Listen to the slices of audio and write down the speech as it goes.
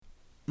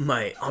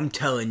Mate, I'm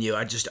telling you,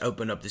 I just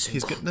opened up this...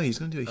 He's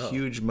gonna do a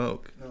huge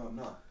moke. No, I'm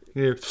not.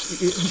 Here.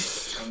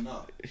 I'm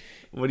not.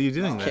 What are you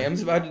doing there?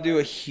 Cam's about to do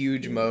a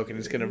huge moke, and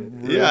it's going to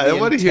ruin I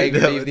want to hear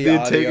the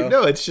audio.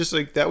 No, it's just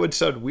like, that would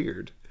sound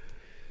weird.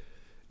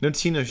 No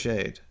tea, no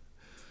shade.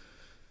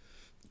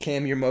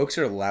 Cam, your mokes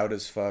are loud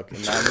as fuck,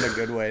 and not in a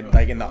good way,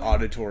 like in the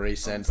auditory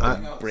sense,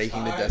 like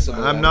breaking the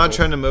decibel. I'm not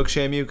trying to moke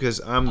shame you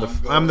because I'm the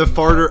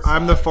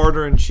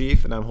farter in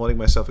chief, and I'm holding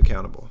myself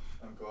accountable.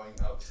 I'm going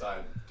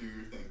outside. Do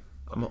your thing.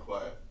 I'll be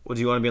quiet. Well,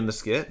 do you want to be on the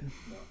skit?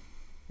 No.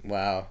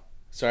 Wow.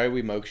 Sorry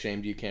we moke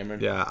shamed you, Cameron.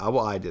 Yeah,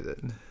 I did it.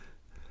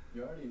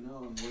 You already know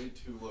I'm way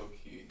too low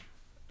key.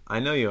 I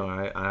know you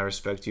are. I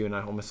respect you, and I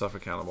hold myself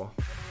accountable.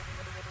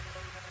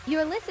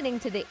 You're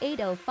listening to the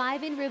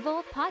 805 in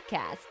Revolt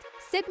podcast.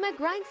 Sigma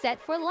grind set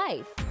for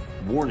life.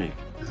 Warning,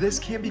 this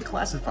can be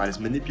classified as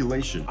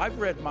manipulation. I've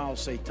read Mao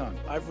Zedong.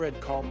 I've read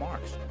Karl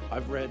Marx.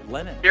 I've read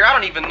Lenin. Here, I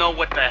don't even know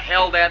what the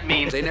hell that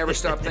means. They never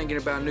stop thinking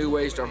about new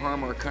ways to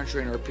harm our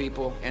country and our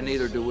people, and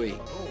neither do we.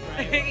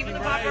 Even the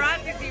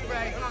paparazzi seem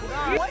right.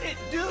 What it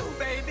do,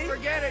 baby?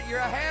 Forget it, you're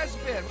a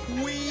has-been.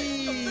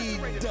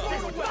 It's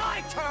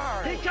my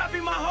turn! He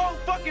copied my whole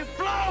fucking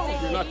flow!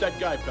 You're not that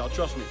guy, pal.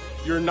 Trust me.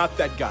 You're not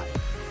that guy.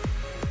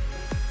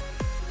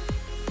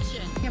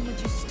 Cam, would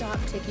you stop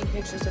taking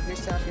pictures of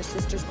yourself? Your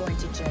sister's going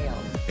to jail.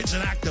 It's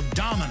an act of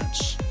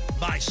dominance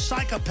by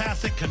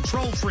psychopathic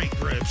control freak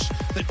groups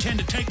that tend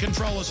to take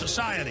control of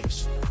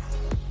societies.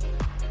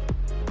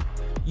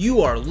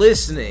 You are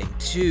listening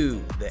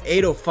to the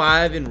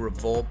 805 in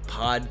Revolt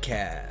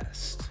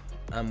podcast.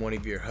 I'm one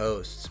of your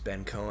hosts,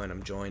 Ben Cohen.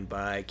 I'm joined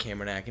by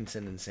Cameron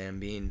Atkinson and Sam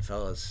Bean.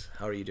 Fellas,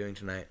 how are you doing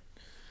tonight?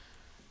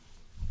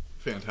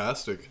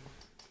 Fantastic.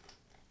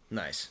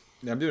 Nice.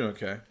 Yeah, I'm doing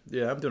okay.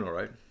 Yeah, I'm doing all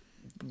right.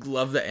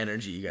 Love the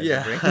energy you guys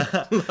are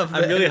bringing.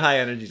 I'm really high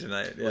energy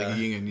tonight. Yeah. Like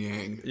yin and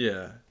yang.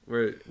 Yeah,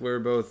 we're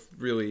both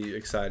really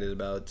excited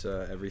about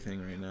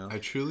everything right now. I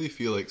truly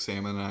feel like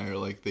Sam and I are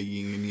like the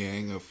yin and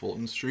yang of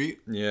Fulton Street.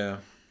 Yeah.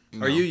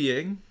 You Are you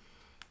yang?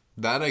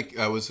 That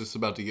I was just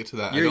about to get to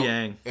that. You're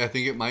yang. I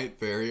think it might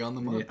vary on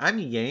the month. I'm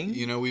yang.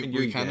 You know,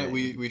 we kind of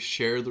we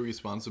share the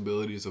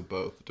responsibilities of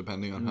both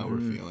depending on how we're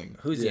feeling.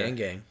 Who's Yang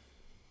Gang?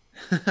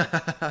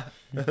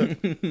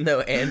 No,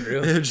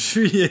 Andrew.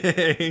 Andrew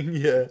Yang,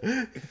 yeah.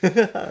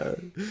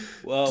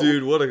 Well,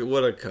 dude,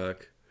 what a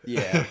cuck.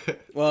 Yeah.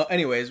 Well,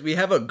 anyways, we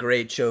have a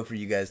great show for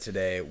you guys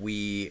today.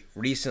 We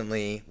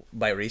recently,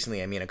 by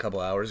recently I mean a couple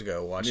hours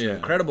ago, watched an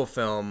incredible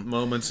film.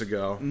 Moments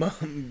ago.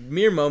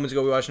 Mere moments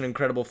ago, we watched an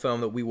incredible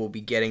film that we will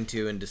be getting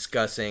to and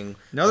discussing.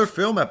 Another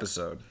film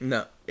episode.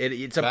 No,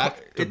 it's a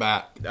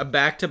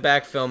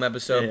back-to-back film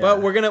episode. Yeah.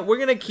 But we're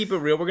gonna keep it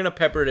real. We're gonna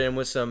pepper it in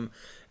with some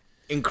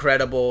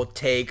incredible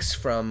takes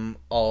from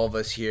all of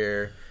us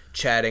here,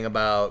 chatting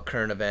about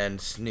current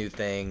events, new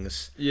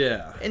things,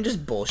 and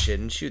just bullshit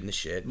and shooting the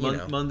shit.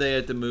 Monday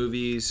at the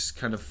movies,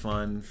 kind of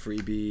fun,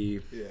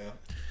 freebie. Yeah.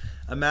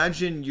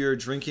 Imagine you're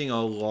drinking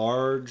a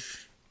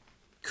large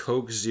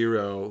Coke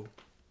Zero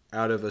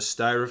out of a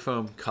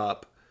styrofoam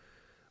cup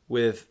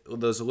with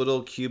those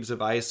little cubes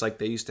of ice like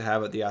they used to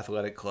have at the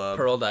athletic club.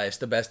 Pearled ice,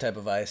 the best type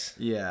of ice.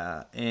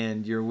 Yeah,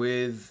 and you're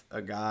with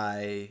a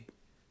guy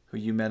who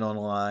you met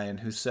online,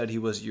 who said he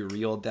was your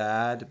real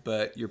dad,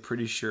 but you're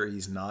pretty sure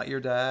he's not your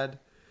dad,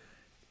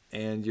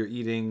 and you're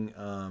eating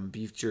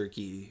beef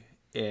jerky,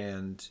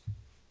 and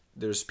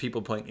there's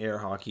people playing air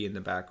hockey in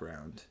the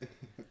background.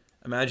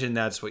 Imagine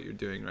that's what you're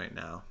doing right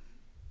now.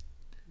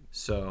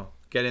 So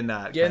get in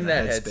that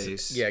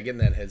headspace. Get in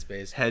that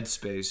headspace.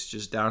 Headspace.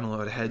 Just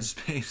download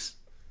Headspace.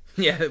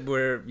 Yeah,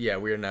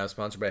 we are now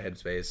sponsored by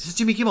Headspace. This is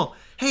Jimmy Kimmel.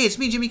 Hey, it's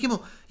me, Jimmy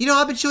Kimmel. You know,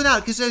 I've been chilling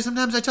out because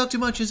sometimes I talk too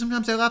much and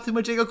sometimes I laugh too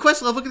much. I go,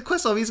 Questlove, look at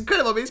Questlove. He's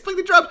incredible. He's playing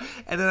the drum.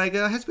 And then I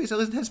go, Headspace, I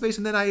listen to Headspace,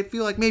 and then I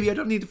feel like maybe I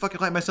don't need to fucking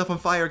light myself on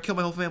fire or kill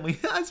my whole family.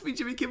 That's me,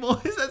 Jimmy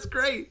Kimmel. That's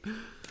great.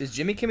 Is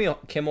Jimmy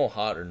Kimmel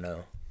hot or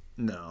no?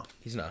 No.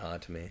 He's not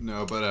hot to me.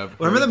 No, but I've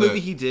remember the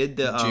movie he did?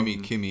 Jimmy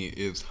Kimmel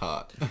is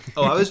hot.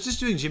 Oh, I was just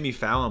doing Jimmy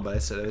Fallon, but I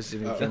said I was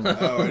Jimmy Kimmel.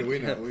 Oh, we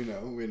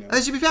know.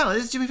 That's Jimmy Fallon.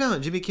 This is Jimmy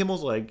Fallon. Jimmy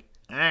Kimmel's like,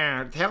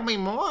 tell me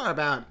more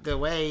about the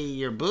way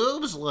your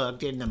boobs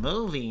looked in the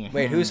movie.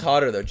 Wait, who's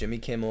hotter though, Jimmy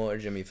Kimmel or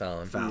Jimmy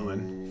Fallon?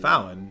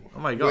 Fallon. Oh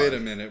my god. Wait a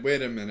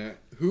minute.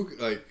 Who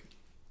like?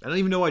 I don't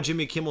even know why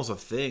Jimmy Kimmel's a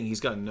thing. He's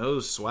got no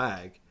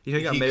swag. You know,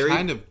 he got married. He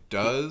kind of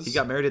does. He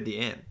got married at the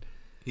end.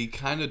 He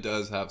kind of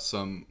does have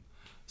some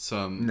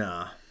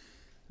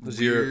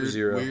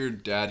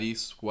weird daddy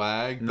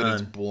swag, but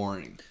it's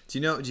boring. Do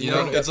you know?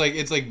 It's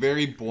like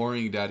very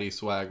boring daddy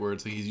swag where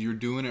it's like you're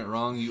doing it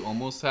wrong. You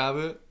almost have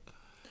it,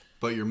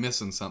 but you're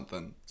missing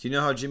something. Do you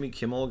know how Jimmy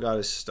Kimmel got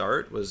his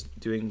start? Was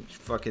doing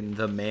fucking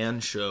The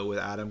Man Show with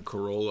Adam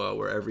Carolla,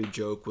 where every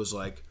joke was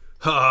like,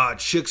 "Ha,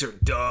 chicks are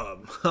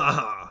dumb."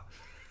 Ha.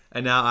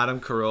 And now Adam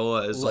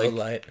Carolla is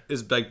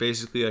like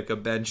basically like a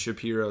Ben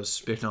Shapiro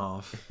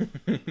spinoff.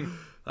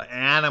 Like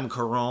Adam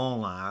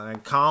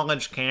Carolla,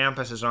 college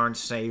campuses aren't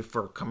safe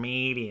for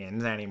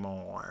comedians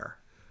anymore.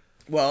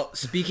 Well,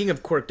 speaking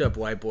of quirked up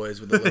white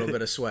boys with a little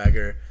bit of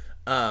swagger,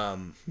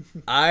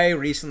 I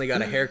recently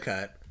got a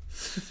haircut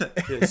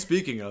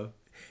Speaking of,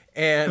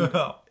 and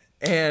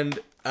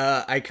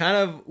I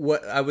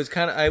was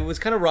kind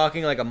of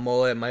rocking like a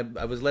mullet.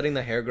 I was letting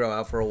the hair grow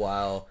out for a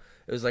while.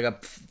 It was like a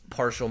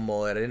partial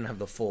mullet. I didn't have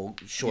the full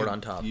short on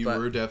top. You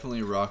were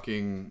definitely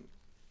rocking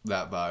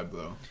that vibe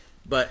though.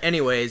 But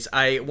anyways,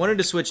 I wanted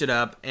to switch it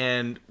up,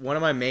 and one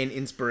of my main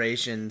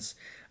inspirations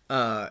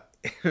in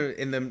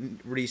the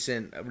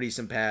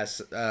recent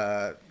past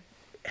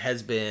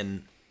has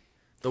been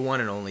the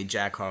one and only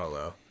Jack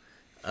Harlow.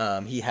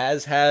 He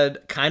has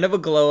had kind of a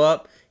glow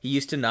up. He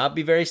used to not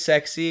be very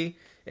sexy,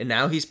 and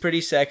now he's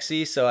pretty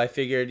sexy. So I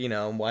figured,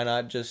 why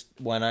not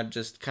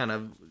just kind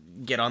of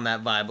get on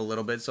that vibe a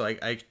little bit. So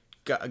I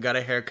got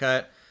a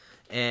haircut,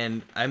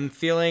 and I'm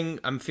feeling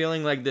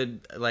like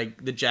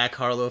the Jack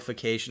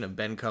Harlowification of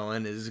Ben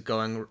Cohen is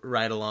going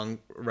right along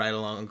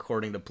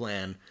according to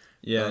plan.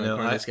 Yeah,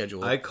 according to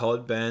schedule. I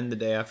called Ben the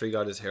day after he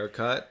got his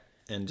haircut,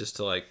 and just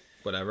to like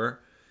whatever,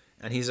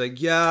 and he's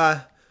like,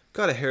 "Yeah,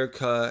 got a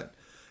haircut.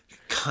 You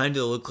kind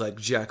of look like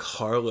Jack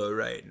Harlow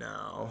right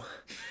now."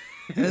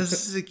 And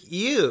it's like,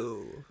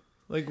 ew.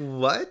 Like,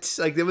 what?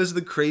 Like, that was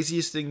the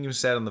craziest thing you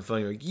said on the phone.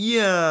 You're like,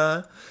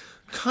 yeah,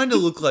 kind of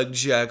look like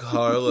Jack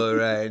Harlow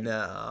right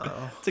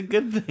now. It's a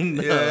good thing,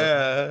 though.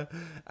 Yeah.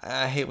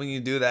 I hate when you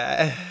do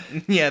that.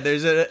 Yeah,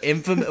 there's an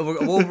infamous...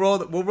 We'll roll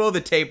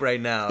the tape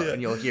right now,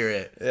 and you'll hear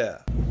it. Yeah.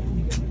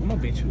 I'm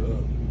gonna beat you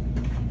up.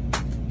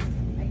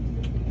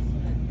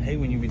 I hate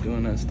when you be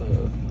doing that stuff.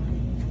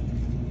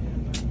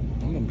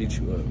 I'm gonna beat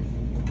you up.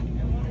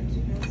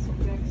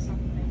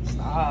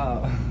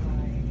 Stop.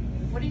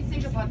 What do you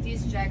think about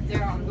these, Jack?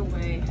 They're on the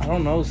way. I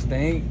don't know,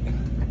 Stink.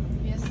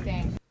 Yes,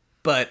 Stink.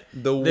 But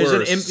the there's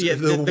worst.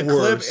 the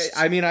clip.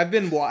 I mean,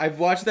 I've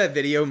watched that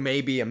video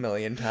maybe a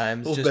million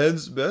times. Well,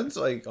 Ben's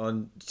like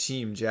on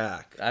Team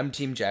Jack. I'm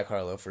Team Jack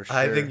Harlow for sure.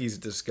 I think he's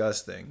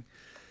disgusting.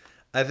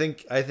 I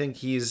think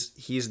he's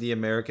the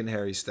American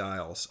Harry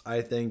Styles.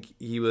 I think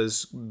he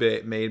was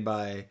made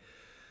by,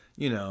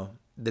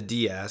 the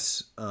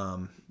DS.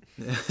 Not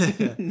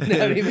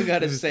even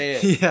gotta say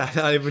it. Yeah,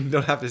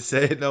 don't have to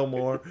say it no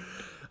more.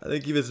 I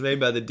think he was made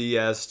by the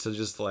DS to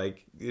just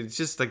like, it's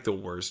just like the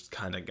worst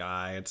kind of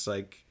guy. It's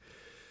like,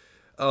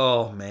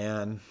 oh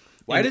man.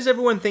 Why does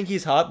everyone think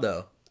he's hot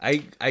though? I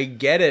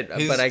get it,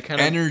 but I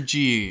kind of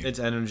energy. It's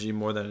energy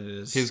more than it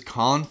is his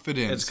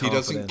confidence. He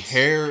doesn't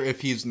care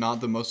if he's not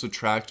the most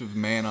attractive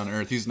man on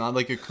earth. He's not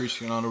like a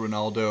Cristiano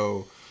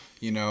Ronaldo,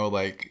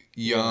 like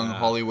young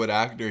Hollywood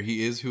actor.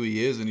 He is who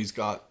he is, and he's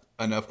got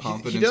enough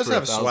confidence. He does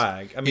have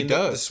swag. I mean,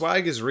 the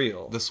swag is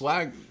real. The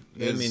swag.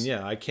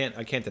 I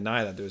can't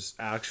deny that there's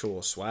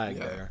actual swag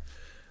there,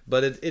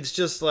 but it's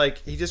just like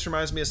he just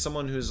reminds me of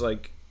someone who's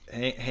like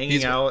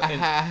hanging out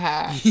and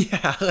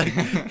like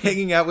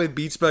hanging out with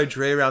Beats by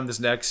Dre around his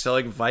neck,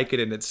 selling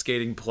Vicodin at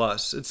Skating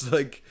Plus. It's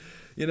like,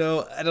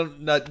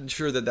 not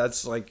sure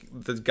that's like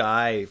the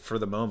guy for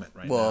the moment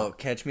right now. Well,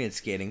 catch me at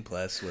Skating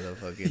Plus with a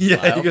fucking you're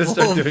gonna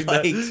start doing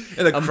that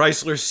in a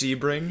Chrysler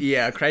Sebring.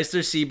 Yeah, Chrysler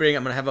Sebring.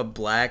 I'm gonna have a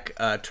black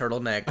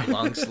turtleneck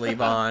long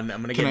sleeve on.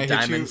 I'm gonna get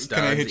diamond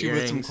studs. Can I hit you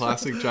with some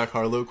classic Jack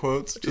Harlow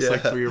quotes? Just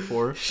like 3 or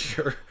 4.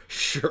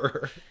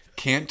 Sure.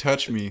 Can't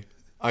touch me.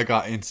 I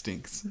got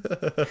instincts.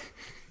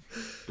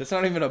 That's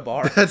not even a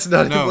bar. That's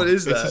not. What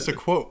is that? It's just a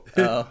quote.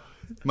 Oh.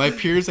 My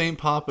peers ain't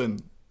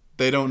popping.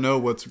 They don't know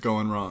what's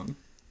going wrong.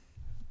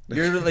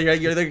 You're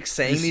like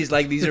saying these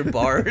like these are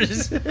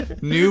bars.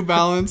 New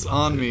Balance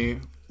on me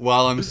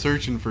while I'm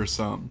searching for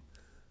some.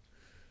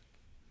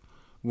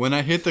 When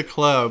I hit the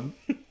club,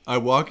 I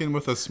walk in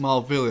with a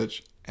small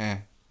village.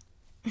 Okay.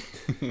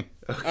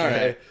 All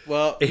right.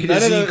 Well, A to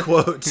Z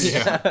quotes.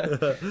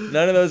 Yeah.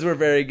 None of those were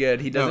very good.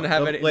 He doesn't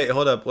have any. Wait,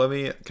 hold up.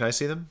 Can I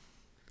see them?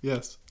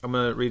 Yes. I'm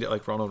gonna read it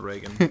like Ronald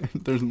Reagan.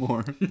 There's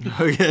more.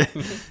 Okay.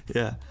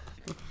 Yeah.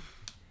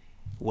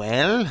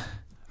 Well,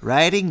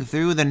 riding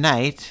through the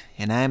night,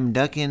 and I'm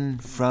ducking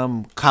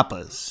from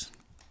coppas.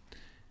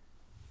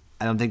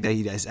 I don't think that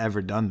he has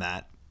ever done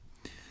that.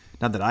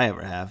 Not that I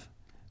ever have.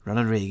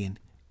 Ronald Reagan.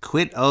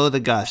 Quit all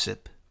the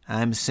gossip.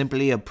 I'm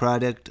simply a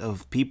product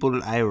of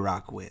people I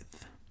rock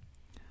with.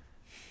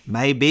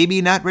 My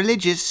baby not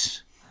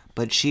religious,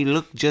 but she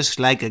looked just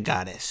like a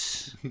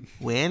goddess.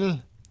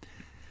 Well,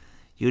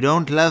 you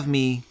don't love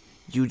me,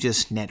 you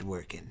just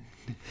networking.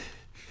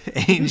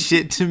 Ain't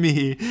shit to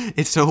me.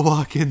 It's a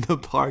walk in the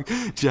park.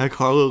 Jack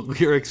Harlow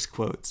lyrics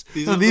quotes.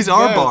 These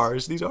are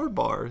bars. These are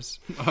bars.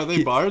 Are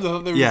they bars? I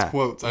thought they were just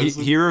quotes.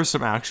 Here are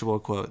some actual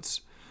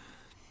quotes.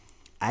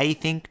 I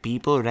think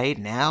people right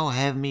now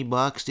have me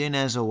boxed in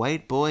as a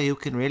white boy who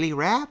can really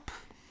rap.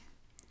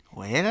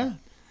 Well,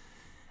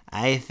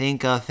 I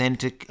think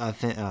authentic. I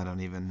don't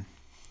even.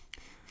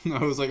 No,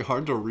 it was like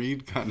hard to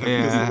read, kind of.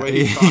 Yeah, the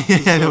way he talks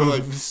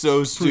is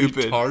so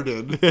stupid,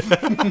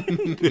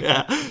 retarded.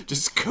 Yeah,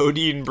 just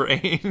codeine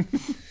brain.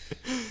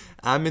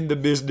 I'm in the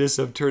business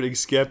of turning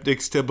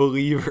skeptics to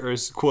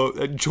believers.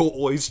 Quote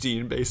Joel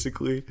Osteen,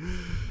 basically.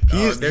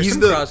 There's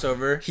some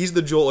crossover. He's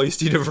the Joel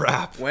Osteen of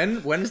rap.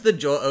 When's the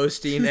Joel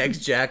Osteen x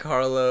Jack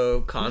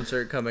Harlow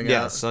concert coming out?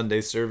 Yeah,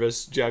 Sunday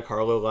service. Jack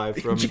Harlow live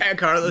from Jack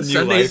Harlow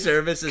Sunday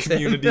service is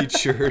Community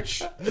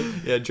Church.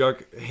 Yeah,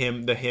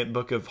 the hymn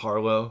book of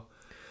Harlow.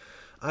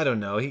 I don't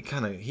know.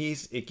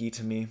 He's icky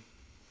to me.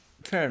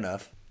 Fair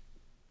enough.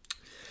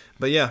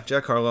 But yeah,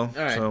 Jack Harlow.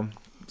 All right.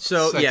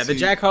 So yeah, the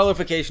Jack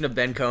Harlowification of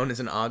Ben Cohn is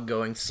an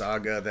ongoing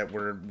saga that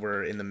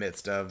we're in the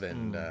midst of,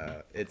 and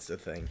it's a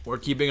thing. We're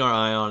keeping our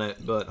eye on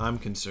it, but I'm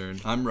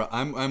concerned.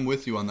 I'm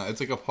with you on that. It's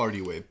like a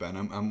party wave, Ben.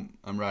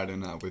 I'm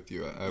riding that with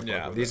you.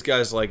 These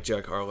guys like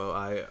Jack Harlow.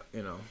 I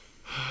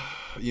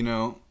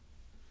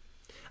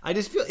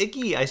just feel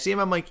icky. I see him,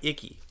 I'm like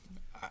icky.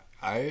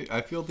 I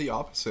feel the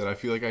opposite. I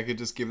feel like I could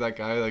just give that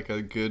guy like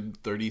a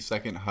good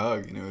 30-second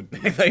hug.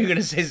 I thought you were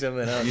gonna say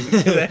something else.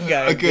 That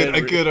guy I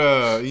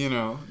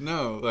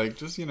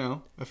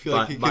feel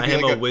like he could be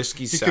like a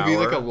whiskey sour. He could be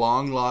like a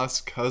long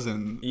lost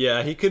cousin.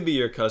 Yeah, he could be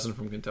your cousin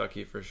from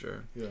Kentucky for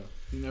sure. Yeah,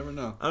 you never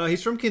know. I don't know.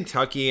 He's from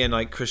Kentucky, and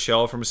like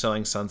Chriselle from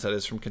Selling Sunset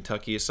is from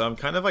Kentucky, so I'm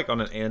kind of like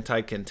on an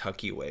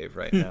anti-Kentucky wave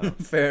right now.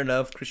 Fair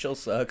enough. Chriselle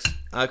sucks.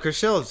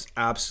 Chriselle is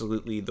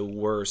absolutely the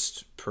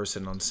worst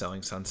person on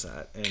Selling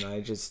Sunset, and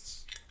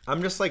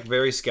I'm just like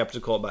very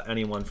skeptical about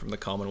anyone from the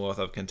Commonwealth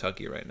of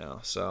Kentucky right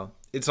now. So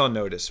it's on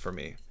notice for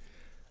me.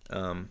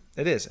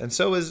 It is, and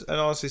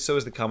honestly, so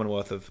is the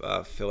Commonwealth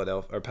of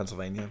Philadelphia or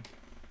Pennsylvania.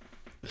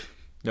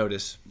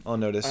 Notice, on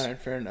notice. All right,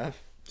 fair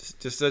enough.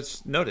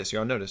 Just notice.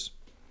 You're on notice.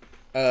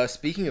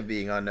 Speaking of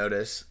being on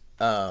notice,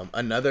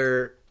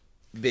 another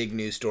big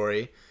news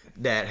story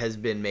that has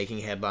been making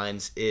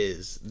headlines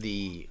is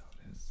the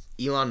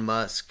Elon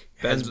Musk.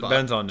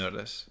 Ben's on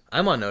notice.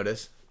 I'm on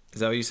notice. Is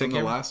that what you said? From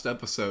the last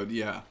episode,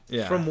 yeah.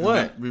 From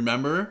what?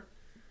 Remember?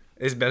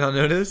 Is Ben on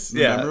notice?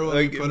 Remember when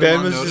we put Ben him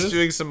on was notice? just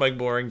doing some like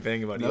boring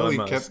thing about Elon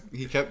Musk.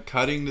 He kept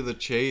cutting to the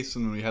chase,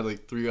 and we had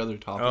like 3 other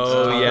topics.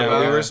 Oh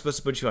yeah, we were supposed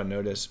to put you on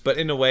notice, but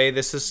in a way,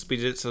 we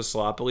did it so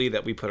sloppily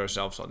that we put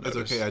ourselves on notice.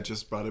 It's okay. I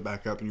just brought it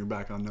back up, and you're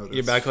back on notice.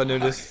 You're back on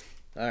notice.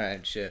 All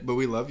right, shit. But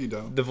we love you,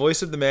 though. The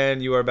voice of the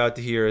man you are about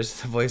to hear is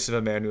the voice of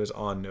a man who is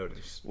on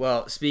notice.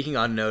 Well, speaking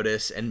on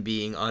notice and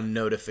being on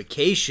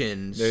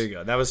notifications. There you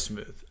go. That was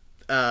smooth.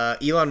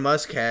 Elon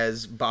Musk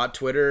has bought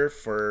Twitter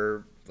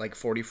for like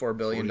 $44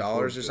 billion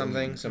or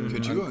something.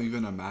 Could you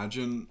even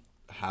imagine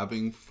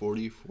having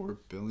 $44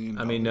 billion?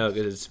 I mean, no,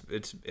 it's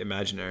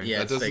imaginary. Yeah,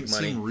 that doesn't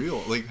seem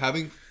real. Like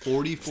having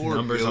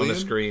 $44 billion on the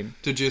screen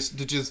to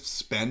just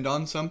spend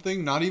on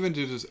something, not even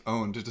to just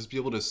own, to just be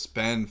able to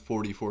spend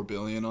 $44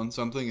 billion on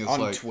something is on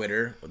like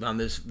Twitter, on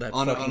a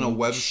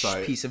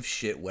website, piece of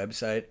shit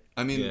website.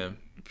 I mean,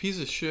 piece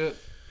of shit.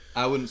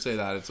 I wouldn't say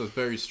that. It's a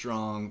very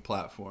strong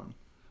platform,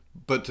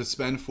 but to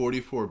spend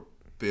 $44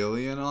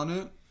 billion on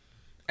it.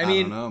 I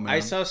mean, don't know, man.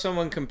 I saw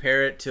someone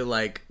compare it to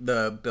like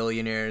the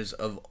billionaires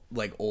of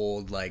like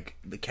old, like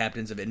the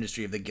captains of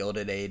industry of the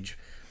Gilded Age,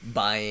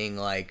 buying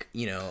like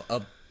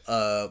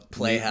a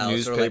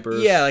playhouse or like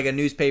like a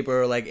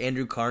newspaper, or like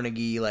Andrew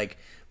Carnegie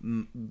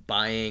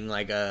buying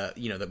like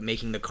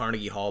making the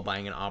Carnegie Hall,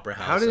 buying an opera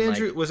house. How did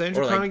Andrew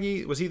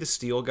Carnegie? Was he the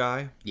steel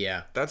guy?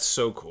 Yeah, that's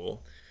so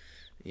cool.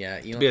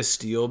 Yeah, to be a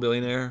steel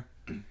billionaire.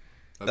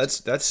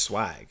 That's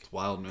swag. It's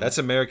wild, man. That's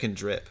American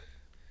drip.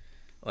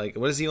 Like,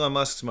 what is Elon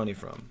Musk's money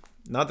from?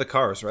 Not the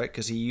cars, right?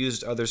 Because he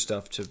used other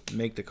stuff to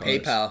make the cars.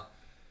 PayPal.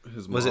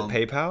 Was it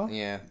PayPal?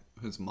 Yeah.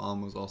 His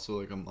mom was also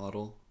like a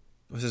model.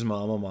 Was his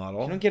mom a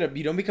model?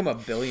 You don't become a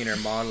billionaire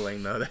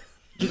modeling though.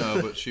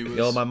 No, but she was.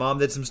 Yo, my mom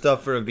did some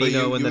stuff for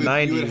Aveeno in the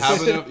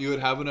 90s. You would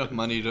have enough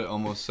money to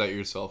almost set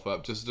yourself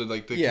up, just to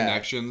like the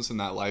connections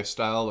and that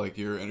lifestyle. Like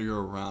you're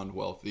around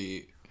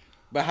wealthy.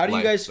 But how do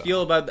you guys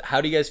feel about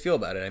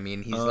it? I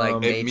mean, he's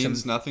like it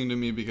means nothing to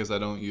me because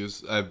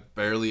I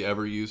barely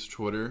ever use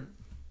Twitter,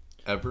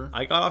 ever.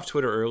 I got off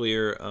Twitter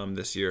earlier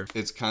this year.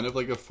 It's kind of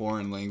like a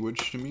foreign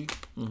language to me.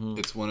 Mm-hmm.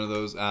 It's one of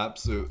those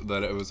apps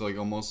that it was like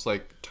almost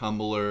like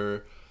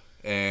Tumblr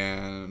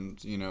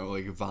and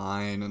like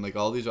Vine and like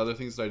all these other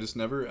things that I just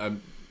never.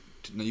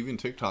 Even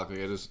TikTok,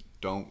 like I just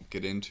don't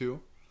get into.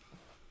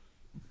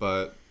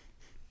 But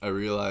I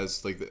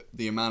realized like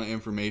the amount of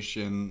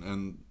information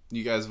and.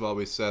 You guys have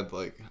always said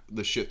like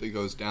the shit that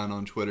goes down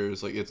on Twitter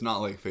is like it's not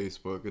like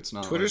Facebook. It's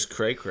not. Twitter's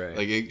cray cray.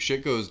 Like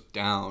shit goes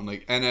down.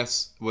 Like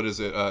NS, what is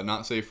it?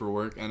 Not safe for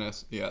work.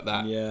 NS, yeah,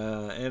 that.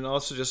 Yeah, and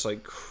also just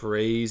like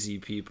crazy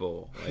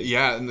people. Like,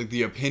 yeah, and like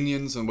the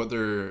opinions and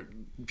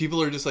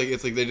people are just like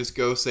it's like they just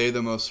go say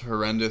the most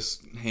horrendous,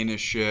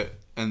 heinous shit.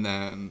 And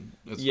then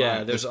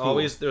there's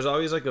always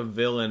like a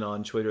villain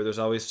on Twitter. There's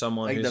always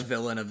someone like the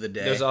villain of the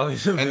day. There's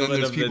always a villain of the day.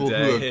 And then there's people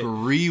who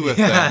agree with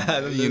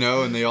them,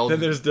 and they all. Then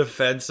there's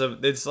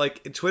defensive. It's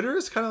like Twitter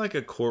is kind of like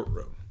a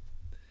courtroom.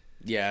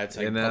 Yeah, it's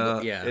like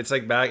public, it's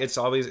like back. It's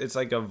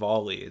like a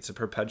volley. It's a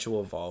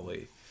perpetual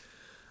volley.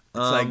 It's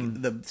like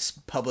the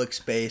public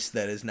space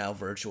that is now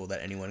virtual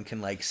that anyone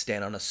can like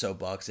stand on a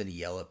soapbox and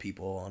yell at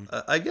people on.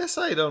 I guess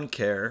I don't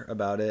care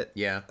about it.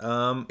 Yeah.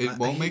 It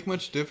won't make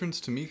much difference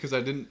to me because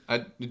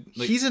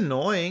he's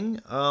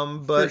annoying.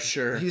 But for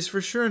sure. He's for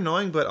sure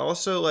annoying, but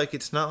also like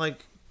it's not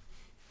like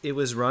it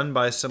was run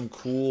by some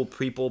cool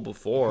people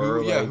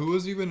before. Who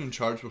was even in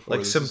charge before?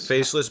 Like some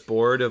faceless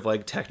board of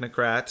like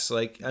technocrats.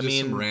 Like I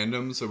mean, some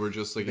randoms that were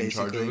just like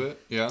basically in charge of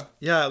it. Yeah.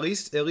 Yeah. At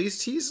least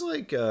he's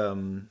like.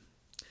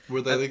 Were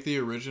they like the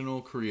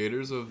original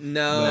creators of?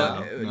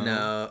 No.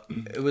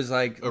 It was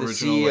like original,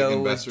 the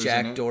CEO was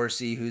Jack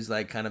Dorsey, who's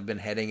like kind of been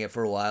heading it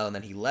for a while, and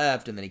then he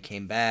left, and then he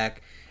came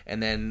back,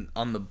 and then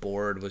on the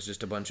board was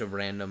just a bunch of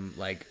random,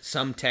 like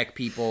some tech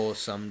people,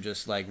 some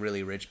just like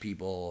really rich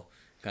people,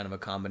 kind of a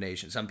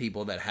combination. Some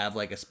people that have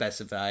like a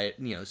specified,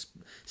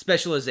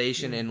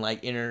 specialization in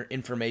like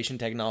information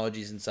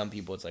technologies, and some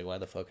people it's like, why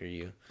the fuck are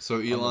you?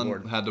 So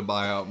Elon had to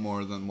buy out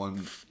more than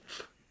one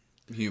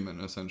human,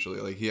 essentially.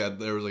 Like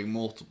there was like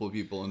multiple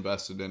people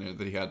invested in it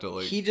that he had to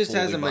like. He just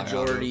has a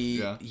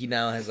majority. He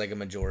now has like a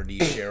majority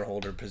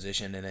shareholder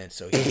position in it,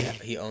 so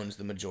he owns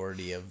the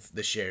majority of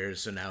the shares.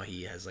 So now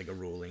he has like a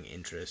ruling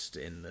interest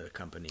in the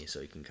company,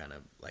 so he can kind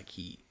of like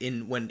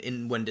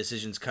when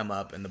decisions come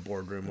up in the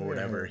boardroom or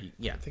whatever.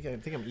 I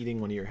think I'm eating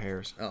one of your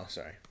hairs. Oh,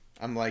 sorry.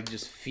 I'm like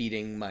just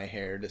feeding my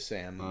hair to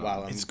Sam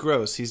while I'm. It's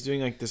gross. He's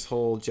doing like this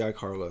whole Jack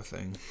Harlow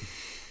thing.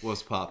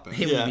 What's popping?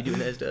 He would be doing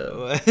that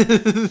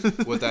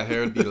stuff. What that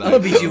hair be like? I'll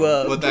beat you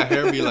up. What that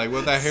hair be like?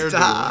 What that hair do?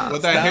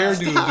 What that hair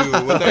do?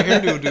 What that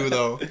hair do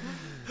though?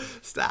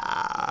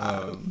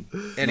 Stop.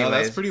 No,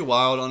 that's pretty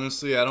wild.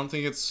 Honestly, I don't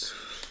think it's.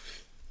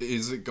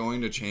 Is it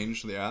going to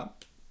change the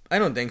app? I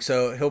don't think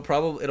so. It'll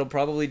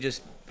probably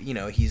just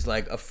he's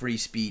like a free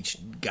speech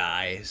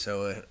guy,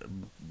 so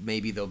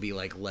maybe there'll be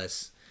like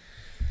less.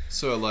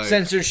 So like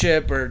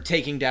censorship or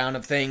taking down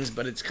of things,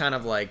 but it's kind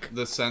of like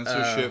the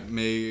censorship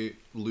may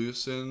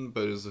loosen,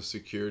 but is the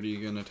security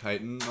gonna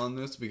tighten on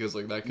this? Because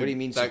like that could. What do you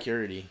mean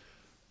security?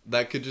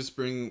 That could just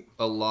bring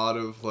a lot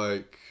of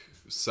like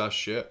sus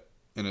shit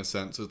in a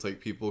sense. It's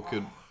like people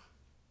could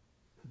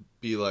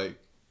be like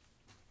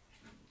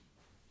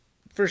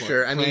for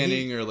sure. I mean,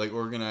 planning or like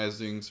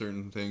organizing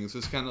certain things.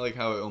 It's kind of like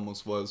how it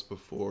almost was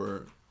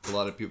before. A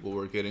lot of people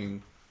were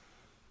getting,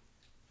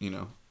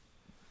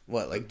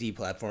 What, like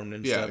deplatformed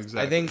and stuff? Yeah,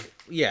 exactly. I think,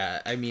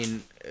 I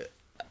mean,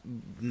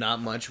 not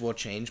much will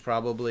change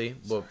probably.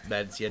 Well,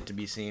 that's yet to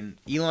be seen.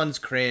 Elon's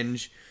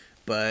cringe,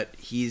 but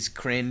he's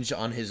cringe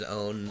on his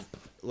own,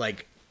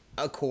 like,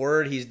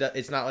 accord.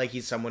 It's not like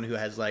he's someone who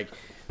has, like,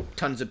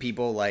 tons of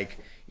people, like,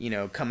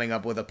 coming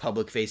up with a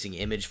public-facing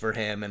image for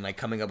him and, like,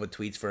 coming up with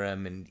tweets for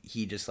him. And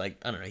he just, like,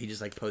 I don't know, he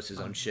just, like, posts his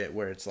own shit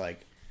where it's,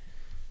 like,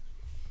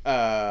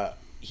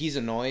 he's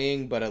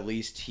annoying, but at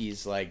least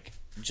he's, like,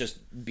 just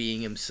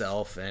being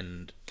himself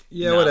and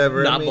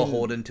not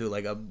beholden to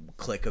like a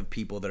clique of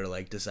people that are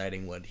like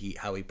deciding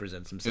how he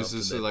presents himself to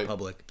the like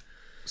public.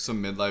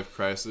 Some midlife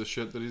crisis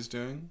shit that he's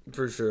doing,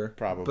 for sure,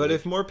 probably. But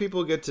if more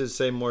people get to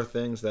say more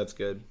things, that's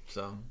good.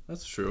 So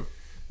that's true.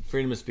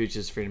 Freedom of speech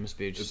is freedom of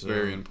speech. It's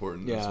very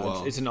important. Yeah, as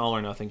well. It's an all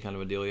or nothing kind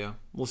of a deal. Yeah,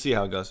 we'll see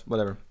how it goes.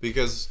 Whatever.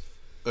 Because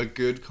a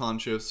good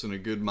conscience and a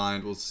good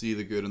mind will see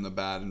the good and the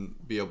bad and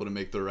be able to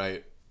make the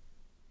right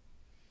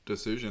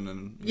decision.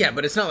 And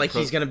but it's not like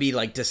he's gonna be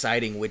like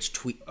deciding which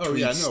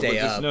tweets stay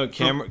up. No,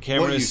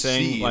 Cameron is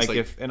saying like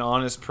if an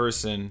honest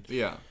person,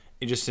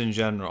 just in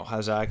general,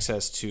 has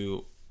access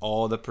to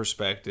all the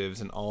perspectives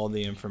and all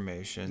the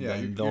information,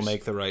 then they'll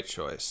make the right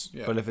choice.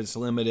 Yeah. But if it's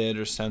limited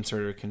or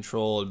censored or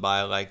controlled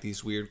by like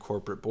these weird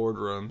corporate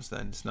boardrooms,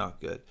 then it's not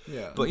good.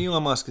 Yeah. But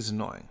Elon Musk is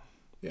annoying.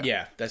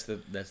 Yeah, that's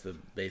the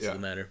base of the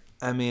matter.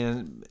 I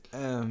mean,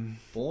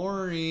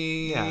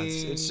 boring. Yeah,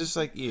 it's just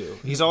like you.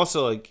 He's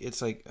also like,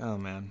 it's like, oh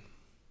man,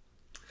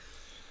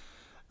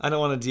 I don't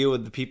want to deal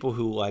with the people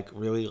who like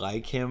really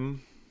like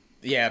him.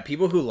 Yeah,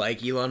 people who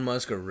like Elon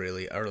Musk are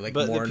like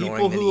but more the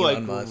annoying than Elon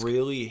people who Musk.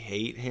 really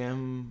hate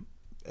him,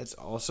 it's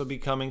also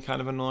becoming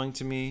kind of annoying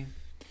to me.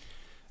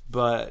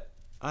 But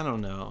I don't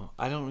know.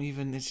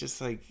 It's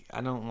just like I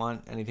don't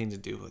want anything to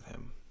do with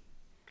him.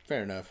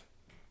 Fair enough.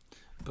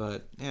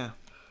 But yeah.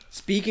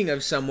 Speaking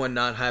of someone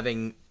not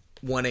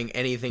wanting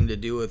anything to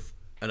do with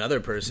another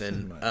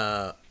person,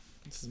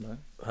 this is mine.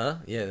 Huh?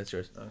 Yeah, that's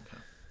yours. Okay.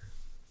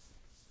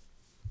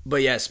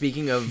 But yeah,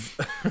 speaking of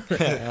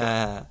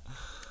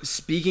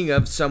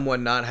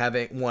someone not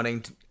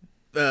wanting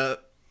to,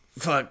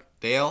 fuck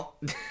Dale.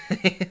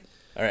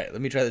 All right, let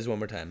me try this one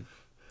more time.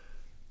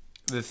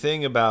 The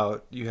thing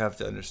about you have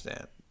to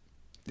understand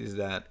is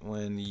that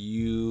when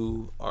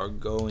you are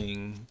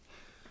going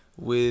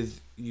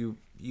with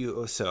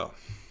so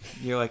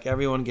you're like,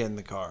 everyone get in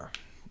the car.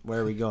 Where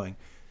are we going?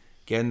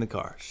 Get in the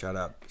car. Shut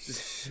up.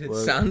 It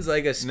sounds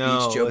like a speech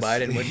Joe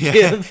Biden would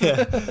give.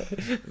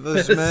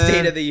 Listen, man,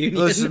 State of the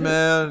Union. Listen,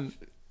 man,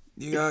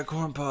 you got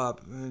Corn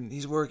Pop, and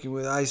he's working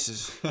with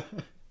ISIS.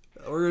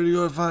 We're going to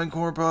go find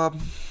Corn Pop.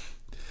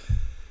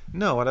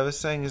 No, what I was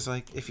saying is,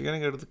 like, if you're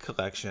going to go to the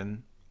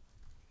collection,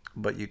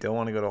 but you don't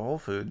want to go to Whole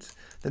Foods,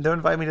 then don't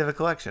invite me to the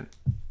collection.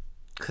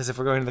 Because if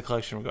we're going to the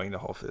collection, we're going to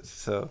Whole Foods.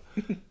 So,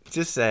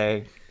 just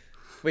saying.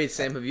 Wait,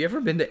 Sam, have you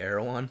ever been to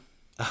Erewhon?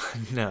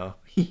 No.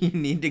 You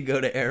need to go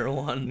to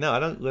Erewhon. No, I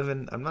don't live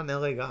in. I'm not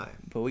an LA guy.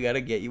 But we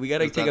gotta get you. We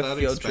gotta take a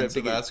field trip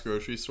to that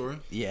grocery store.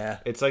 Yeah,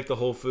 it's like the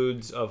Whole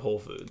Foods of Whole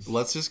Foods.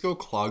 Let's just go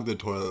clog the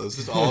toilet. Let's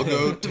just all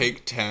go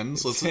take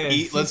 10s.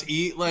 Let's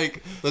eat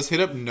like let's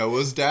hit up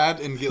Noah's dad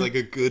and get like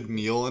a good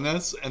meal in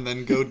us, and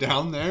then go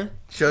down there.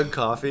 Chug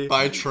coffee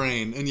by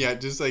train, and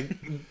just like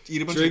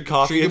eat a bunch drink of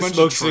coffee drink and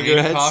smoke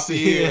cigarettes.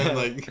 Coffee and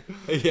like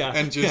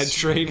and just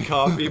train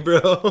coffee,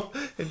 bro,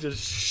 and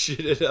just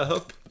shit it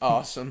up.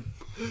 Awesome.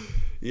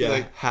 Yeah.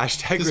 Like,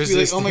 hashtag just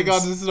resistance. Be like, oh my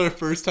god, this is our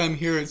first time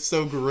here. It's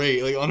so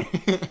great. Like,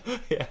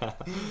 yeah,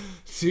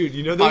 dude,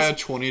 you know, buy a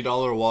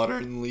 $20 water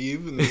and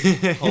leave, and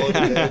call it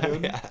a day,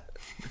 dude. Yeah.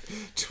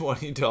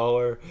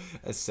 $20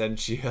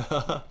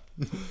 Essentia.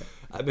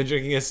 I've been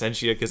drinking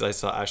Essentia because I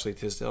saw Ashley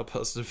Tisdale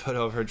post a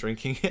photo of her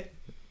drinking it.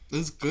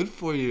 It's good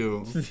for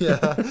you.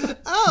 Yeah.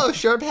 Oh,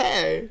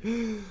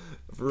 Sharpay.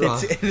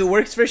 It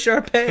works for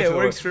Sharpay. It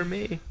works for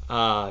me.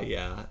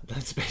 Yeah.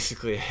 That's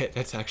basically it.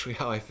 That's actually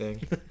how I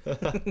think.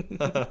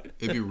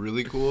 It'd be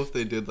really cool if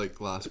they did like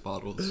glass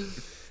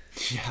bottles.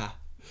 Yeah.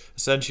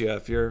 Essentia,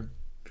 if you're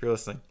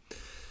listening.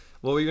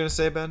 What were you gonna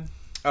say, Ben?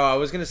 Oh, I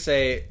was gonna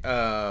say.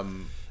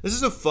 This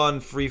is a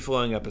fun,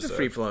 free-flowing episode. It's a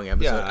free-flowing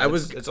episode. Yeah,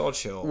 it's all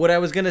chill. What I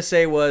was going to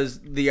say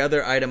was the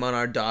other item on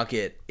our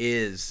docket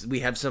is we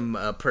have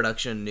some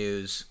production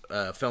news,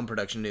 film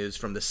production news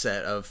from the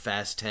set of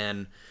Fast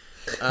 10.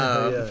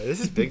 Yeah, this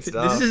is big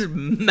stuff. This is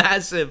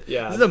massive.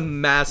 Yeah. This is a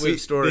massive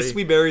story.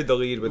 We buried the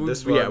lead with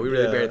this one. Yeah, we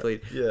really buried the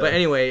lead. Yeah. But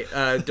anyway,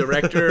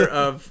 director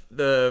of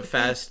the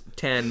Fast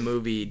 10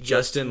 movie,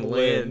 Justin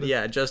Lin.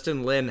 Yeah,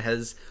 Justin Lin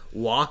has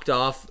walked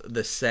off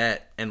the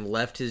set and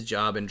left his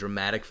job in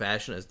dramatic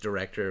fashion as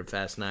director of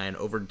Fast 9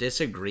 over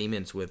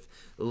disagreements with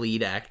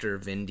lead actor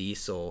Vin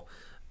Diesel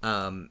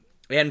and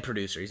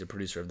producer. He's a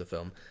producer of the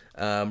film.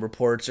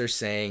 Reports are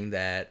saying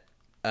that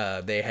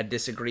they had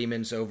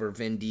disagreements over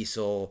Vin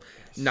Diesel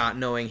not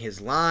knowing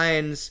his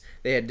lines.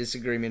 They had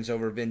disagreements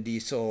over Vin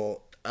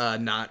Diesel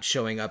not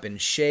showing up in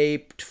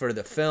shape for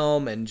the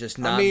film and just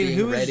not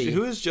being ready.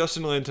 Who is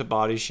Justin Lin to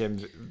body shame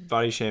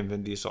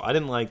Vin Diesel? I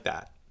didn't like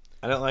that.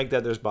 I don't like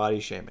that there's body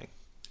shaming.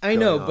 I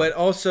know, but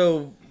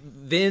also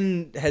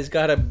Vin has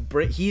got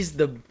he's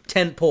the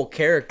tentpole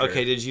character.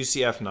 Okay, did you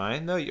see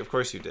F9 though? Of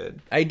course you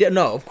did. I did.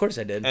 No, of course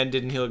I did. And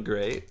didn't he look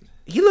great?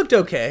 He looked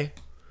okay.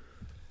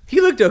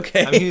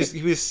 I mean,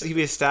 he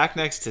was stacked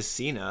next to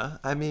Cena.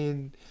 I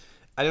mean,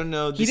 I don't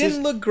know. He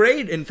didn't look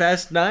great in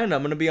Fast 9.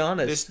 I'm gonna be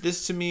honest.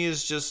 This to me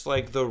is just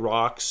like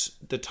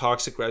the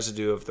toxic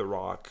residue of The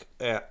Rock,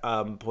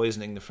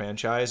 poisoning the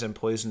franchise and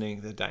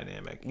poisoning the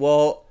dynamic.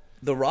 Well,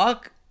 The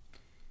Rock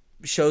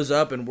shows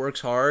up and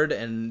works hard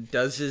and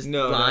does his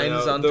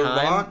lines on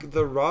time.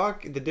 The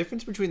Rock. The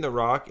difference between The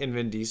Rock and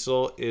Vin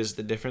Diesel is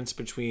the difference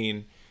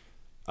between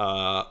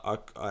a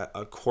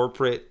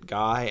corporate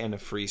guy and a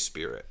free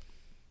spirit.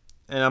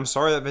 And I'm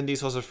sorry that Vin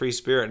Diesel's a free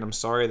spirit, and I'm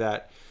sorry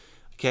that,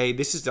 okay,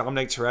 this is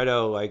Dominic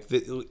Toretto. Like,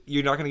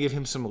 you're not going to give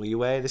him some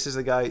leeway. This is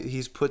a guy,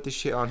 he's put the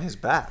shit on his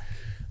back.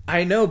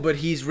 I know, but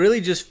he's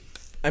really just,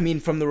 I mean,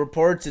 from the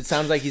reports, it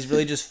sounds like he's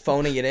really just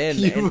phoning it in.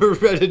 You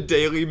read a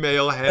Daily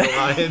Mail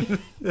headline.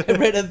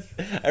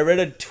 I read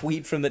a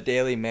tweet from the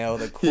Daily Mail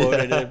that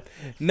quoted him.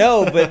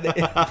 No, but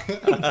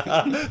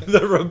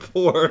the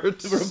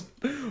reports.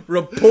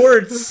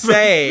 Reports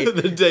say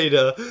the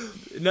data.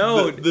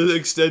 No, the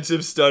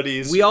extensive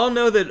studies. We all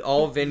know that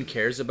all Vin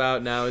cares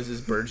about now is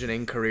his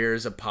burgeoning career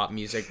as a pop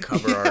music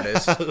cover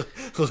artist.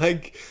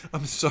 Like,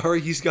 I'm sorry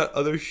he's got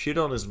other shit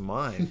on his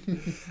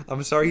mind.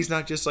 I'm sorry he's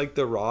not just like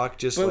The Rock.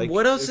 But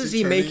what else is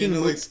he making?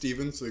 Into, like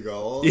Steven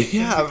Seagal.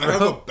 Yeah, I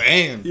have a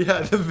band.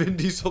 Yeah, the Vin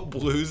Diesel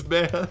Blues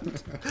Band.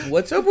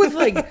 What's up with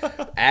like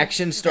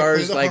action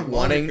stars like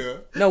wanting?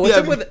 No, what's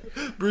up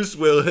with Bruce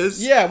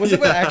Willis? Yeah, what's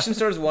up with action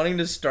stars wanting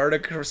to start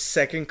a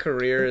second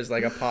career as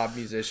like a pop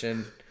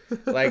musician?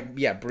 Like,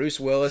 yeah,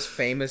 Bruce Willis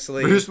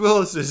famously. Bruce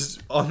Willis is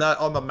on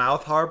the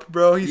mouth harp,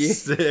 bro.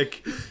 He's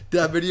sick.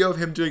 That video of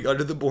him doing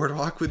Under the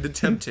Boardwalk with the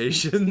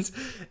Temptations,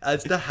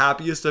 that's the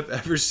happiest I've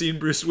ever seen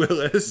Bruce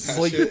Willis.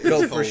 Well,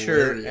 no, for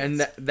sure.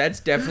 And that's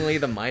definitely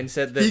the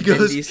mindset that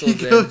Vin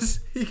Diesel's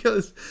in. He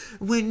goes,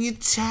 when you're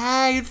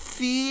tired,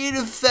 feet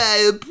are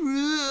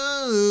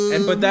fireproof.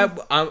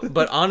 And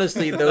but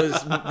honestly,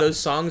 those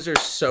songs are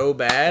so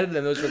bad, and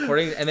those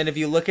recordings. And then if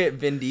you look at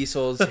Vin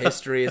Diesel's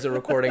history as a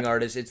recording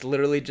artist, it's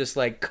literally just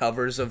like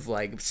covers of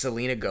like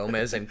Selena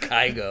Gomez and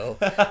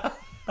Kygo.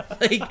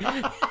 Like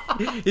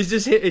it's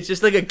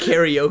just like a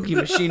karaoke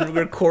machine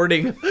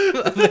recording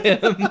of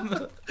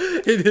him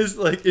in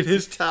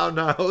his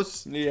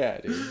townhouse.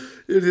 Yeah, dude.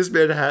 In his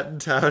Manhattan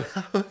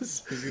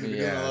townhouse. He's gonna be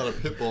doing a lot of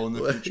Pitbull in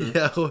the future.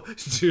 Yeah,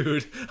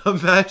 dude.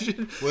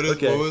 Imagine. What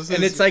was his?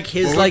 And it's like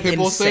his like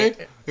Pitbull insane.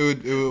 Say? It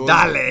would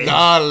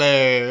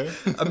Dale.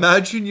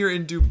 Imagine you're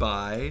in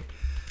Dubai.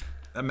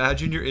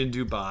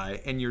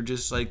 And you're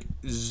just like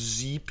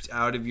zeeped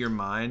out of your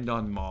mind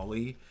on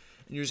Molly.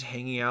 And you're just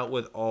hanging out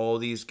with all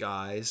these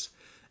guys.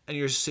 And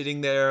you're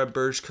sitting there at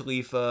Burj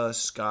Khalifa,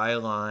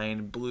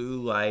 skyline,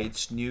 blue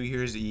lights, New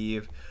Year's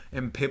Eve.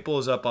 And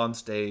Pitbull's up on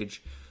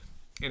stage.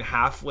 And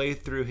halfway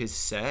through his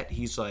set,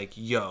 he's like,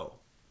 yo,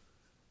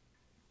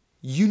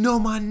 you know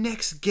my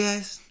next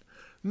guest?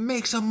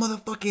 Make some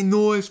motherfucking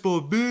noise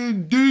for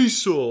Vin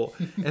Diesel.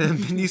 And then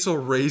Vin Diesel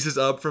raises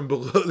up from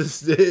below the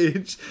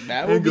stage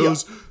and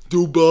goes,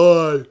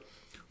 Dubai,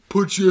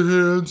 put your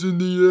hands in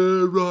the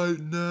air right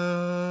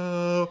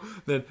now.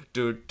 Then,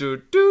 do.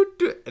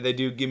 And they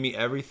do Give Me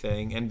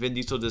Everything. And Vin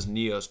Diesel does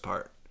Neo's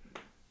part.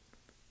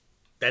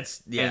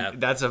 That's a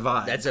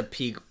vibe. That's a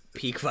peak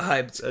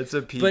vibes. That's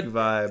a peak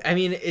vibe. I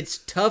mean, it's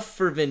tough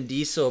for Vin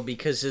Diesel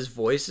because his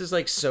voice is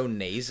like so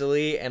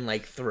nasally and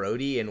like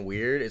throaty and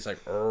weird. It's like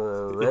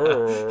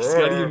it's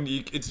got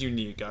unique. It's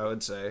unique, I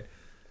would say.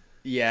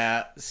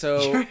 Yeah, so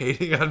you're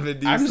hating on Vin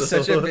Diesel. I'm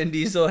such a Vin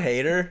Diesel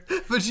hater.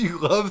 But you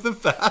love the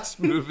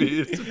Fast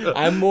movies.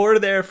 I'm more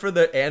there for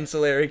the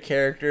ancillary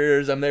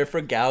characters. I'm there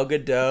for Gal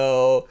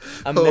Gadot.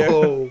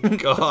 Oh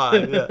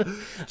God,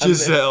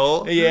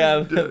 Giselle.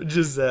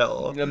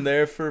 Giselle. I'm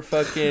there for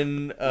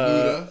fucking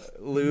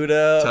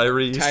Luda,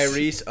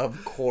 Tyrese,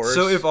 of course.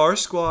 So if our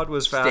squad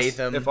was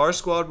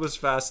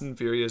Fast and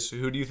Furious,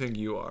 who do you think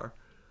you are?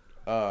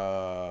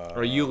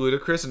 Are you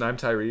Ludacris and I'm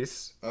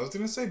Tyrese? I was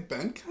gonna say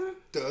Ben kind of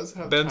does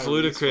have Ben's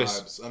Tyrese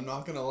Ludacris vibes. I'm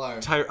not gonna lie.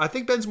 I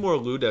think Ben's more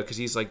Luda because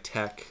he's like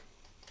tech.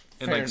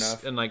 And Fair like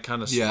enough. and like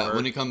kind of yeah. smart.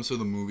 When it comes to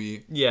the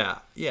movie, yeah,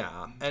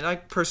 and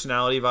like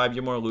personality vibe,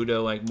 you're more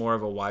Luda, like more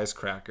of a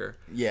wisecracker.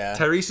 Yeah,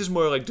 Tyrese is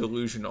more like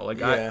delusional. Like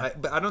yeah.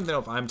 but I don't know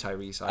if I'm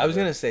Tyrese. Either. I was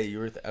gonna say you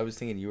were. I was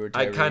thinking you were Tyrese.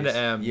 I kind of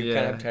am. You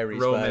kind of have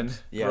Tyrese Roman,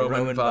 vibes. Yeah,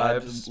 Roman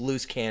vibes.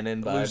 Loose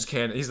cannon vibes. Loose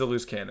cannon. He's the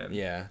loose cannon.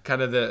 Yeah,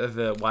 kind of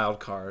the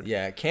wild card.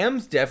 Yeah,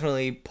 Cam's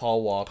definitely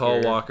Paul Walker.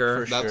 Paul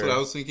Walker. That's what I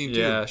was thinking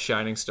too. Yeah,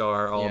 Shining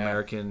Star, All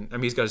American. I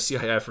mean, he's got a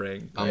CIF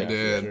ring. I'm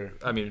dead. Sure.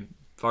 I mean,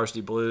 Varsity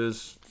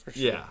Blues. For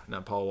sure. Yeah,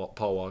 not Paul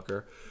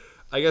Walker.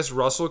 I guess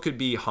Russell could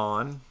be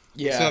Han.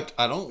 Yeah. Except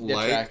I don't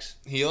like. Tracks.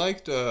 He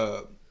liked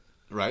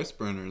rice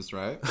burners,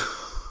 right?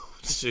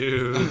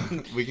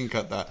 Dude, we can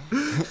cut that.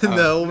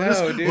 No,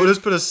 we'll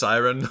just put a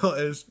siren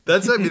noise.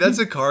 That's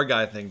a car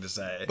guy thing to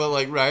say. But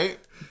like, right?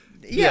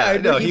 Yeah, I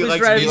know. He likes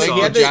driving. Nissan.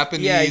 He had the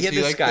Japanese. Yeah, he had He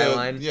the liked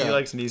Skyline. He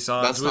likes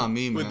Nissan. That's not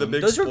me, man. With the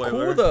big Those spoiler. are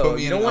cool though. Put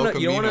me You in don't El want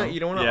to. You don't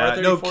Camino. want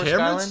to. No, R34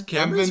 Cameron's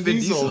Skyline. Vin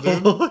Diesel,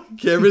 dude.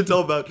 Cameron's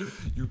all about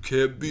you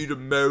can't beat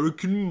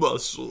American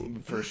muscle.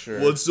 For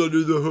sure. What's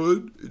under the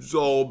hood? It's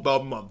all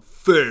about my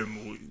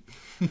family.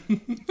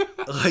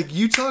 Like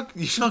you talk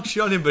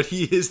shit on him, but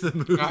he is the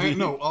movie. I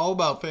know all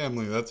about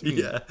family. That's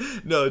me. Yeah,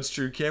 no, it's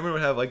true. Cameron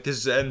would have like the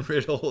Zen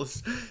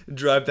riddles,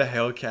 drive the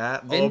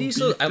Hellcat. Vin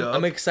Diesel.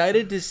 I'm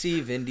excited to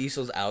see Vin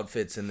Diesel's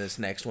outfits in this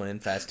next one in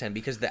Fast 10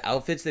 because the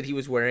outfits that he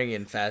was wearing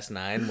in Fast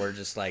 9 were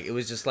just like it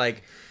was just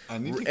like.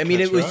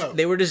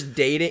 They were just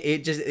dating.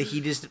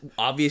 He just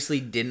obviously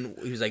didn't.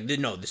 He was like,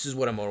 no, this is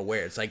what I'm gonna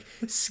wear. It's like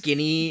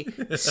skinny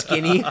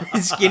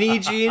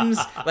jeans,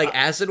 like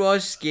acid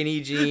wash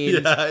skinny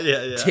jeans.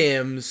 Yeah.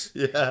 Tim's.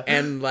 Yeah.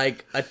 And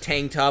like a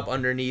tank top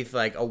underneath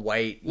like a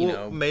white,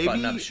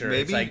 button-up shirt.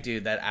 It's like,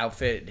 dude, that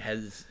outfit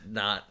has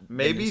not.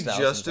 Maybe been in style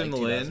Justin since,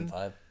 like, Lin.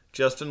 2005.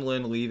 Justin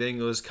Lin leaving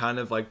was kind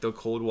of like the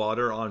cold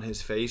water on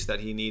his face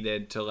that he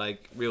needed to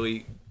like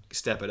really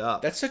step it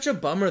up. That's such a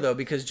bummer though,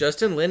 because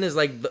Justin Lin is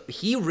like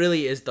he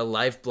really is the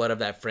lifeblood of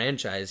that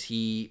franchise.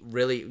 He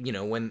really,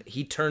 when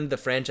he turned the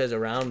franchise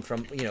around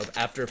from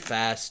after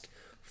Fast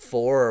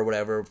 4 or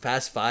whatever,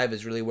 Fast 5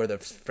 is really where the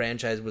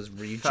franchise was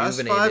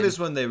rejuvenated. Fast 5 is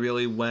when they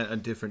really went a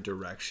different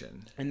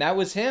direction, and that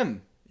was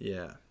him.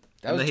 Yeah.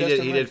 That was he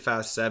did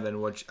Fast 7,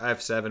 which I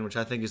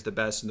think is the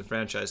best in the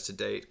franchise to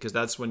date, because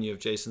that's when you have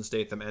Jason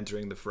Statham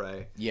entering the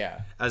fray.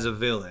 Yeah. As a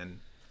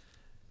villain.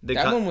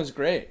 That one was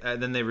great.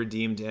 And then they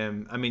redeemed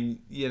him. I mean,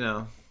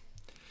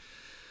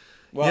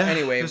 Well,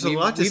 anyway, there's a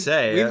lot to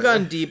say. We've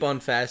gone deep on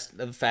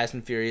the Fast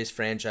and Furious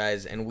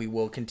franchise, and we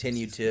will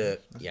continue to.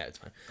 Yeah, it's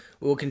fine.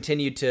 We will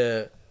continue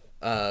to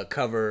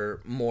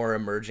cover more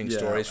emerging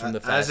stories from the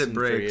Fast and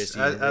Furious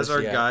universe. As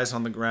our guys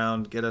on the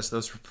ground get us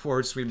those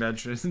reports we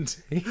mentioned,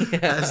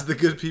 as the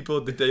good people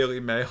at the Daily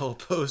Mail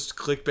post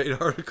clickbait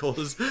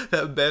articles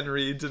that Ben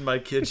reads in my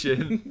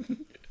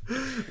kitchen.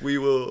 We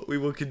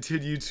will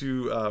continue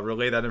to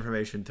relay that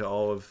information to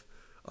all of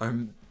our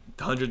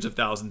hundreds of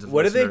thousands of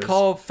listeners. What do they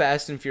call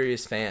Fast and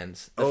Furious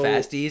fans? The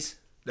Fasties?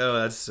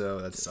 No, that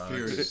sucks.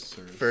 Furries.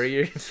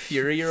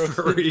 Furries.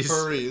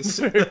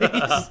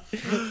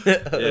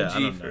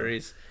 OG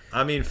furries.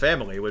 I mean,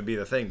 family would be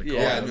the thing to call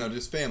them. No,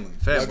 just family.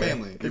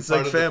 Family. It's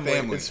like family.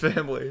 It's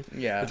family.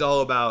 Yeah. It's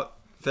all about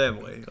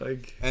family.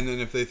 Like, and then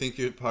if they think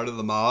you're part of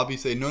the mob, you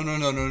say no.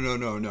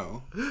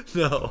 No.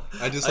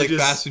 I just like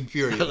Fast and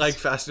Furious. I like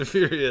Fast and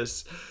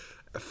Furious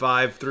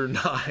 5 through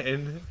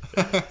 9.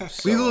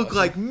 We look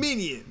like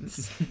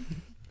minions.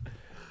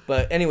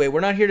 But anyway,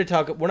 we're not here to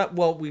talk.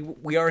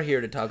 We are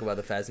here to talk about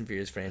the Fast and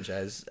Furious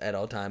franchise at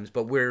all times,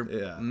 but we're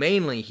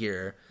mainly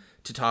here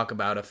to talk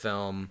about a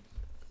film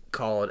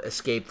called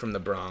Escape from the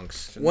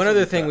Bronx. One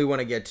other thing we want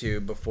to get to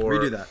before we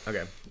do that.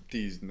 Okay.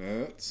 These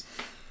nuts.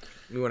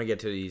 We want to get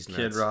to these nuts.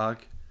 Kid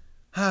Rock.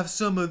 Have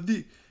some of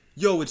the.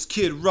 Yo, it's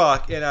Kid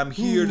Rock, and I'm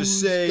here to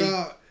say,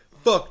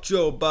 fuck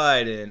Joe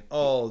Biden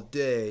all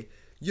day.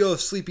 Yo,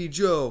 Sleepy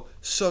Joe,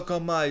 suck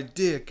on my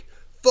dick.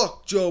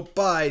 Fuck Joe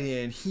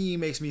Biden, he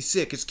makes me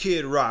sick. It's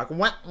Kid Rock.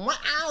 Wow,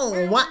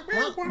 wow, wow,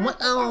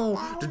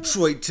 wow.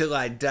 Detroit till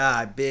I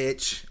die,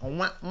 bitch.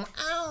 Wow,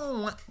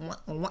 wow,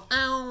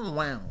 wow,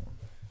 wow.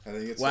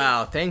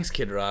 Wow, thanks,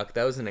 Kid Rock.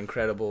 That was an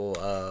incredible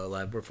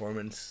live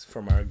performance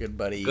from our good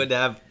buddy. Good to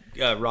have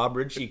Rob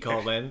Ritchie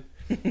call in.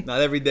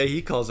 Not every day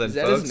he calls in, Is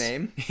that folks. his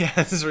name? Yeah,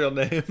 that's his real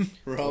name.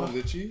 Rob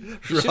Ritchie?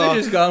 Should have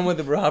just gone with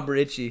Rob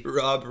Ritchie.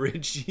 Rob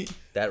Ritchie.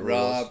 That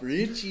rules. Rob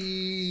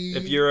Ritchie.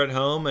 If you're at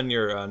home and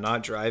you're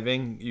not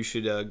driving, you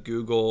should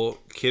Google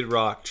Kid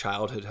Rock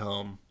childhood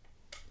home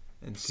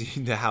and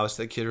see the house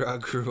that Kid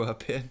Rock grew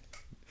up in.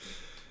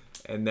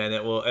 And then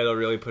it'll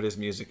really put his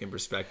music in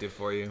perspective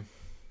for you.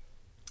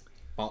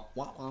 All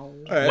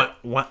right.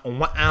 Well,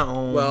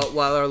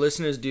 while our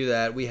listeners do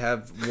that, we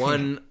have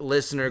one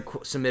listener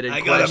submitted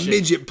question. I got a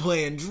midget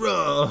playing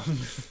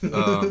drums.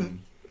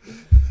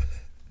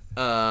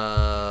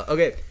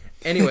 Okay.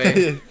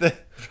 Anyway,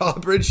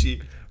 Rob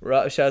Ritchie.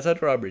 Shouts out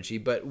to Rob Ritchie.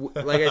 But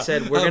like I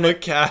said, we're I'm a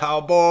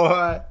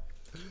cowboy.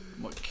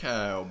 I'm a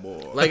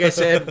cowboy. Like I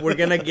said, we're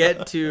gonna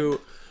get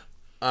to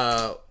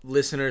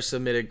listener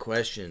submitted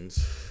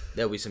questions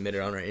that we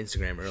submitted on our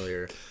Instagram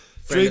earlier.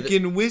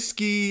 Drinking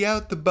whiskey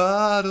out the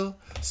bottle,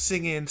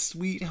 singing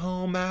Sweet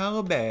Home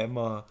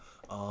Alabama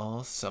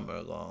all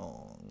summer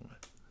long.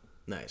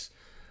 Nice.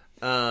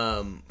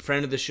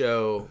 Friend of the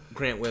show,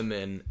 Grant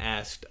Whitman,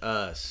 asked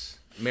us,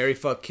 marry,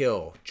 fuck,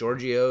 kill,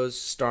 Giorgio's,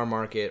 Star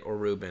Market, or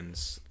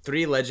Rubens.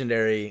 3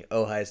 legendary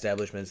Ojai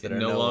establishments that are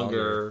no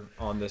longer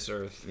on this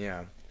earth.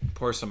 Yeah.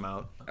 Pour some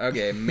out.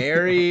 Okay,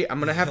 marry. I'm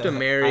going to have to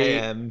marry.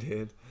 I am,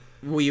 dude.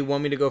 Will you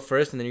want me to go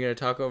first and then you're going to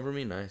talk over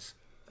me? Nice.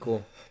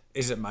 Cool.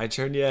 Is it my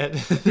turn yet?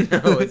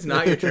 No, it's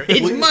not your turn.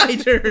 It's my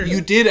turn.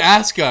 You did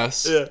ask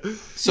us. Yeah.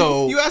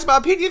 So you asked my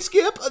opinion,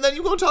 Skip, and then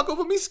you gonna talk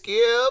over me,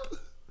 Skip.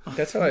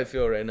 That's how I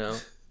feel right now.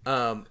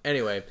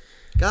 Anyway.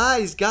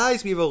 Guys,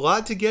 we have a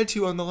lot to get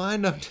to on the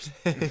lineup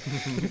today.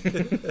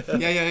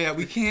 Yeah.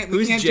 We can't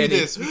do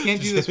this. We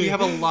can't do this. We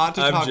have a lot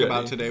to talk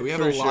about today. We have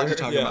a lot to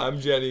talk about.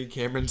 I'm Jenny.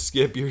 Cameron,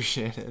 Skip, you're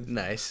Shannon.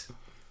 Nice.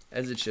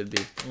 As it should be.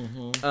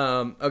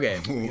 Mm-hmm. Okay.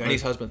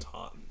 Jenny's husband's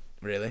hot.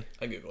 Really?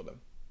 I googled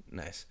him.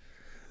 Nice.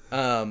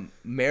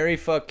 Marry,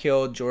 fuck,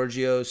 kill,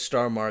 Giorgio's,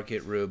 Star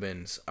Market,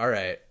 Rubens. All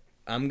right,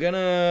 I'm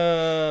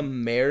gonna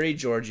marry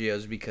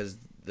Giorgio's because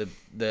the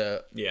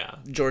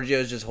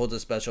Giorgio's just holds a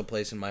special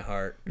place in my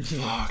heart.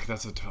 Fuck,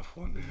 that's a tough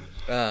one,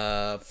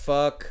 man.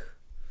 Fuck.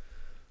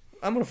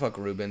 I'm gonna fuck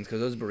Rubens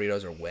because those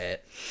burritos are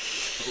wet.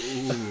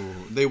 Ooh,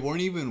 they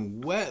weren't even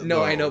wet.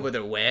 No, though. I know, but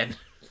they're wet.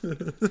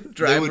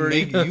 They would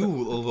make you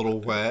a little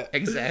wet.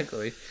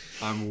 Exactly.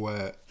 I'm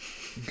wet.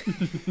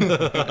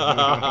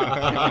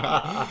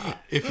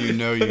 If you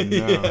know, you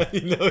know. Yeah,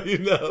 you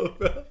know.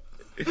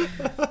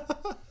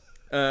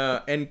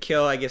 And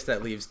kill. I guess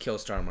that leaves kill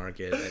Star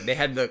Market. They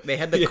had the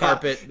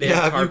carpet. They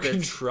had carpets. You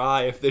can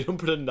try if they don't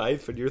put a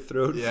knife in your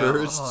throat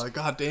first. Oh,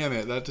 god damn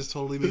it! That just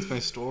totally makes my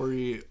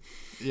story.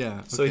 Yeah.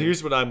 Okay. So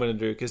here's what I'm gonna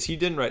do because he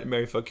didn't write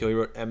marry, fuck, kill. He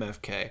wrote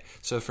MFK.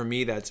 So for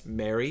me, that's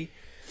marry,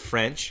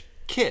 French,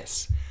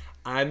 kiss.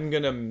 I'm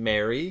gonna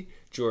marry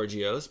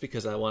Giorgio's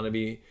because I want to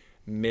be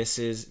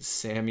Mrs.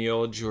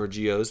 Samuel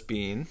Giorgio's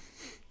Bean.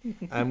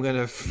 I'm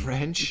gonna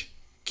French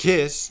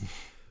kiss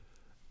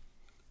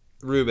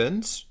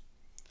Rubens,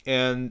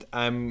 and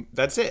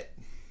that's it.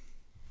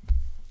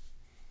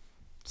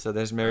 So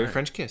there's marry,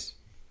 French kiss.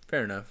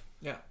 Fair enough.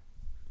 Yeah.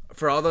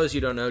 For all those who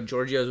don't know,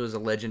 Giorgio's was a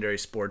legendary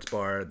sports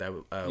bar that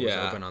was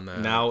open on the...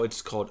 Now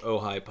it's called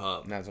Ojai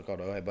Pub. Now it's called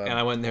Ojai Pub. And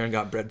I went there and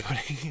got bread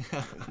pudding.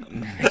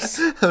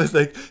 Nice. I was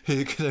like,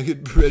 hey, can I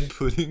get bread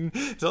pudding?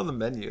 It's on the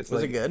menu. Was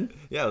it good?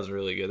 Yeah, it was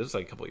really good. This was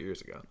like a couple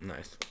years ago.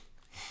 Nice.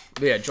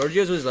 But yeah,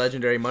 Giorgio's was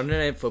legendary. Monday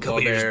Night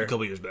Football there. A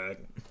couple years back.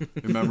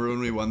 Remember when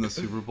we won the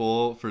Super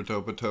Bowl for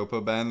Topa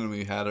Topa, Ben, and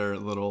we had our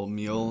little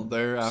meal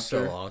there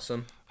after? So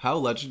awesome. How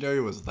legendary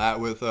was that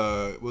with,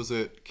 was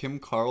it Kim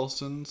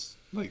Carlson's,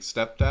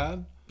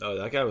 stepdad? Oh,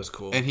 that guy was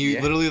cool. And he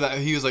literally,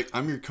 he was like,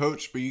 I'm your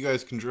coach, but you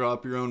guys can draw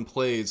up your own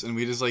plays. And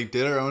we just,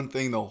 did our own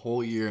thing the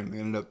whole year, and we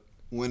ended up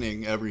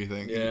winning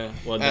everything. Yeah.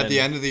 Well, at the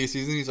end of the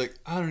season, he's like,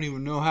 I don't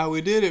even know how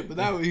we did it,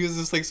 but he was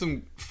just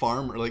some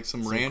farmer,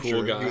 some rancher.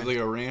 Cool guy. He was like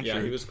a rancher.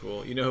 Yeah, he was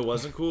cool. You know who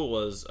wasn't cool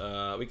was,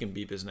 we can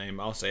beep his name,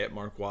 I'll say it,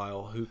 Mark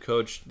Weil, who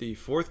coached the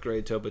 4th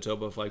grade Topa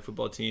Topa flag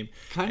football team.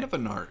 Kind of a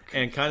narc.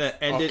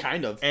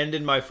 And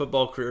ended my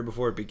football career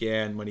before it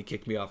began when he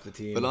kicked me off the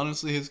team. But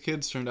honestly, his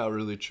kids turned out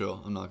really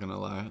chill. I'm not going to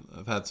lie.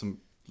 I've had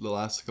the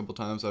last couple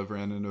times I've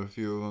ran into a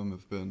few of them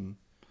have been...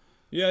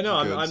 Yeah, no,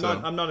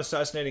 I'm not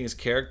assassinating his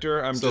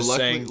character. I'm just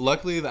saying.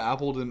 Luckily, the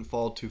apple didn't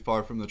fall too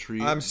far from the tree.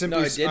 It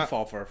did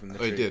fall far from the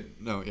tree. It did.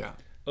 No, yeah.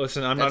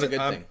 Listen, I'm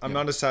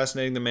not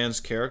assassinating the man's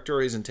character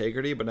or his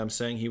integrity, but I'm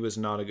saying he was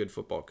not a good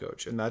football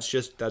coach, and that's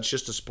just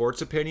a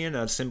sports opinion.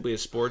 That's simply a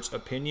sports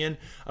opinion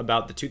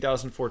about the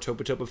 2004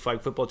 Topa Topa flag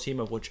football team,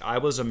 of which I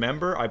was a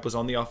member. I was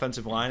on the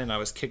offensive line, and I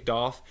was kicked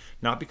off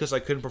not because I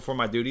couldn't perform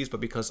my duties, but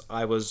because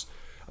I was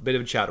a bit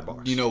of a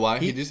chatterbox. You know why?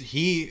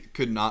 He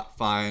could not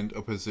find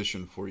a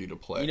position for you to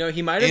play. You know,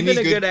 he might have been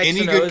a good X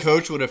Any good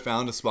coach would have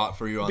found a spot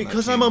for you on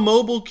because that team. I'm a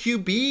mobile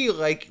QB.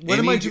 Like, what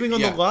am I doing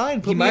on the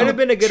line? He might have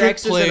been a good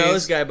X's and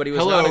O's guy, but he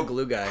was not a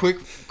glue guy.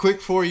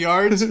 Quick 4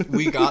 yards.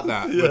 We got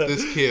that with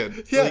this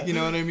kid. Yeah. Like, you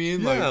know what I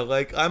mean? Yeah,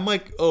 like I'm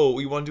like, oh,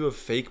 you want to do a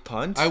fake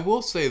punt? I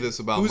will say this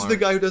about Who's Mark. the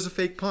guy who does a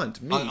fake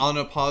punt? Me. On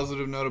a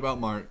positive note about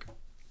Mark,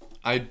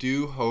 I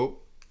do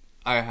hope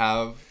I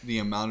have the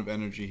amount of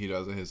energy he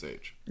does at his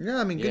age. Yeah,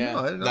 I mean,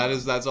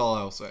 that's all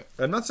I'll say.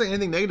 I'm not saying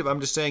anything negative.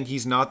 I'm just saying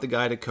he's not the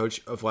guy to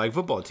coach a flag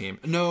football team.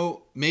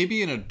 No,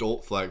 maybe an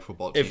adult flag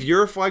football team. If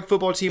you're a flag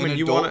football team and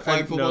you want a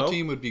flag football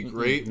team would be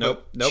great.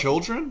 Nope.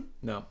 Children?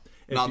 No.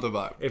 Not the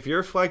vibe. If you're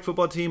a flag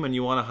football team and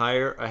you want to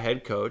hire a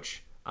head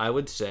coach, I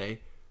would say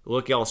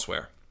look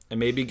elsewhere and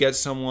maybe get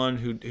someone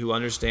who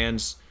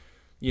understands,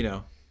 you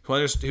know,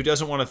 who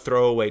doesn't want to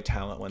throw away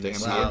talent when they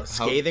see it.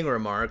 Scathing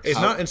remarks.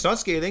 It's not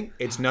scathing.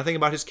 It's nothing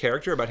about his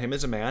character, about him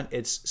as a man.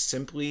 It's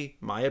simply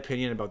my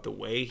opinion about the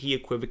way he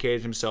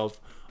equivocated himself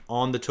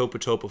on the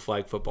Topa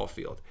flag football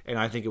field. And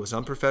I think it was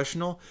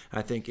unprofessional.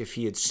 I think if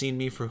he had seen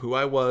me for who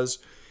I was,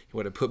 he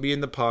would have put me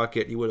in the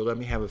pocket. He would have let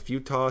me have a few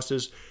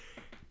tosses.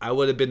 I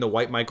would have been the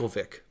white Michael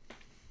Vick.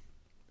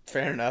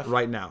 Fair enough.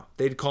 Right now.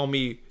 They'd call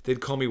me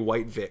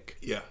White Vic.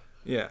 Yeah.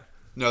 Yeah.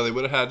 No, they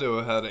would have had to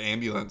have had an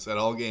ambulance at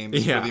all games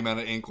for the amount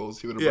of ankles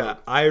he would have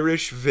broke.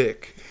 Irish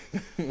Vic.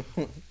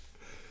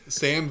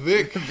 Sam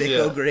Vic. Vic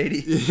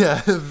O'Grady.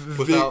 Yeah.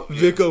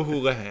 Vic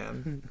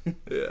O'Houlihan.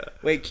 Yeah.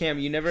 Wait, Cam,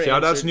 you never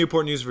Shout out to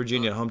Newport News,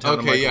 Virginia, hometown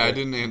of Michael I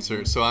didn't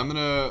answer. So I'm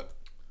going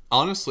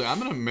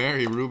to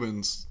marry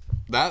Rubens.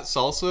 That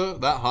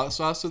salsa, that hot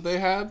sauce that they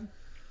had,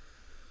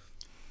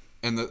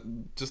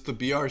 and just the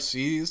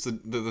BRCs,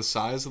 the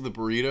size of the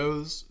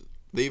burritos,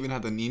 they even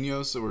had the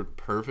Ninos that were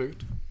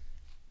perfect.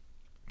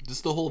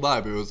 Just the whole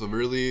vibe. It was a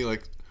really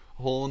like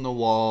hole in the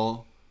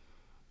wall,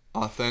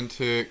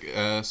 authentic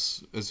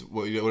is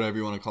whatever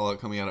you want to call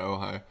it, coming out of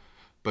Ojai.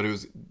 But it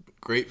was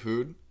great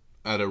food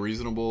at a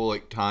reasonable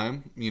like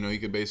time. You know, you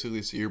could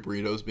basically see your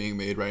burritos being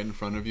made right in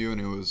front of you,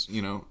 and it was,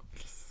 you know,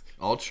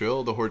 all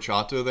chill. The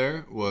horchata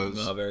there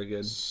was very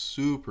good,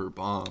 super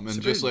bomb, and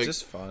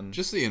just fun,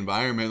 just the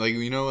environment. Like,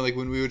 you know, like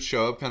when we would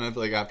show up, kind of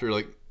like after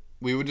like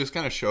we would just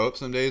kind of show up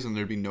some days, and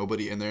there'd be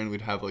nobody in there, and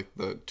we'd have like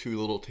the two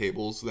little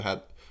tables that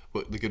had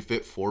they could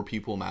fit 4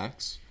 people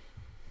max,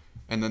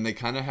 and then they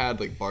kind of had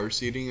like bar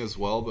seating as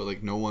well, but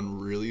like no one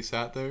really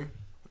sat there.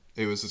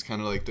 It was just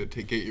kind of like to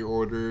get your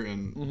order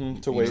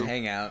and to wait,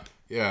 hang out.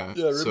 Yeah,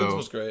 Rubens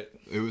was great.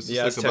 It was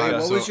just like a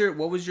vibe.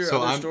 What was your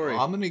other story?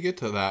 I'm gonna get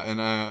to that,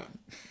 and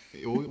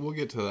we'll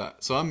get to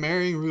that. So I'm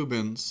marrying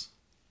Rubens.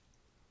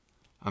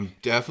 I'm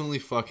definitely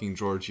fucking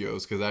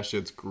Giorgio's because that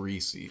shit's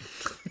greasy.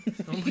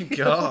 Oh my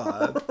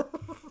god.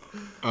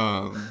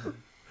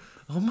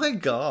 Oh my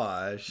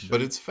gosh.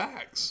 But it's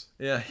facts.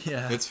 Yeah.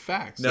 It's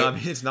facts. No, I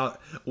mean, it's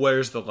not.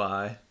 Where's the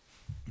lie?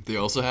 They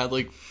also had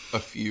like a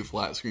few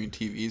flat screen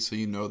TVs, so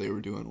you know they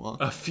were doing well.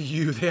 A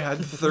few. They had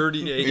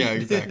 38. Yeah,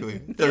 exactly.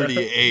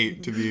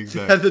 38 to be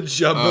exact. They had the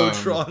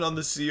Jumbotron on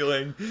the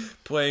ceiling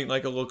playing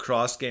like a little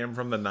cross game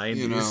from the 90s.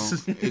 You know,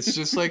 it's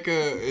just like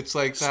it's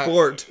like that.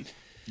 Sport.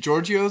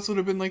 Giorgio's would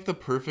have been like the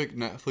perfect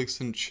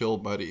Netflix and chill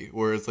buddy,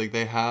 where it's like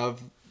they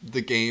have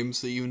the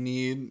games that you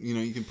need. You know,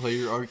 you can play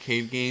your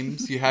arcade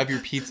games. You have your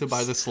pizza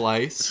by the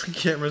slice.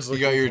 Cameras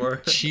looking You got your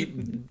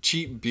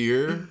cheap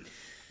beer,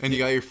 and you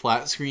got your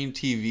flat screen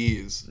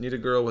TVs. Need a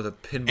girl with a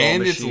pinball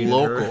and machine.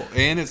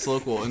 It's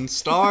local. And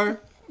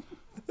Star,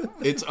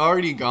 it's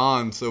already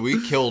gone, so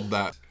we killed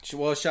that.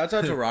 Well, shouts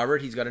out to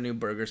Robert. He's got a new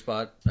burger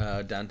spot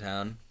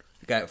downtown.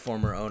 The guy,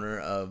 former owner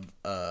of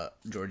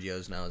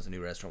Giorgio's, now is a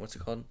new restaurant. What's it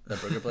called?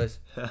 That burger place?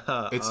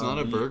 It's not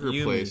a burger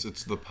place.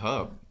 It's the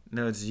pub.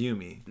 No, it's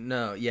Yumi.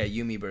 No, yeah,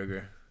 Yumi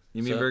Burger.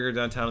 Yumi Burger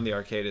downtown in the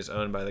arcade is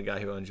owned by the guy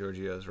who owned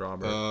Giorgio's,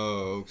 Robert.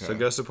 Oh, okay. So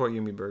go support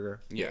Yumi Burger.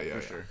 Yeah,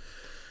 for sure.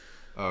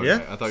 Okay.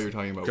 Yeah, I thought you were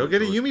talking about. Go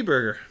get a Yumi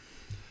Burger.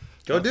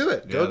 Go do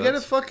it. Go get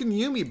a fucking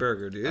Yumi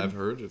Burger, dude. I've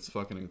heard it's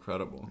fucking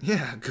incredible.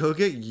 Yeah, go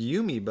get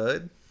Yumi,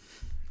 bud.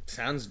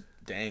 Sounds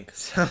dank.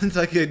 Sounds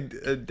like a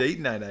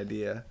date night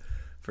idea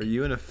for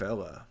you and a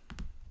fella.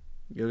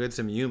 Go get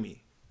some Yumi.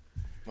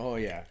 Oh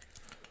yeah.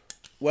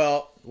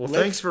 Well,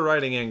 thanks for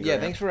writing in, Grant. Yeah,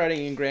 thanks for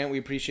writing in, Grant. We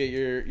appreciate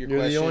your You're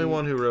question. the only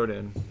one who wrote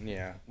in.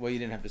 Yeah. Well, you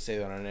didn't have to say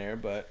that on air,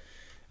 but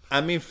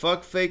I mean,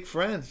 fuck fake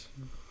friends.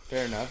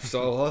 Fair enough. That's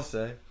all I'll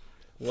say.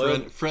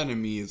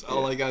 Frenemies.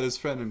 All I got is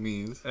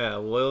frenemies. Yeah,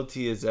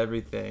 loyalty is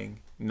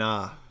everything.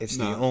 Nah, it's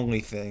the only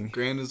thing.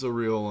 Grant is a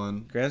real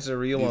one. Grant's a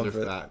real one. These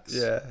are facts.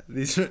 Yeah,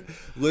 these are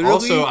literally.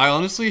 Also, I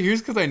honestly,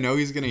 here's because I know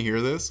he's gonna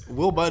hear this.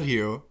 Will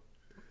Budhue,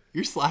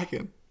 you're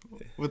slacking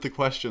with the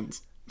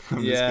questions.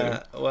 I'm just kidding.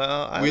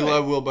 Well, we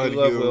love Will Budhue. We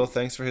love Will.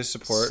 Thanks for his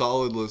support.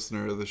 Solid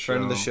listener of the show.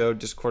 Friend of the show,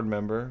 Discord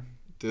member.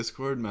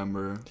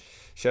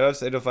 Shout out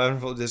to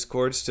 805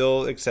 Discord,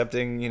 still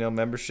accepting,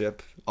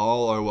 membership.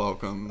 All are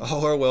welcome.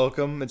 All are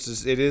welcome. It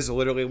is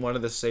literally one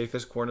of the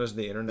safest corners of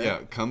the internet. Yeah,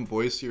 come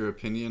voice your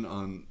opinion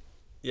on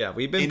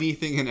we've been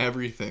anything and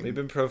everything. We've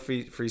been pro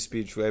free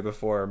speech way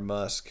before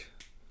Musk.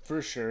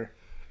 For sure.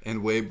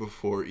 And way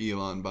before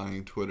Elon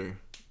buying Twitter.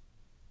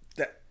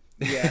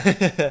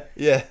 Yeah.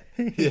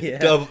 yeah.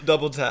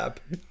 Double tap.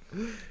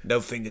 No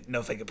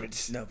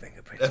fingerprints. No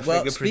fingerprints.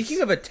 Well,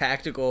 speaking of a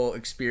tactical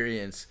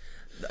experience,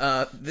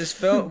 this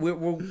film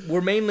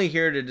we're mainly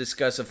here to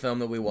discuss a film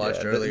that we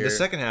watched earlier. The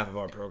second half of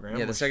our program.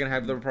 Yeah, the second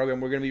half of the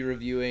program we're going to be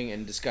reviewing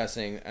and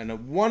discussing a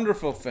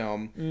wonderful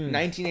film,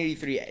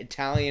 1983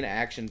 Italian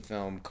action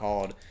film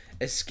called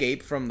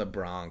Escape from the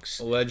Bronx.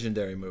 A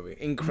legendary movie.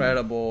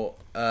 Incredible.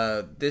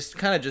 This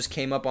kind of just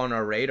came up on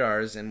our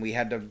radars, and we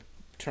had to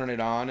turn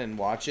it on and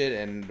watch it,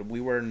 and we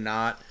were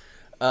not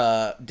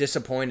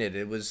disappointed.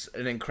 It was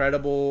an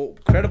incredible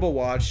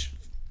watch,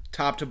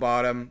 top to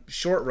bottom.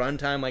 Short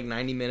runtime, like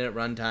 90-minute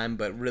runtime,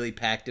 but really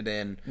packed it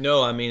in.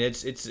 No, I mean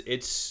it's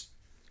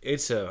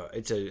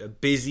a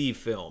busy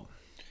film.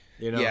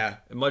 You know, yeah.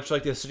 Much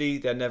like The City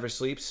That Never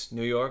Sleeps,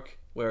 New York,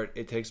 where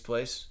it takes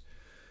place.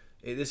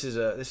 This is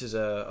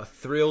a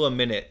thrill a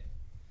minute,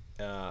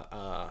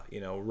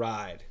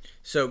 ride.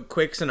 So,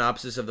 quick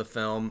synopsis of the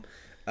film.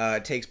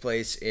 It takes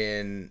place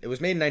it was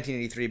made in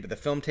 1983, but the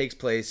film takes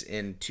place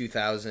in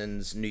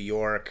 2000s New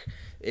York.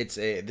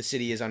 The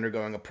city is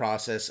undergoing a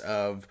process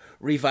of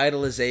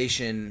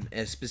revitalization,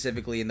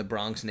 specifically in the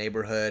Bronx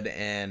neighborhood,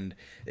 and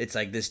it's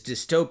like this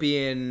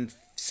dystopian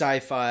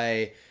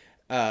sci-fi,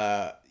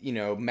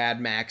 Mad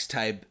Max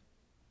type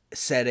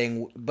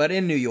setting, but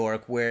in New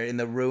York, where in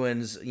the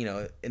ruins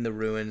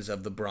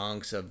of the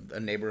Bronx, of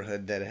a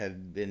neighborhood that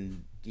had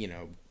been,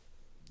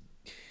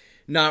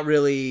 not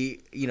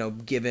really,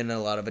 given a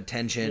lot of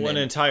attention. An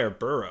entire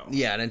borough.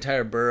 Yeah, an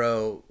entire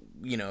borough,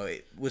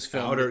 it was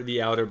filmed.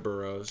 The outer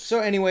boroughs. So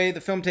anyway,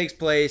 the film takes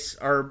place,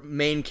 our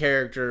main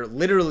character,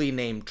 literally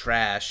named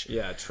Trash.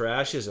 Yeah,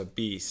 Trash is a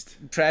beast.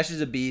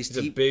 He's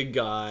a big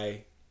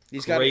guy.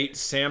 He's great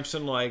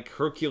Samson-like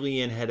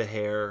Herculean head of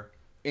hair.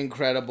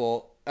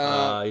 Incredible.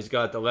 He's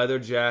got the leather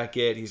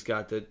jacket. He's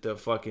got the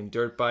fucking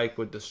dirt bike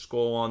with the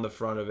skull on the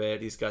front of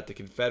it. He's got the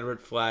Confederate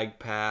flag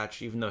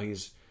patch, even though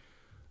he's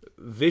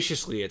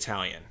viciously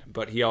Italian.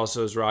 But he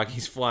also is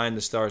he's flying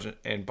the stars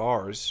and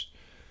bars,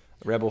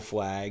 rebel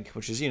flag,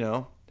 which is,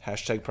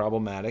 hashtag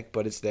problematic,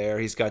 but it's there.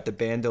 He's got the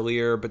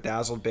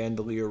bedazzled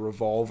bandolier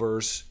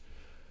revolvers,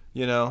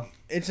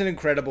 It's an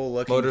incredible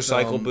looking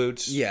motorcycle film.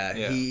 boots.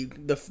 Yeah.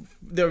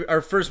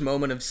 Our first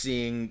moment of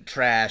seeing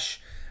Trash,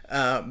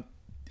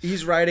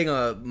 he's riding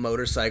a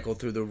motorcycle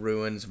through the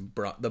ruins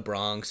of the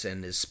Bronx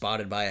and is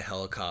spotted by a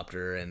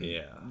helicopter, and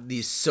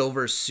these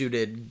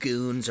silver-suited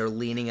goons are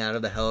leaning out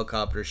of the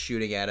helicopter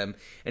shooting at him,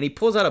 and he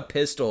pulls out a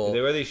pistol. They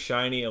wear these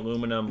shiny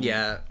aluminum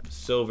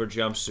silver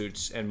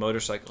jumpsuits and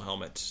motorcycle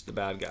helmets, the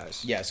bad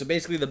guys. Yeah, so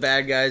basically the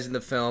bad guys in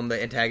the film,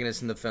 the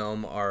antagonists in the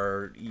film,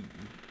 are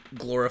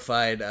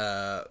glorified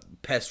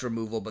pest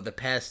removal, but the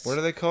pests... What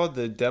are they called?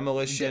 The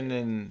demolition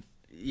and...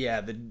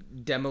 Yeah, the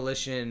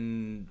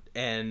demolition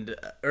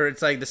or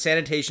it's like the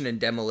sanitation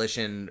and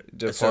demolition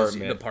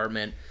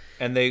department.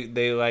 And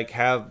they like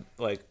have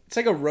like it's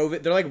like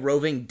they're like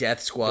roving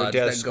death squads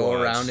that go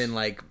around in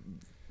like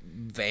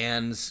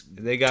vans.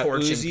 They got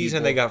Uzis people.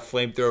 And they got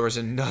flamethrowers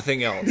and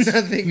nothing else.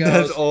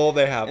 That's all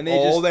they have.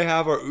 They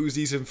have are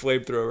Uzis and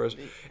flamethrowers.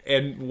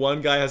 And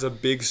one guy has a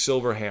big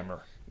silver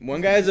hammer.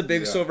 One guy has a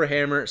big silver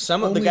hammer.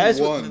 Some of the guys.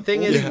 The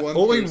thing is,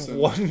 only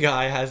one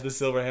guy has the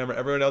silver hammer.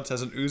 Everyone else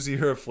has an Uzi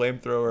or a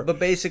flamethrower. But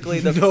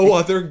basically, no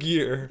other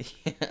gear.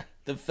 Yeah.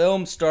 The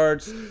film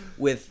starts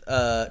with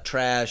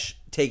Trash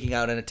taking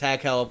out an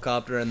attack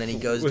helicopter, and then he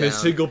goes with down a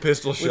single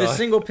pistol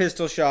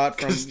shot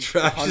from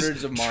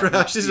hundreds of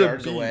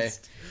yards away.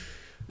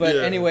 But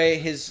anyway,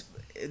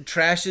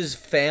 Trash's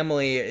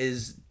family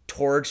is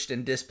torched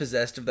and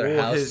dispossessed of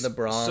their house in the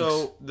Bronx.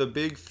 So the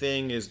big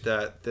thing is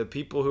that the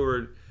people who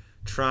are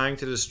trying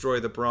to destroy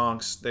the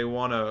Bronx, they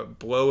want to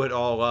blow it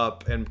all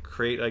up and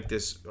create like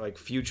this like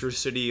future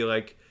city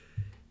like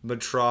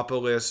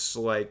metropolis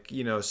like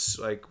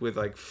with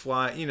like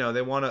fly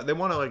they want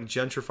to like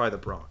gentrify the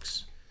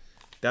Bronx.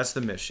 That's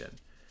the mission.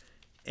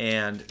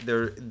 And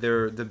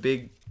the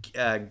big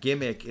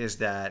gimmick is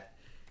that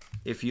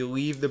if you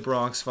leave the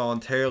Bronx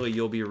voluntarily,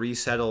 you'll be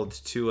resettled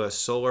to a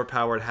solar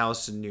powered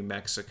house in New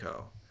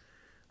Mexico.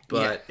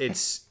 But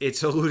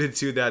it's alluded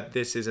to that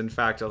this is in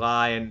fact a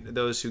lie, and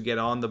those who get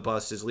on the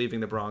buses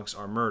leaving the Bronx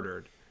are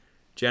murdered,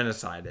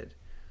 genocided.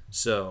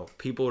 So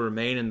people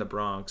remain in the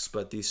Bronx,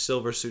 but these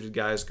silver-suited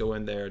guys go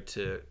in there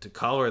to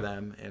collar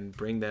them and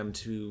bring them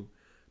to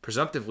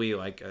presumptively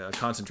like a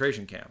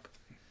concentration camp.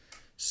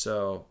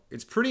 So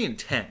it's pretty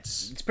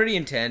intense.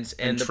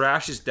 And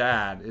Trash's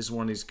dad is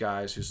one of these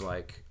guys who's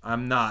like,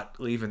 I'm not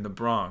leaving the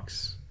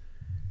Bronx.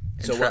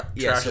 And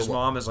Trash's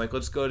mom is like,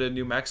 let's go to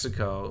New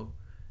Mexico.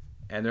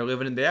 And they're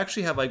living in... They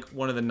actually have, like,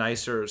 one of the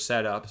nicer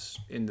setups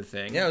in the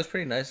thing. Yeah, it was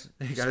pretty nice.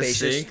 They got a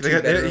sink.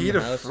 They eat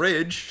a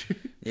fridge.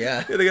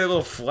 Yeah. They get a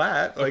little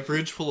flat. Like a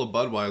fridge full of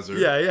Budweiser.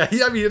 Yeah.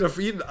 I mean,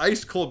 eat an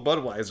ice cold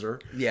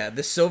Budweiser. Yeah,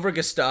 the silver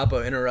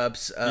Gestapo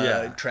interrupts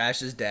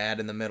Trash's dad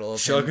in the middle of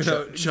chugging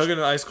an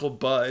ice cold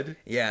Bud.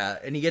 Yeah,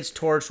 and he gets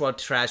torched while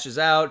Trash is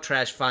out.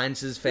 Trash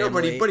finds his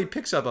family. No, but he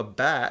picks up a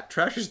bat.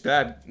 Trash's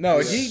dad. No,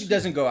 he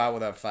doesn't go out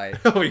without a fight.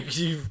 Oh,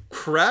 he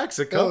cracks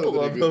a couple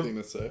of them. Thing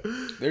to say.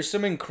 There's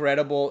some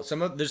incredible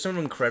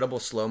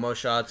slow-mo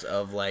shots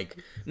of like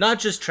not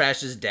just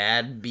Trash's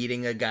dad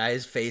beating a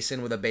guy's face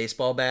in with a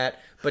baseball bat,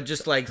 but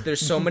just like there's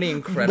so many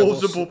incredible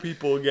multiple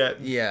people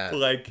get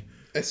like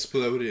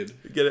exploded.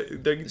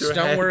 Their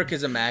stunt work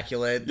is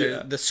immaculate.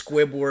 The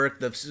squib work,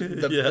 the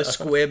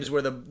squibs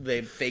where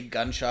the fake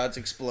gunshots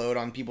explode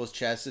on people's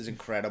chests is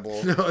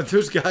incredible. No,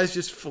 there's guys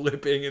just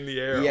flipping in the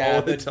air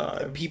all the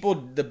time.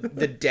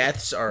 The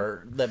deaths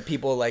are the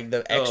people like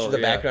the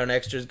background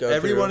extras go.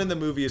 Everyone in the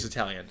movie is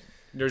Italian.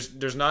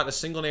 There's not a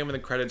single name in the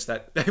credits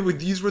that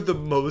these were the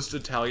most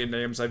Italian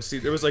names I've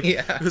seen. There was like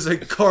it was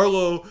like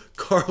Carlo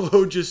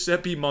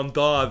Giuseppe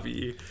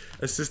Mondavi,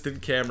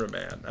 assistant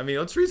cameraman. I mean,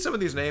 let's read some of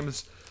these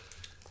names.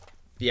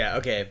 Yeah,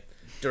 okay.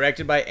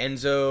 Directed by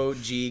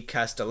Enzo G.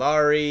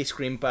 Castellari,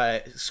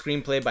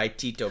 screenplay by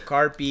Tito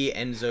Carpi,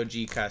 Enzo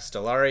G.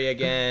 Castellari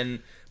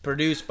again.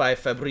 Produced by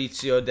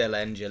Fabrizio De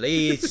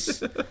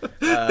Angelis.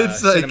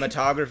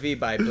 Cinematography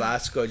by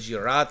Blasco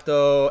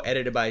Girato.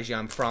 Edited by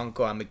Gianfranco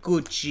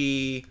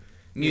Amicucci.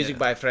 Music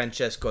by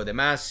Francesco De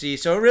Masi.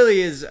 So it really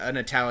is an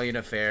Italian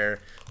affair,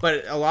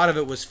 but a lot of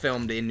it was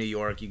filmed in New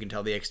York. You can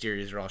tell the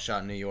exteriors are all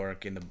shot in New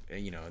York in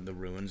the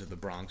ruins of the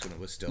Bronx when it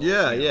was still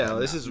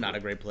this is not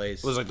a great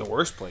place. It was like the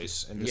worst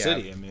place in the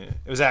city. I mean,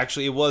 it was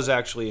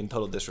actually in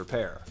total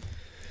disrepair.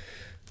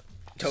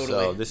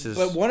 Totally. So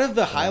but one of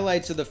the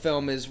highlights of the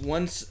film is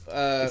once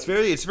it's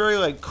very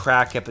like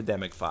crack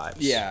epidemic vibes.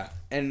 Yeah,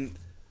 and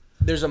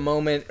there's a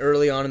moment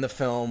early on in the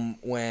film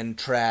when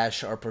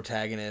Trash, our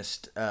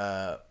protagonist,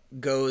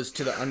 goes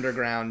to the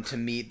underground to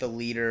meet the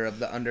leader of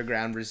the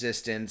underground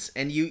resistance,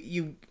 and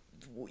you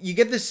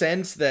get the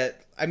sense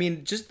that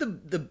just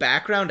the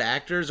background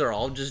actors are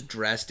all just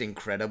dressed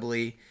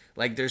incredibly.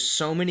 Like there's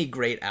so many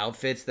great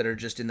outfits that are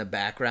just in the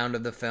background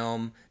of the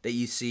film that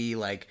you see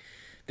like.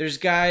 There's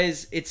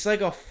guys, it's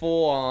like a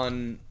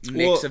full-on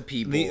mix of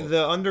people.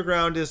 The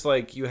underground is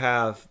like you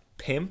have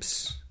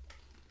pimps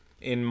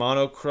in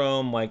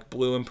monochrome, like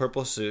blue and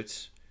purple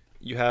suits.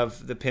 You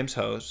have the pimp's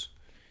hose.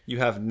 You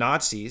have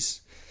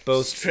Nazis,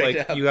 both straight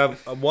like up. You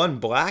have one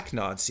black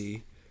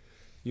Nazi.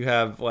 You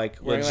have like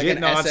wearing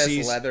legit like an Nazis.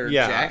 SS leather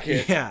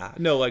jacket. Yeah,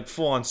 no, like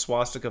full-on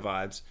swastika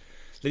vibes.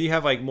 Then you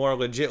have like more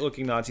legit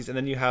looking Nazis, and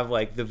then you have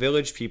like the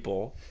village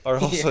people are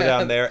also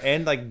down there,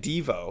 and like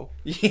Devo.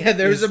 Yeah,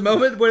 there's a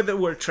moment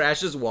where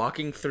Trash is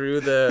walking through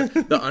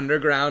the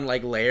underground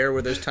like lair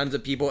where there's tons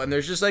of people, and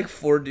there's just like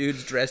 4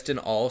 dudes dressed in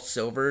all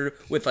silver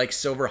with like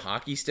silver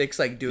hockey sticks,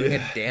 like doing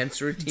a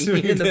dance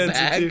routine in the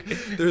back.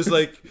 There's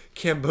like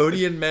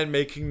Cambodian men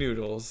making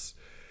noodles.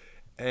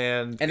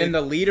 And then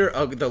the leader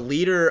of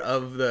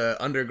the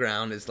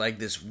underground is like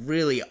this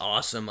really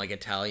awesome like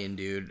Italian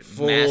dude,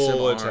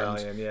 massive arms.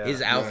 Italian, yeah.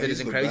 His outfit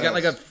is incredible. He's got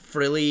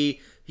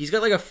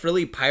like a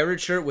frilly pirate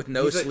shirt with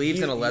no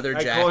sleeves and a leather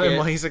jacket. I call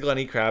him he's like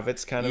Lenny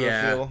Kravitz kind of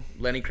a feel.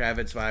 Lenny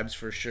Kravitz vibes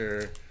for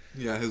sure.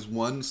 Yeah, his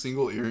one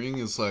single earring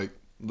is like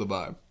the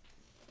vibe.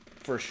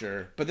 For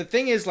sure. But the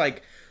thing is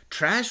like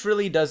Trash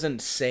really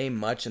doesn't say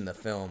much in the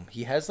film.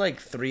 He has like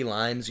 3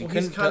 lines.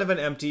 He's kind of an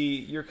empty.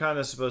 You're kind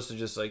of supposed to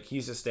just like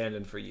he's a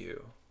stand-in for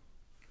you.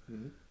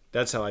 Mm-hmm.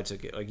 That's how I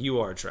took it. Like you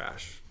are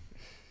Trash.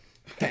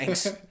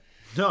 Thanks.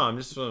 No,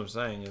 what I'm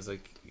saying is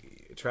like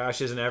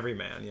Trash isn't every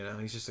man. You know,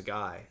 he's just a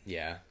guy.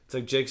 Yeah. It's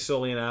like Jake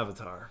Sully in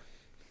Avatar.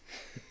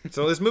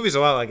 So this movie's a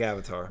lot like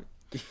Avatar.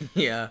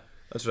 Yeah.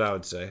 That's what I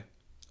would say.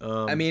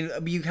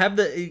 You have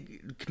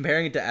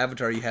comparing it to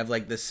Avatar, you have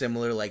like the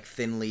similar like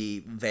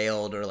thinly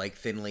veiled or like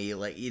thinly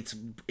like it's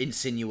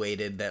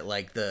insinuated that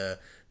like the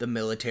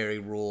military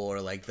rule or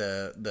like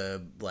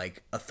the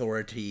like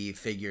authority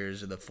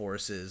figures or the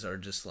forces are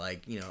just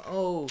like,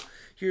 oh,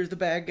 here's the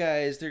bad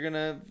guys, they're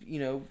gonna,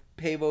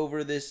 pave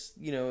over this,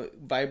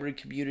 vibrant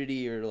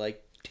community or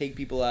like take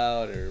people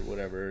out or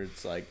whatever.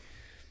 It's like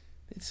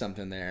it's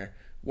something there.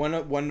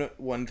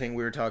 One thing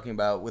we were talking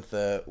about with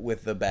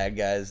the bad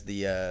guys,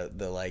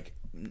 the like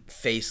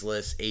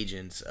faceless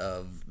agents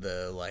of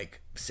the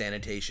like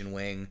sanitation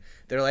wing,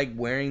 they're like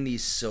wearing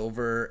these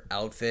silver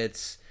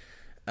outfits.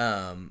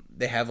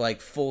 They have like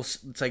full.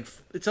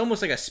 It's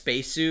almost like a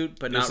spacesuit,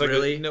 but not like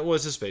really. It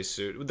was a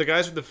spacesuit. The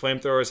guys with the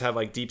flamethrowers have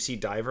like deep sea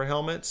diver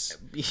helmets.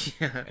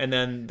 Yeah, and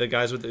then the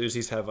guys with the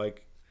Uzis have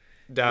like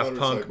Daft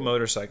Punk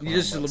motorcycle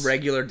just helmets.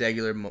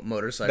 regular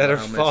motorcycle that are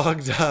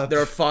helmets. Fogged up.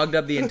 They're fogged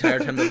up the entire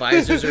time. The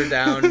visors are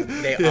down.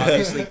 They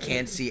obviously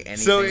can't see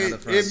anything on the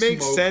front. It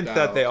makes sense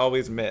that they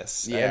always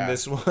miss in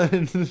this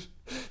one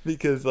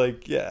because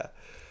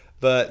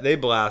but they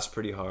blast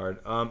pretty hard.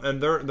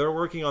 And they're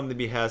working on the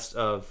behest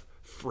of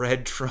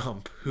Fred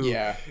Trump, who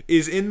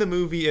is in the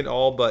movie in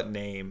all but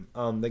name.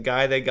 The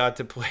guy they got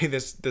to play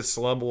this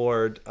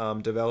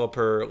slumlord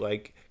developer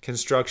like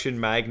construction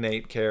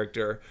magnate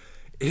character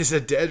is a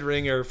dead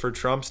ringer for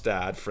Trump's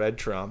dad, Fred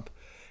Trump.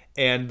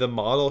 And the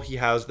model he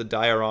has, the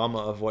diorama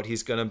of what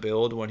he's going to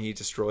build when he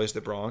destroys the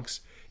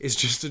Bronx, is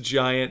just a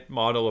giant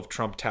model of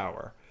Trump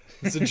Tower.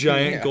 It's a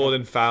giant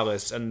golden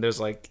phallus, and there's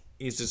like,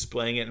 he's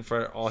displaying it in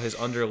front of all his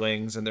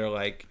underlings, and they're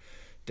like,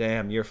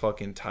 damn, you're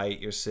fucking tight,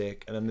 you're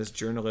sick. And then this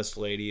journalist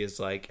lady is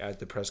like, at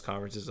the press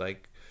conference, is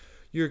like,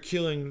 you're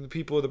killing the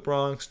people of the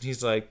Bronx. And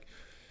he's like,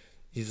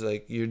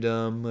 you're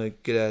dumb,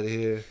 like, get out of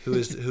here. Who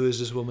is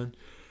this woman?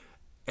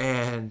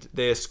 And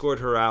they escort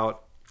her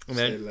out. And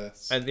then, say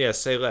less. And yeah,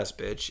 say less,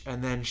 bitch.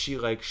 And then she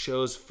like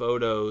shows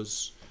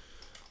photos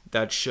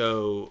that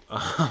show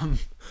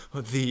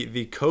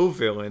the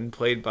co-villain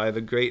played by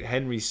the great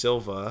Henry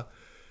Silva,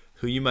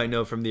 who you might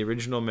know from the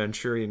original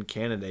Manchurian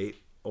Candidate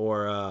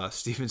or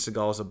Steven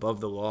Seagal's Above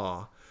the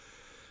Law.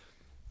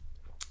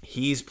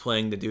 He's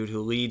playing the dude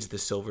who leads the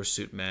Silver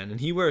Suit Men,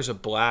 and he wears a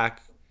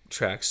black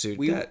tracksuit.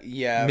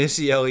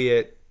 Missy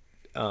Elliott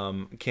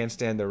Can't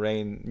Stand the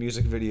Rain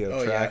music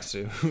video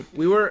tracksuit. Yeah.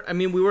 We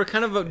were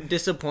kind of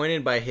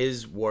disappointed by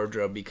his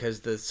wardrobe because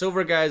the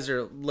Silver guys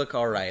look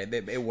all right.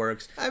 It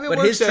works. I mean, it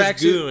works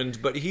as goons,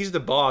 but he's the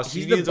boss.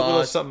 He needs a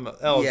little something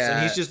else,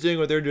 and he's just doing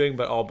what they're doing,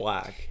 but all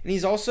black. And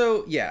he's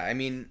also,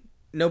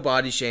 no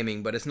body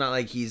shaming, but it's not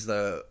like he's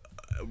the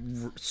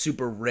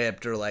super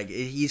ripped or like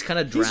he's kind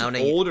of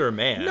drowning. He's an older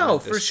man. No,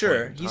 for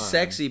sure. He's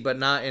sexy, but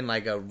not in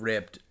like a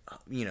ripped,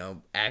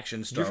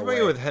 action star. You're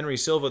familiar with Henry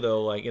Silva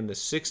though, like in the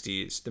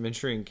 '60s, the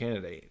Manchurian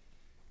Candidate.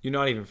 You're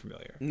not even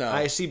familiar. No.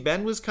 I see.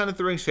 Ben was kind of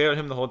throwing shade at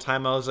him the whole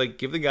time. I was like,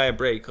 give the guy a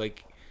break.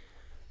 Like,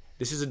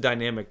 this is a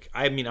dynamic.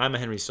 I mean, I'm a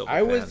Henry Silva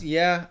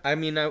fan.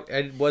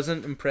 I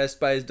wasn't impressed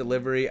by his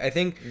delivery. I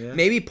think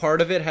maybe part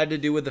of it had to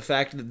do with the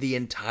fact that the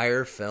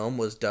entire film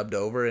was dubbed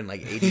over in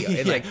like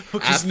 80.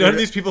 Because none of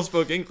these people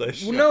spoke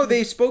English. Well, no,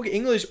 they spoke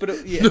English, but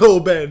no,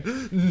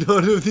 Ben,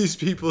 none of these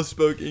people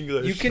spoke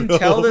English. You can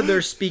tell that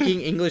they're speaking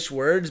English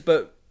words,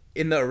 but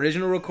in the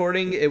original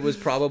recording, it was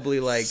probably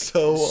like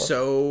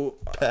so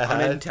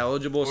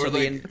unintelligible. Or so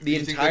like, the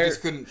entire think they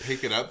just couldn't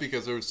pick it up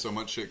because there was so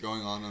much shit going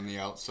on the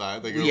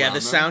outside. Like,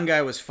 the sound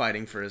guy was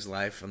fighting for his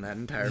life on that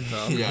entire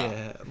film.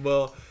 Yeah.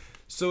 Well,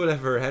 so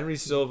whatever. Henry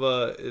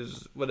Silva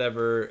is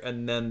whatever,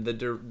 and then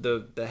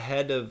the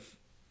head of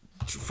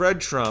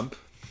Fred Trump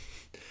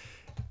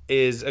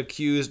is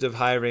accused of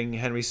hiring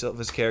Henry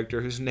Silva's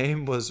character, whose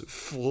name was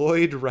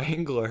Floyd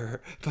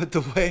Wrangler. But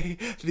the way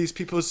these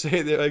people say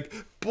it, they're like,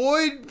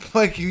 Boyd,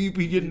 like, we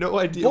get no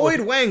idea. Boyd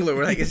Wangler.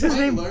 We're like, is his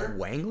name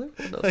Wangler?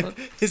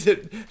 Like, is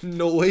it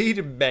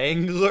Noid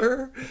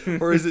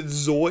Mangler? Or is it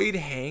Zoid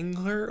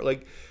Hangler?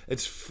 Like,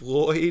 it's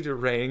Floyd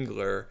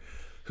Wrangler,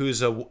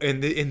 who's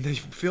in the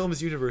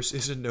film's universe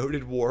is a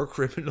noted war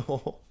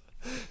criminal.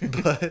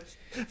 but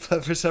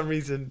for some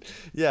reason,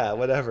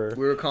 whatever.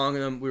 We were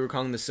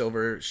calling the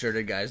silver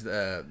shirted guys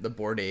the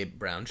Bored Ape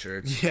brown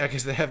shirts. Yeah,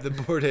 because they have the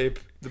Bored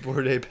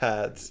Ape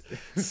hats.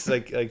 It's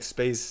like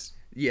space.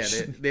 Yeah,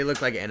 they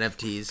look like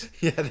NFTs.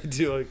 Yeah, they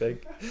do look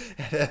like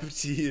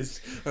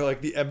NFTs or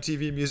like the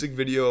MTV Music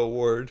Video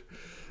Award.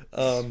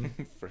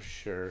 For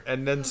sure.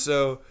 And then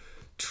so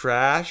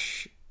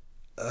Trash.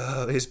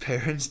 His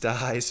parents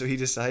die, so he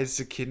decides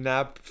to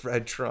kidnap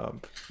Fred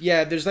Trump.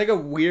 Yeah, there's like a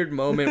weird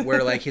moment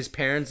where like his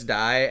parents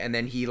die, and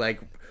then he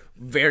like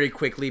very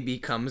quickly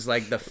becomes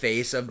like the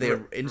face of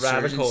the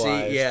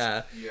insurgency.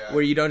 Yeah,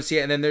 where you don't see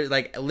it, and then there's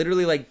like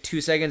literally like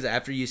 2 seconds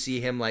after you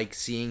see him like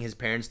seeing his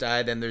parents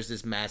die, then there's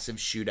this massive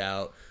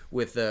shootout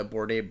with the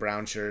Bored Ape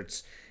brown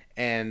shirts,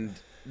 and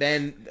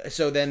then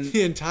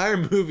the entire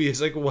movie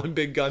is like one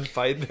big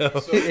gunfight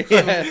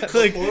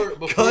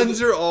though. Guns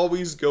are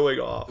always going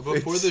off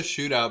before the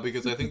shootout,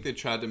 because I think they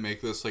tried to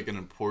make this like an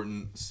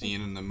important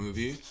scene in the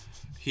movie.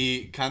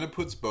 He kind of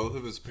puts both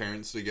of his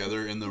parents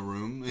together in the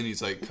room, and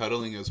he's like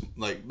cuddling his,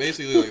 like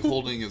basically like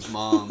holding his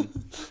mom,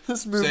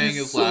 saying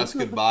his last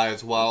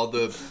goodbyes, while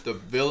the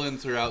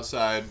villains are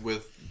outside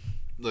with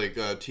like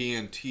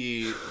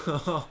TNT.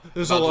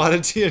 There's a lot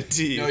of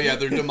TNT. No, yeah,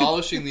 they're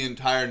demolishing the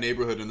entire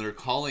neighborhood, and they're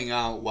calling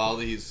out while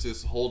he's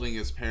just holding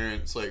his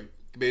parents, like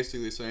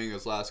basically saying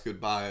his last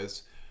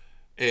goodbyes,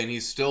 and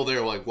he's still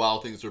there like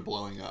while things are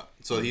blowing up.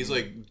 So he's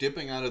like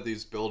dipping out of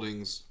these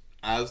buildings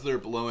as they're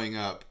blowing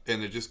up,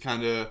 and it just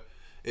kind of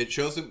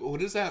shows him.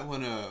 What is that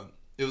when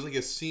it was like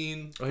a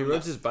scene? Oh, he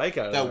rides his bike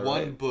out of that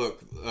one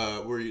book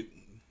where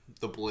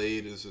the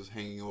blade is just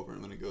hanging over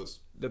him, and it goes.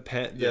 The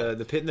Pit and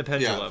the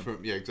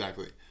Pendulum. Yeah,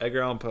 exactly.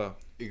 Edgar Allan Poe.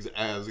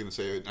 I was gonna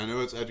say, I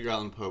know it's Edgar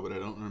Allan Poe, but I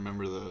don't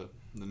remember the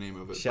name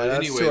of it. Shout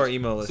out to our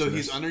emo listeners. So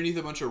he's underneath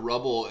a bunch of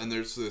rubble, and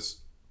there's this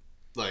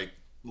like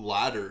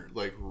ladder,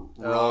 like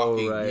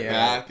rocking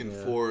back and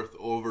forth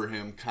over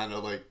him, kind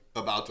of like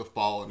about to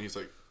fall, and he's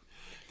like,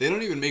 they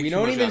don't even make. We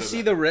don't even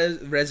see the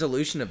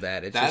resolution of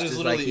that. It's that just is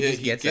literally like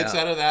he gets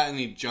out of that, and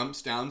he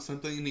jumps down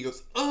something, and he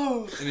goes,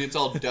 oh, and it's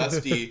all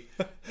dusty,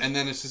 and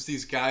then it's just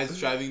these guys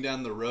driving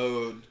down the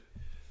road.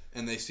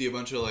 And they see a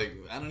bunch of, like,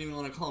 I don't even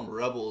want to call them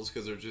rebels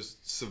because they're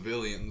just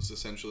civilians,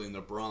 essentially, in the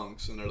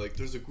Bronx. And they're like,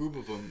 there's a group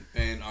of them,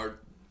 and our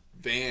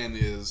van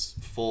is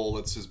full.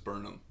 Let's just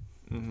burn them.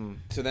 Mm-hmm.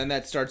 So then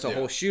that starts a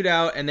whole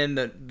shootout, and then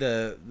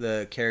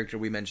the character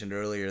we mentioned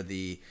earlier,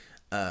 the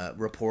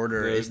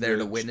reporter, is there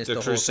to witness the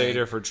whole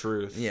crusader thing. for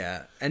truth.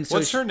 Yeah, and so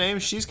what's her name?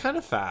 She's kind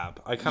of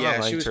fab. I kind of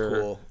liked she was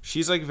her. Cool.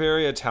 She's like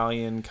very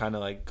Italian, kind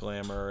of like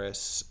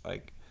glamorous,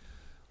 like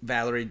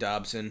Valerie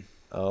Dobson.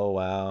 Oh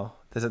wow,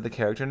 is that the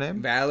character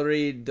name?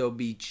 Valerie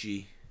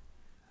Dobici,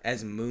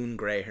 as Moon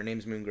Gray. Her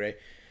name's Moon Gray.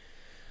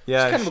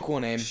 Yeah, it's kind of a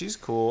cool name. She's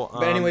cool.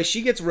 But anyway,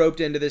 she gets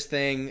roped into this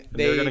thing.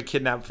 They're gonna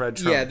kidnap Fred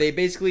Trump. Yeah, they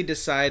basically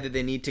decide that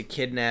they need to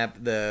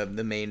kidnap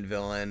the main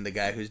villain, the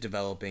guy who's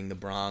developing the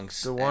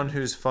Bronx, the one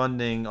who's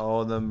funding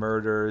all the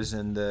murders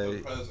and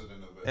the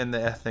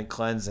ethnic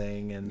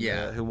cleansing, and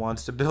who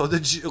wants to build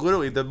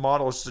literally the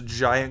model's a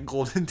giant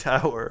golden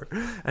tower,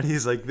 and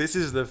he's like, "This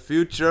is the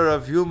future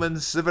of human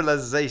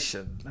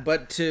civilization."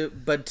 But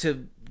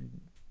to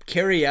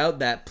carry out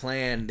that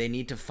plan, they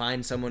need to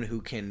find someone who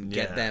can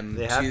get them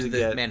to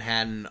the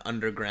Manhattan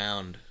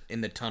underground in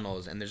the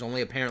tunnels, and there's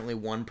only apparently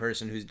one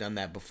person who's done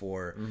that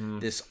before. Mm-hmm.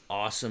 This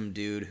awesome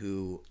dude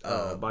who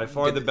by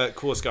far the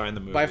coolest guy in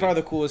the movie. By far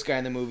the coolest guy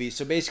in the movie.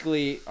 So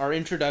basically, our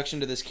introduction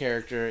to this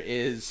character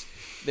is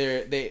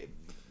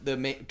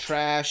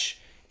Trash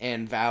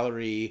and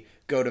Valerie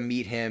go to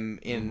meet him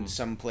in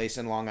some place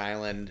in Long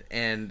Island,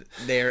 and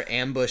they're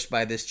ambushed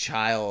by this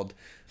child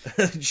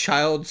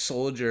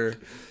soldier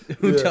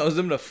who tells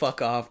them to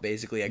fuck off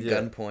basically at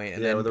gunpoint,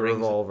 and then with a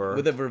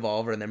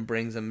revolver, and then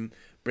brings him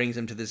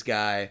to this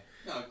guy.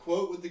 No,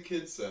 quote what the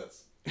kid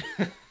says.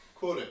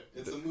 Quote it.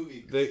 It's a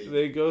movie.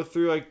 They go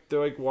through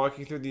they're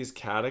walking through these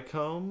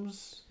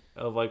catacombs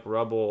of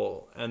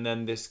well, and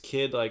then this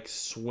kid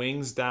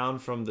swings down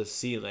from the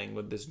ceiling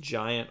with this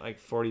giant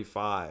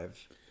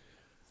 45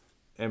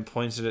 and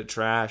points it at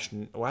Trash.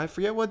 And I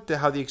forget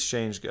how the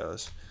exchange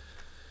goes.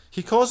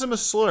 He calls him a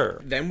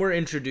slur. Then we're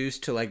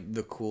introduced to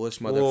the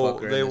coolest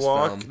motherfucker in this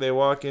film. They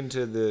walk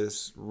into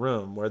this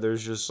room where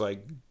there's just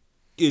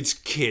it's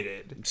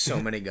kitted.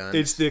 So many guns.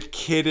 It's the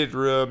kitted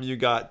room. You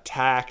got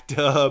tacked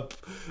up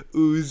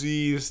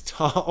Uzis.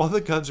 All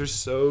the guns are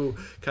so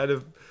kind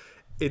of.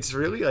 It's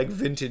really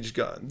vintage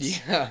guns.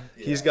 Yeah.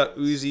 He's got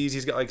Uzis.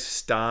 He's got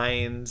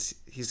Steins.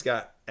 He's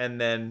got, and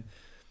then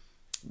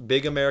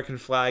big American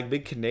flag,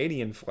 big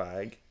Canadian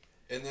flag.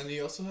 And then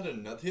he also had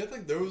another. He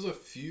had there was a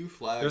few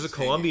flags. There's a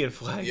Colombian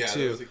flag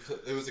too.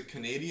 There was a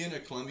Canadian, a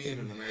Colombian,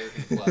 and an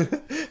American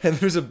flag. And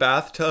there's a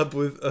bathtub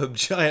with a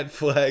giant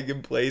flag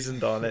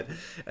emblazoned on it.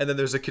 And then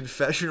there's a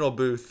confessional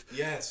booth.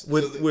 Yes.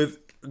 With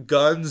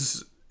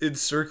guns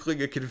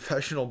encircling a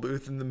confessional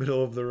booth in the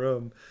middle of the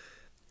room.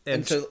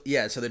 And so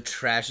the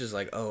Trash is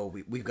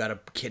we've got to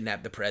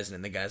kidnap the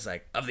president. The guy's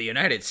of the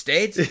United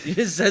States? He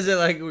just says it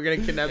we're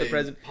going to kidnap the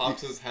president.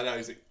 Pops his head out.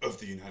 He's of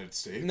the United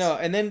States? No,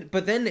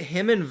 but then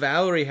him and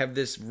Valerie have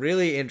this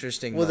really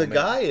interesting moment. The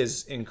guy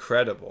is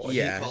incredible.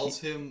 Yeah. He calls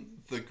him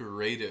the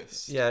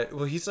greatest. Yeah,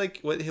 well, he's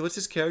what's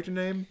his character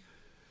name?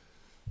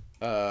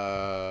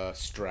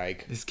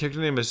 Strike. His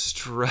character name is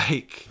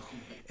Strike.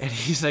 And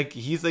he's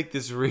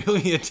this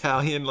really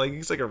Italian,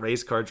 he's a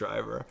race car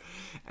driver.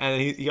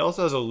 And he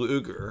also has a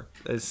Luger,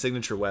 his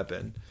signature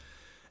weapon.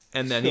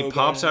 And then he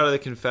pops out of the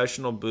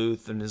confessional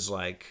booth and is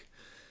like,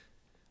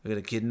 "We're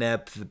going to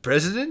kidnap the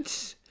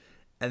president?"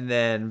 And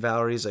then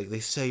Valerie's like, "They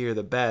say you're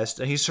the best."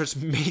 And he starts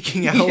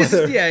making out with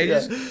her. Yeah, he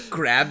just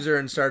grabs her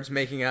and starts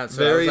making out.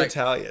 So very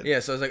Italian. Yeah,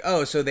 so I was like,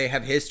 oh, so they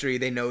have history,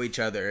 they know each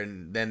other.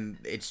 And then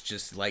it's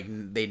just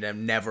they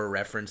never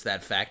reference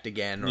that fact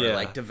again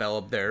or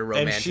develop their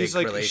romantic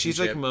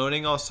relationship. She's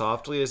moaning all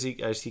softly as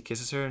he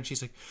kisses her. And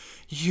she's like,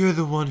 "You're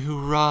the one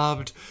who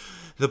robbed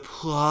the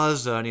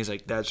plaza." And he's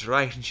like, "That's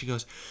right." And she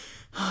goes,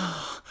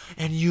 "Oh,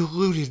 and you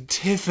looted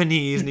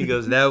Tiffany's." And he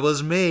goes, "That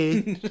was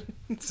me."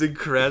 It's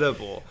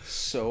incredible.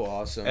 So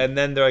awesome. And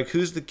then they're like,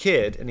 "Who's the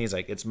kid?" And he's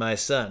like, "It's my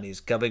son. He's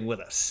coming with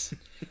us."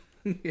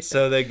 Yeah.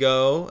 So they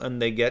go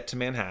and they get to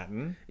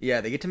Manhattan.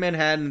 Yeah, they get to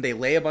Manhattan. They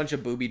lay a bunch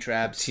of booby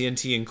traps.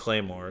 TNT and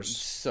claymores.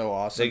 So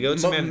awesome. They go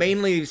to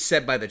mainly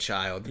set by the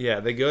child.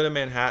 Yeah, they go to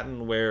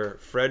Manhattan where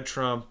Fred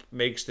Trump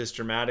makes this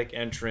dramatic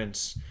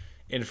entrance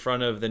in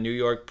front of the New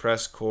York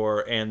press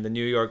corps and the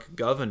New York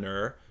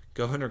Governor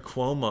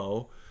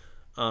Cuomo.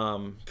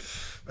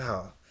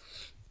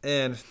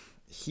 And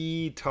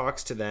he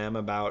talks to them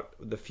about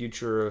the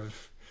future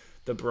of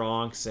the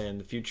Bronx and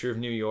the future of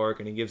New York,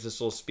 and he gives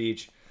this little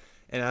speech.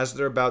 And as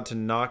they're about to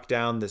knock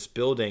down this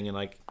building and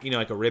like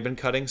a ribbon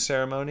cutting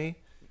ceremony,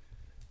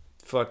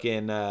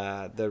 fucking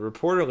the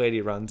reporter lady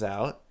runs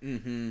out.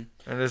 Mm-hmm.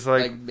 And it's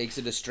makes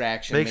a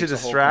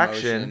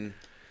distraction.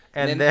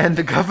 And then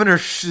the governor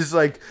is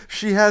like,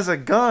 "She has a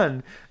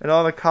gun," and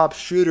all the cops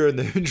shoot her and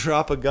they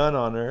drop a gun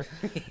on her.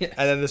 Yes.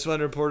 And then this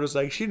one reporter's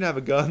like, "She didn't have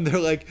a gun." They're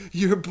like,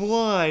 "You're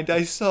blind.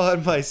 I saw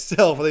it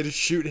myself." And they just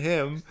shoot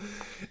him.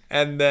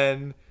 And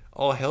then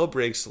all hell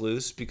breaks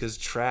loose because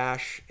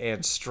Trash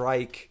and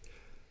Strike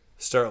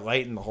start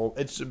lighting the whole.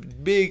 It's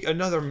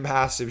another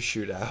massive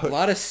shootout. A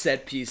lot of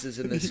set pieces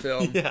in this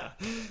film. Yeah,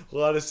 a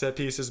lot of set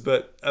pieces.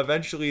 But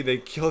eventually they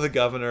kill the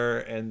governor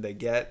and they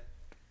get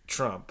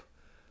Trump.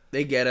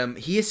 They get him.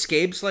 He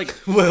escapes like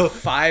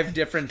 5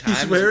 different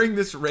times. He's wearing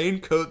this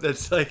raincoat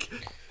that's like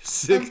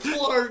 6.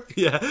 Clark.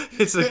 Yeah,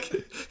 it's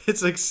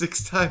like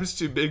 6 times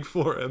too big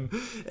for him,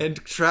 and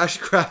Trash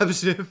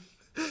grabs him,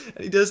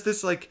 and he does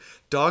this like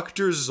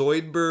Dr.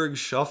 Zoidberg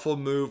shuffle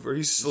move where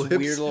he slips.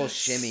 Weird little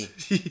shimmy.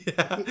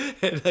 Yeah,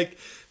 and like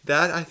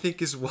that I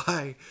think is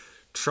why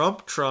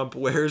Trump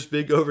wears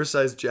big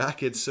oversized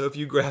jackets, so if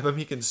you grab him,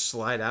 he can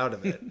slide out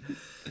of it.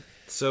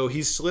 So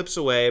he slips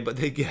away, but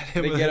they get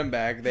him. They get him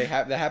back. That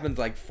happens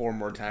like 4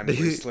 more times where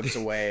he slips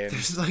away. And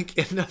there's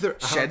like another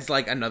sheds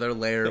like another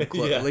layer of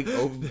clothing, like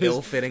ill-fitting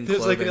clothing.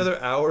 There's like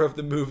another hour of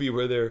the movie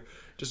where they're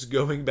just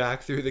going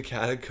back through the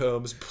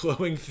catacombs,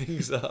 blowing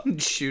things up,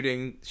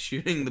 shooting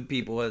the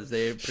people as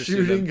they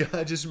pursue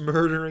them. Just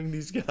murdering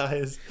these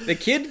guys. The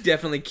kid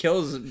definitely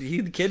kills.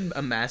 The kid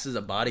amasses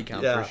a body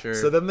count for sure.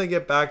 So then they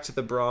get back to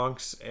the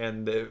Bronx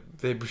and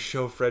they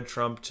show Fred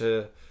Trump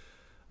to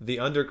the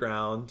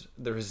underground,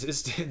 the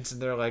resistance, and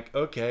they're like,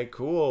 okay,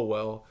 cool,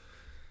 well,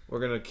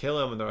 we're gonna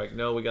kill him, and they're like,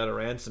 no, we gotta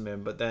ransom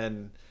him. But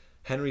then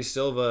Henry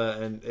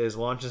Silva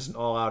launches an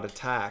all-out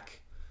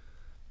attack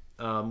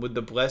with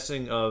the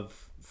blessing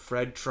of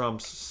Fred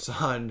Trump's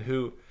son,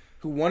 who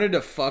wanted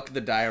to fuck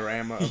the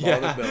diorama of all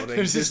the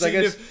buildings. There's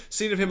a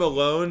scene of him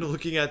alone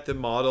looking at the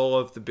model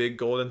of the big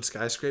golden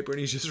skyscraper, and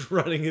he's just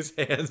running his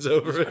hands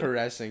over it.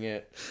 Caressing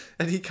it.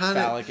 And he kind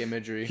of... Phallic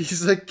imagery.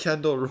 He's like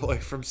Kendall Roy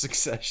from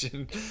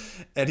Succession.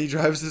 And he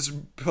drives this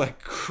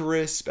like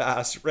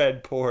crisp-ass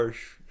red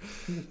Porsche.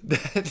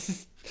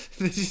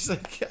 He's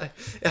like,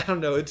 I don't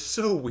know, it's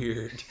so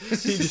weird.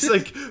 He just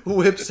like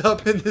whips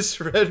up in this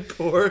red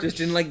Porsche.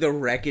 Just in like the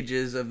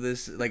wreckages of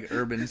this like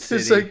urban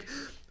city. It's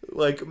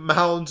like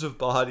mounds of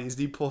bodies.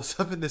 He pulls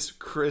up in this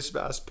crisp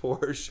ass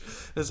Porsche.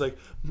 And it's like,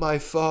 my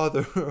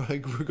father,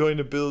 like, we're going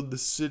to build the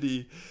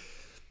city.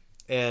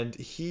 And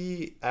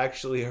he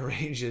actually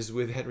arranges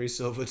with Henry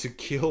Silva to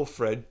kill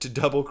Fred, to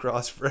double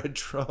cross Fred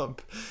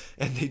Trump.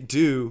 And they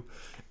do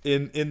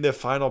in the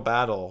final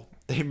battle.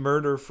 They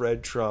murder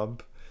Fred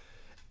Trump.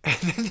 And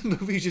then the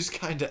movie just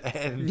kind of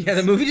ends. Yeah,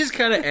 the movie just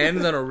kind of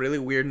ends on a really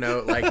weird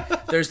note.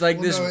 Like, there's like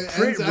this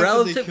they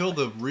kill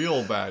the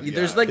real bad guy.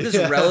 There's like this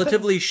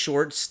relatively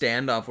short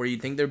standoff where you'd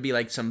think there'd be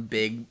like some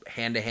big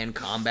hand-to-hand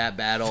combat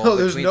battle. No,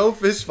 there's no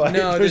fist fight.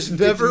 No, there's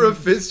never a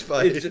fist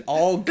fight. It's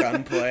all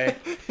gunplay.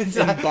 It's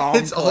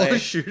all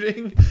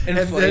shooting and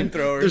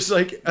flamethrowers.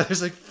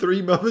 There's like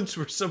 3 moments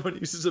where someone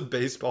uses a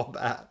baseball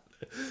bat,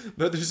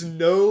 but there's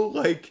no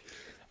like.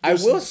 I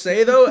will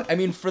say though, I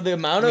mean, for the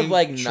amount of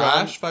like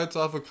Trash fights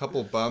off a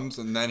couple bums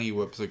and then he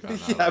whips a gun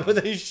out. Yeah, but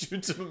then he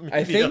shoots him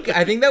immediately.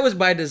 I think that was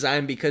by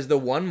design, because the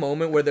one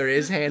moment where there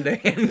is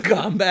hand-to-hand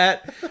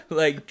combat,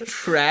 like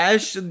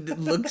Trash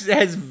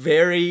has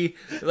very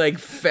like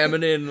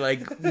feminine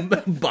like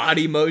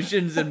body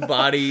motions and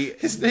body.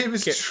 His name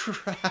is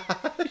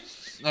Trash.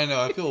 I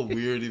know, I feel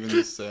weird even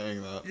just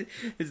saying that.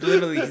 It's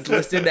literally, he's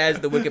listed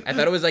as the Wicked. I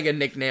thought it was like a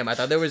nickname. I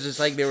thought there was just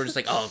like, they were just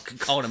like, oh,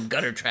 calling him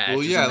gutter trash.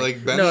 Well, yeah,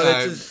 like Ben and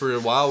I, for a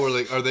while, were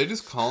like, are they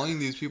just calling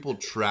these people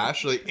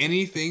trash? Like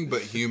anything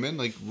but human?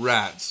 Like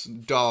rats,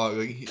 dog,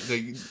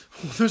 like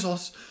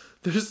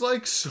there's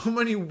like so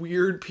many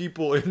weird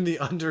people in the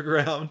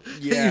underground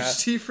that you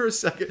see for a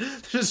second.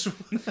 That's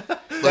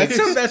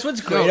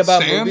what's great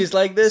about movies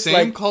like this.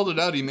 Sam called it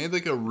out. He made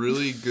like a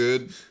really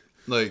good,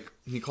 like,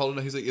 he called it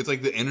out. He's like, it's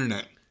like the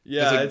internet.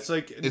 Yeah, it's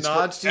like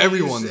Nazis,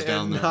 everyone's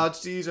down there.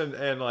 Nazis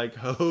and like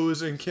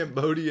hoes and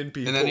Cambodian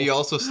people. And then he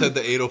also said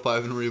the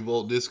 805 and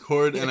Revolt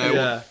Discord, and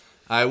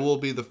I will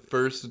be the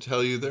first to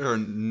tell you there are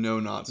no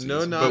Nazis.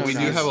 But we do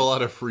have a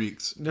lot of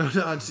freaks. No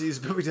Nazis,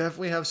 but we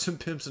definitely have some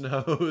pimps and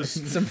hoes.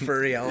 Some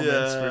furry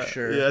elements for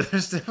sure. Yeah,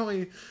 there's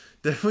definitely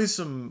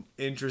some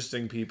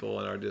interesting people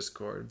in our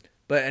Discord.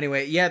 But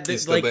anyway, yeah, you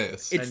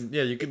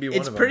could be one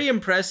of them. It's pretty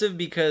impressive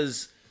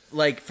because,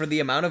 like, for the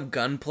amount of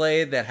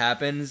gunplay that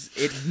happens,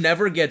 it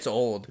never gets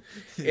old.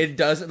 It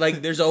doesn't,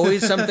 like, there's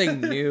always something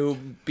new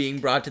being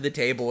brought to the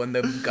table in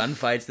the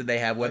gunfights that they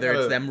have, whether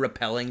it's them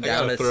rappelling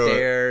down the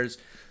stairs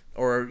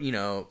or, you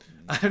know,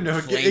 I don't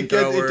know, it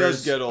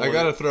does get old. I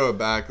gotta throw it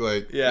back,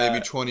 like, maybe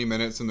 20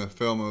 minutes in the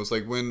film. It was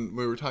like when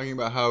we were talking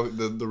about how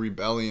the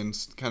rebellion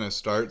kind of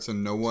starts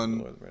and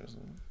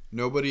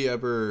nobody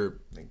ever...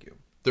 Thank you.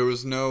 There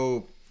was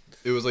no...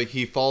 It was like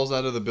he falls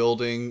out of the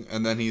building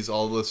and then he's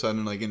all of a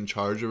sudden like in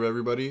charge of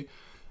everybody.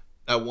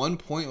 At one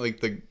point, like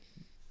the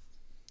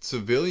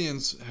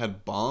civilians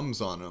had bombs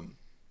on him.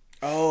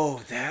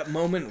 Oh, that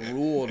moment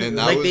ruled. And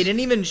like they didn't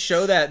even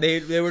show that.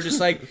 They were just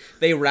like,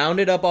 they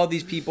rounded up all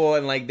these people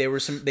and like they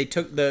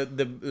took the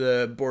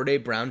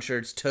Bourdain brown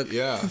shirts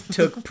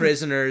took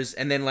prisoners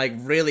and then like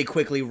really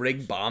quickly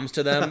rigged bombs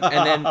to them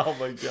and then oh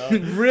my god,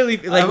 really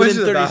like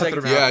within 30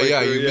 seconds.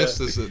 You missed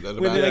this at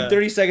within like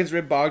 30 seconds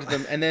ripped bombs to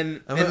them and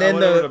then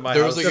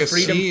there was like a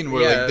scene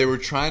where like they were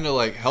trying to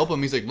like help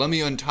him. He's like, let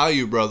me untie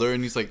you, brother,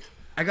 and he's like,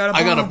 I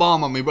got a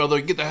bomb on me, brother.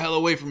 Get the hell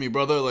away from me,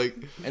 brother. Like,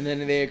 and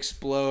then they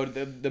explode.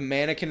 The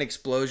mannequin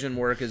explosion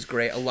work is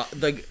great. A lot,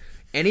 like,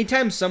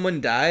 Anytime someone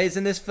dies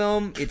in this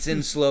film, it's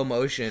in slow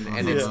motion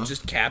and it's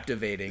just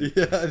captivating.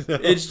 Yeah, no.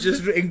 It's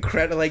just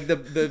incredible. Like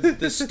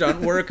the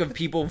stunt work of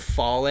people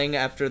falling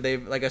after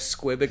they've like a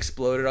squib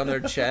exploded on their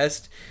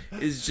chest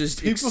is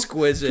just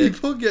exquisite.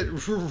 People get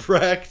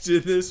wrecked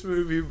in this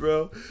movie,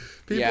 bro.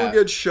 People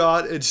get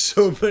shot in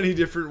so many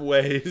different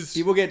ways.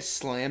 People get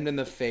slammed in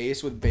the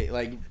face with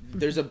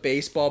there's a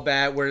baseball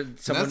bat where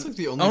someone. That's like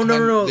the only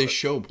time they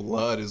show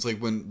blood is like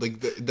when like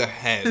the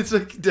head. It's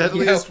like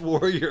Deadliest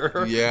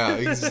Warrior. Yeah,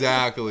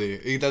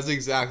 exactly. That's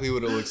exactly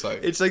what it looks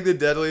like. It's like the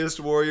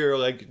Deadliest Warrior,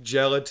 like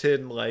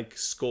gelatin, like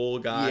skull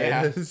guy.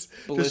 Yeah.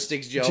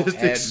 Ballistics gel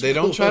head. They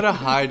don't try to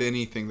hide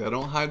anything. They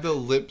don't hide the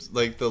lips,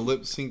 like the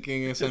lip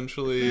syncing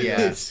essentially.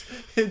 Yeah,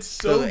 it's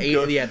so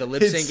good. The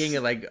lip syncing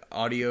and like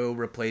audio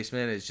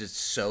replacement is just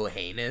so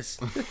heinous.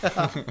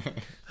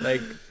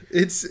 Like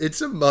it's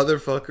a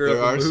motherfucker. There of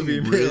a are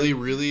movie, some man.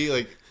 really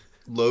like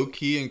low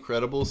key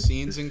incredible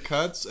scenes and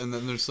cuts, and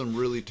then there's some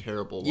really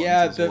terrible ones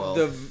as well.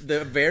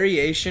 the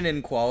variation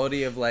in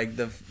quality of like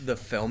the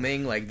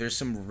filming, like there's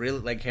some really,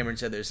 like Cameron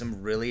said, there's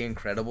some really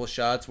incredible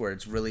shots where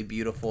it's really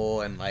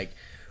beautiful and like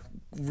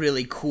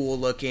really cool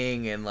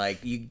looking, and like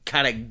you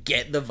kind of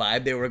get the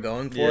vibe they were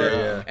going for.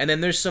 Yeah. And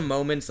then there's some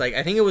moments like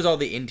I think it was all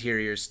the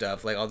interior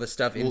stuff, like all the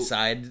stuff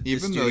inside the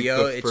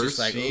studio. Like, it's just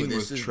like, oh,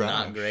 this is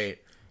not great.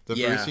 The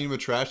first scene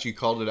with trash, you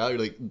called it out. You're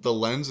like, the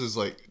lens is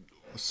like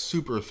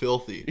super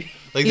filthy.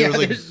 Like there was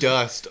like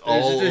dust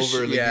all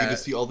over. Like you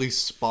just see all these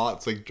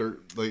spots, like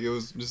dirt. Like it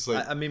was just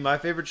like. I mean, my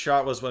favorite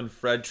shot was when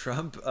Fred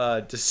Trump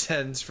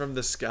descends from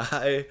the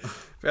sky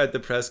at the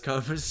press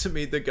conference to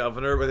meet the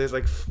governor with his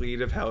like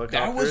fleet of helicopters.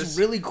 That was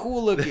really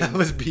cool looking. That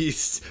was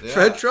beast. Yeah.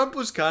 Fred Trump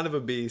was kind of a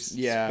beast.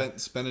 Yeah,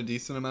 spent a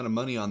decent amount of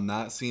money on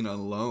that scene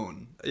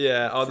alone.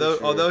 Yeah,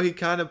 although he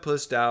kind of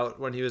pussed out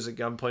when he was at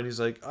gunpoint. He's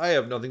like, I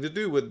have nothing to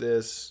do with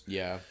this.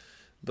 Yeah.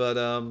 But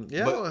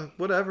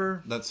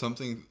whatever. That's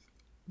something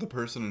the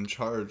person in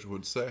charge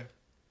would say.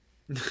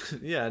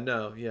 Shift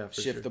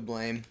the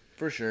blame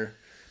for sure.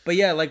 But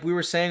yeah, like we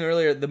were saying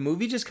earlier, the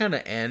movie just kind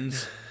of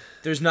ends.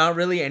 There's not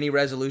really any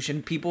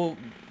resolution. People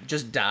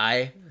just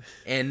die,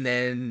 and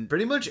then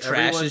pretty much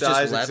Trash everyone is dies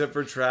just left. except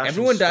for Trash.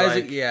 Everyone and dies.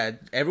 Strike. Yeah,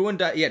 everyone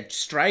died. Yeah,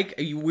 Strike.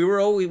 We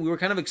were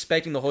kind of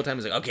expecting the whole time.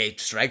 It's like, okay,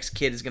 Strike's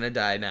kid is gonna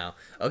die now.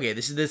 Okay,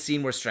 this is the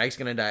scene where Strike's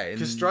gonna die.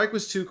 Because Strike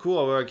was too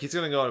cool. We're like, he's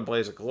gonna go out in a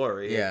blaze of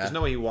glory. Yeah. There's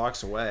no way he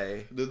walks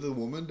away. Did the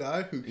woman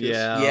die? Who kissed?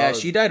 Yeah,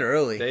 she died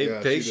early.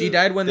 She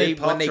died when they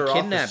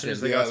kidnapped him.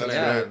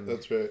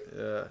 That's right.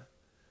 Yeah.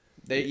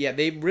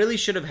 They really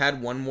should have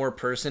had one more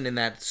person in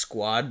that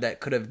squad that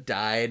could have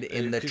died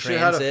in the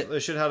transit. They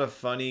should have had a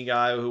funny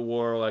guy who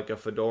wore like a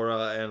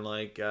fedora and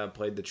like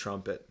played the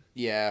trumpet.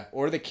 Yeah,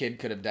 or the kid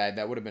could have died.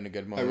 That would have been a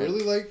good moment. I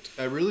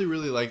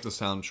really liked the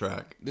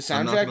soundtrack. The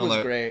soundtrack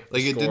was great.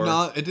 Like it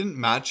didn't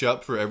match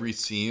up for every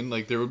scene.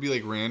 Like there would be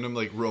like random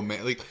like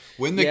romantic, like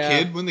when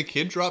the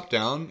kid dropped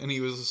down and he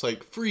was just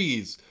like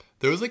freeze.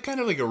 There was like kind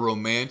of like a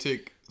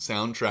romantic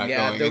soundtrack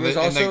going. There was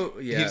also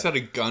he just had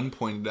a gun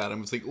pointed at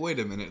him. It's like, wait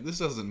a minute, this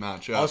doesn't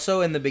match up.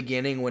 Also in the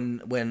beginning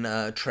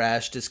when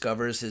Trash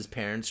discovers his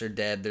parents are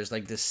dead, there's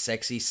like this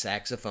sexy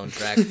saxophone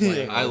track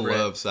playing. I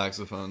love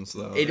saxophones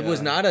though. It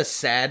was not a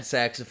sad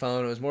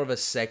saxophone, it was more of a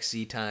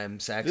sexy time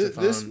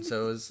saxophone.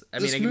 So it was, I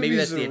mean, maybe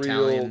that's the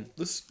Italian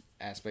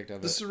aspect of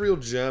it. This is a real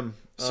gem.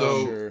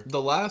 So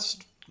the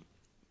last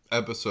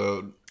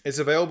episode, it's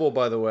available,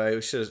 by the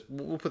way.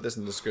 We'll put this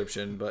in the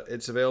description, but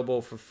it's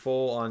available for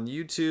full on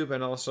YouTube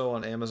and also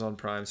on Amazon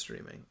Prime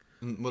streaming.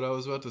 What I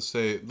was about to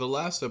say, the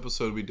last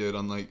episode we did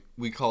on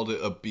we called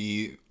it a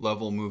B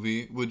level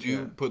movie. Would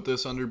you put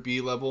this under B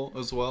level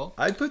as well?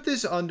 I'd put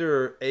this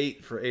under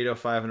 8 for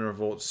 805 and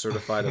Revolt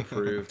certified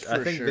approved.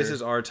 I think this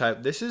is our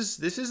type. This is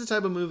the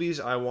type of movies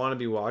I want to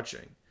be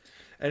watching.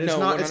 And it's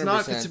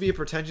not to be a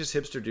pretentious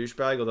hipster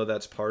douchebag, although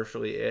that's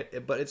partially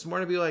it. But it's more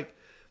to be like,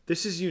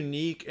 this is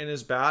unique, and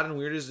as bad and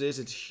weird as it is,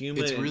 it's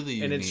human. It's really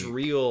unique. And it's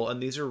real,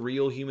 and these are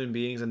real human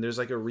beings, and there's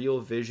like a real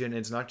vision.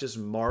 It's not just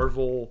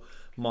Marvel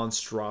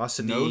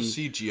monstrosity. No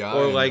CGI.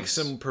 Or like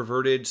some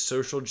perverted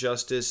social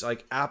justice.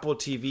 Like Apple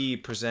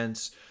TV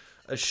presents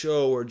a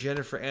show where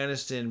Jennifer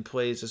Aniston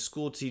plays a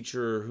school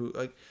teacher who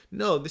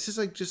no, this is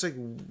like just like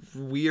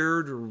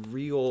weird,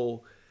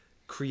 real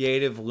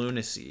creative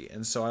lunacy,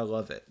 and so I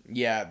love it.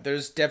 Yeah,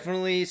 there's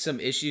definitely some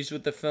issues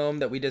with the film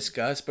that we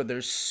discussed, but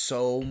there's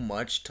so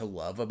much to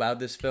love about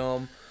this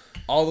film.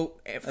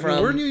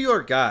 We're New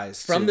York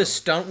guys. From the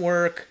stunt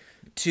work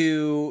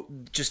to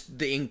just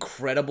the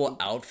incredible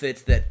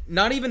outfits that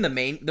not even the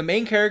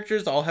main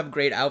characters all have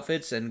great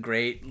outfits and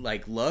great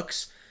like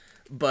looks,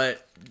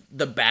 but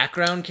the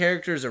background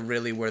characters are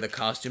really where the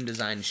costume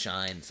design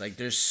shines. Like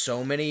there's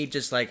so many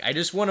just like I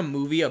just want a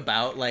movie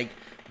about like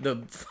the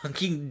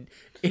fucking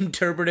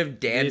interpretive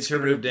dance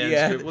group.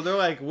 Yeah. Well, they're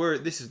like,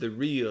 this is the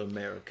real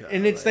America.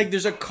 And it's like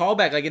there's a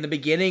callback. Like in the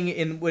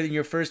beginning, when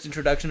your first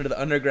introduction to the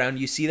underground,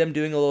 you see them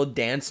doing a little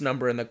dance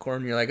number in the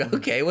corner. You're like,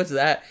 okay, what's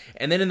that?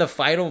 And then in the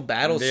final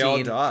battle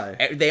scene,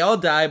 they all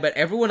die, but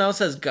everyone else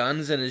has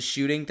guns and is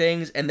shooting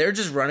things, and they're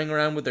just running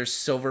around with their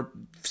silver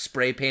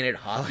spray painted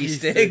hockey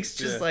sticks,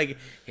 just like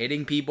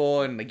hitting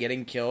people and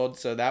getting killed.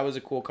 So that was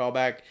a cool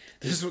callback.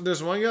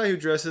 There's one guy who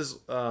dresses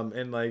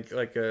in like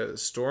a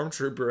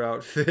stormtrooper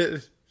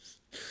outfit.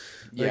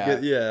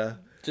 Yeah.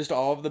 Just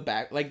all of the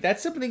back. Like,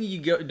 that's something you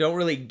don't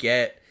really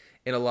get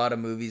in a lot of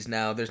movies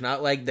now. There's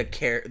not, like,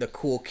 the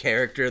cool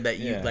character that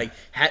you,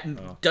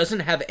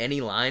 doesn't have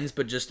any lines,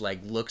 but just, like,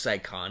 looks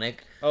iconic.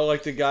 Oh,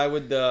 like the guy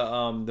with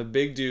the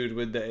big dude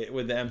with the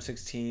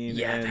M16.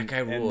 Yeah, that guy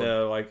ruled. And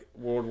the, like,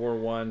 World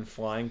War I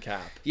flying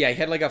cap. Yeah, he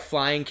had, like, a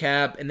flying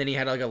cap, and then he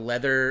had, like,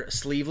 a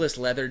sleeveless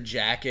leather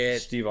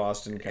jacket. Steve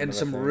Austin kind and of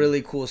some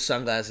really cool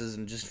sunglasses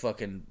and just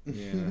fucking...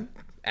 Yeah.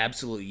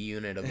 Absolute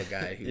unit of a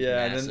guy who's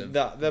massive. And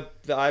then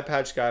the eye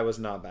patch guy was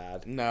not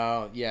bad.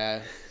 No,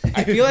 yeah.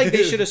 I feel like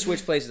they should have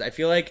switched places. I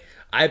feel like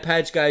eye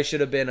patch guy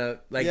should have been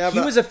he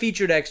was a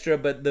featured extra,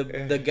 but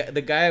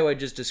the guy who I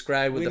just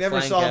described with the flying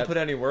cap. We never saw him put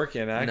any work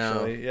in,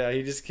 actually. No. Yeah,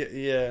 he just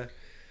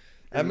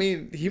I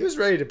mean, he was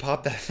ready to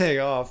pop that thing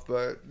off,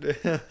 but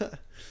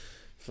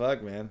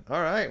fuck, man. All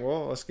right,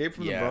 well, Escape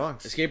from the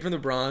Bronx. Escape from the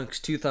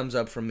Bronx. 2 thumbs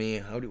up from me.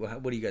 What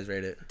do you guys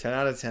rate it? 10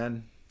 out of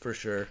 10 for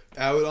sure.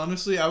 I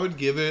would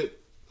give it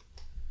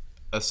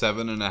a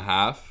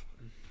 7.5,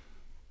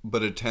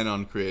 but a 10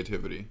 on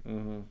creativity.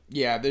 Mm-hmm.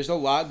 Yeah, there's a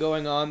lot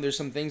going on. There's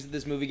some things that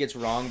this movie gets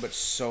wrong, but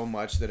so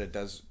much that it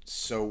does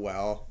so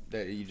well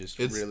that you just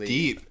it's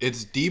deep.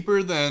 It's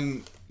deeper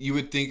than you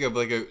would think of.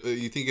 Like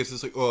you think it's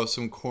just like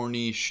some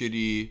corny,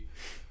 shitty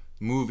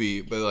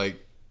movie, but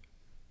like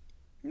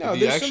no,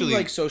 there's some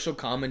like social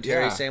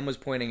commentary. Yeah. Sam was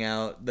pointing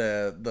out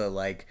the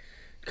like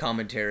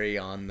commentary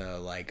on the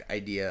like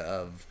idea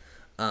of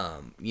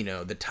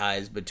the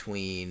ties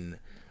between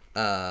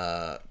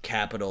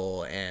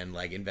capital and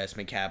like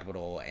investment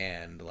capital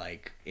and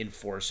like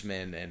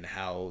enforcement and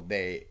how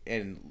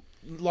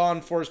law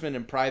enforcement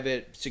and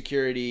private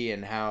security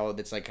and how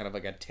that's like kind of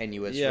like a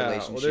tenuous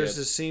relationship. Well, there's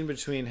a scene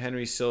between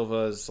Henry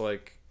Silva's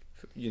like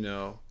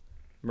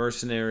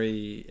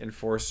mercenary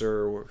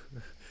enforcer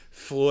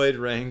Floyd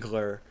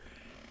Wrangler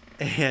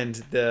and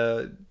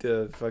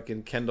the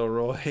fucking Kendall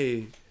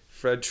Roy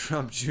Fred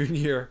Trump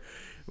Jr.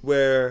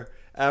 where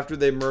after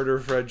they murder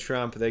Fred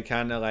Trump, they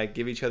kind of like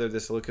give each other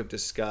this look of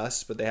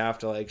disgust, but they have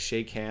to like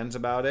shake hands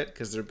about it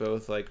because they're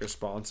both like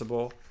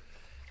responsible.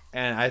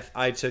 And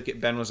I took it.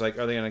 Ben was like,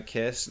 "Are they gonna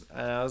kiss?"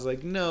 And I was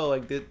like, "No."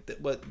 Like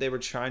what they were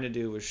trying to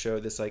do was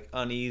show this like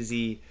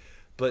uneasy,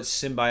 but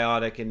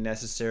symbiotic and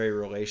necessary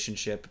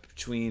relationship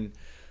between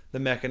the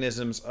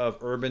mechanisms of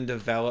urban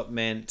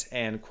development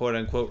and quote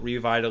unquote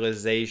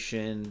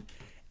revitalization,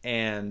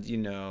 and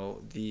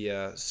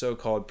the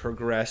so-called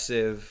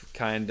progressive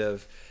kind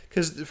of.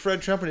 Because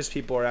Fred Trump and his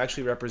people are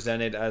actually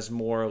represented as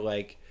more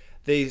like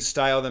they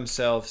style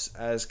themselves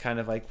as kind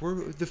of like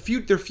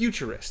they're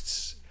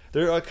futurists.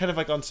 They're kind of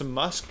like on some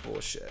Musk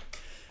bullshit,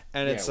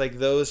 and it's like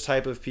those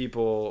type of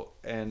people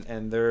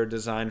and their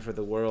design for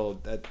the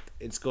world that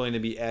it's going to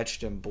be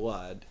etched in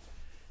blood,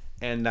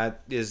 and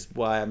that is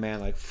why a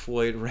man like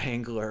Floyd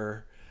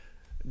Wrangler,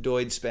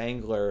 Doyd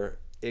Spangler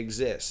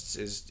exists.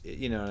 Is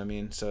what I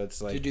mean? So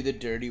it's like to do the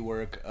dirty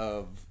work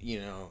of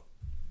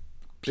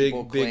big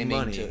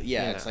money.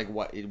 It's like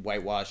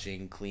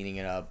whitewashing, cleaning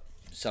it up,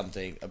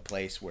 a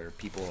place where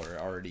people are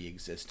already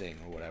existing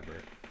or whatever.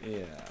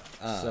 Yeah.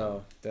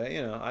 So that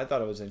I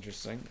thought it was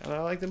interesting, and I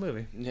like the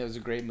movie. It was a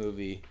great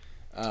movie.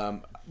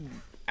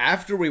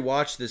 After we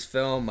watched this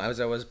film, as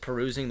I was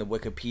perusing the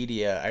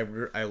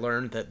Wikipedia, I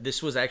learned that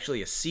this was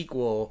actually a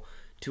sequel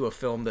to a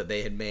film that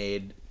they had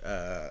made.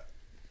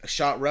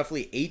 Shot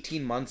roughly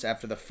 18 months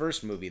after the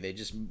first movie. They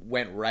just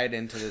went right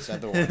into this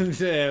other one.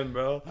 Damn,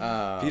 bro.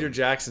 Peter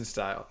Jackson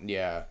style.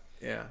 Yeah.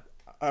 Yeah.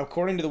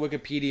 According to the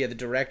Wikipedia, the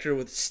director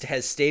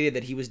has stated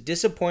that he was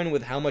disappointed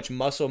with how much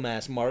muscle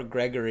mass Mark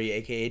Gregory,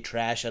 aka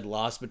Trash, had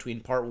lost between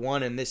part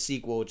 1 and this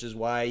sequel, which is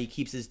why he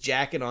keeps his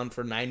jacket on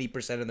for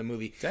 90% of the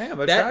movie. Damn,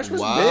 but Trash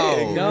was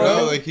big.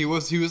 No, like he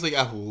was like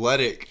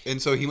athletic,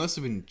 and so he must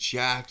have been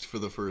jacked for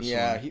the first one.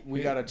 Yeah,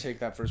 we gotta take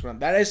that first one.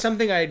 That is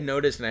something I had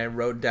noticed, and I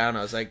wrote down.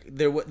 I was like,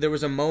 there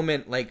was a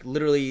moment, like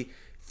literally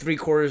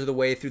 3/4 of the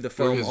way through the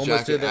film,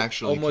 almost in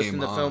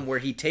the film, where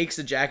he takes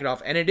the jacket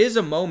off, and it is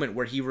a moment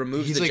where he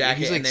removes the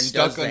jacket and then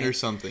stuck under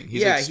something.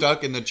 He's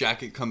stuck, and the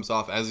jacket comes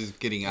off as he's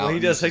getting out. Well, he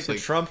does like the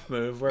Trump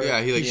move, where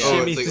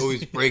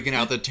he's breaking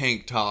out the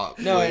tank top.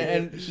 No,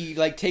 and he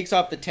like takes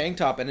off the tank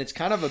top, and it's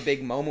kind of a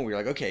big moment where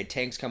you're like, okay,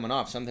 tank's coming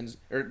off,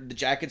 the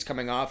jacket's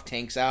coming off,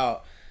 tank's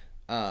out.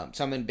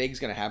 Something big's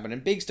gonna happen,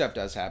 and big stuff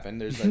does happen.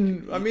 There's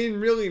like, I mean,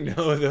 really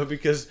no though,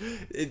 because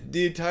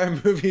the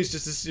entire movie is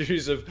just a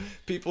series of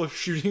people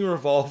shooting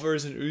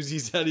revolvers and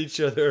Uzis at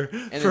each other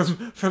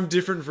from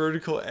different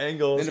vertical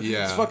angles. And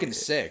it's fucking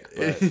sick.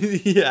 But...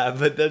 yeah,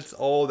 but that's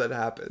all that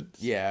happens.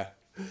 Yeah.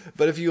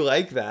 But if you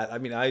like that, I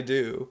mean, I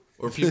do.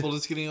 Or people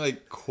just getting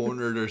like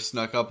cornered or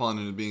snuck up on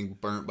and being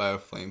burnt by a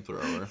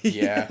flamethrower.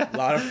 Yeah, a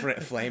lot of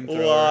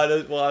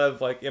flamethrower. A lot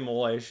of like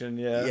immolation.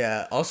 Yeah.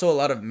 Yeah. Also a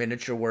lot of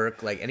miniature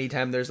work. Like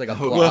anytime there's like a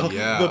block.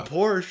 Well, the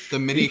Porsche, the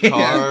mini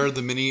car,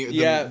 the mini.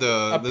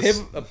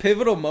 A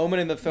pivotal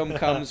moment in the film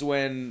comes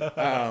when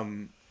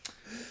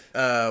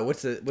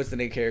what's the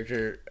name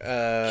character?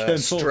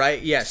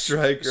 Strike. Yeah,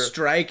 Striker.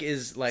 Strike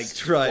is like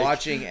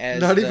watching as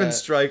not even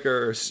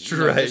Striker or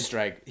Strike. No,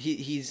 Strike.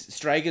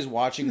 Strike is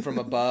watching from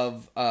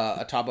above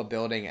atop a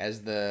building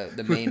as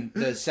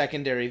the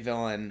secondary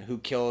villain who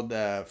killed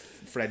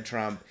Fred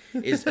Trump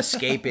is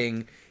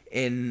escaping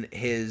in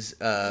his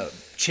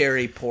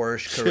cherry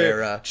Porsche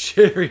Carrera.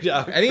 Cherry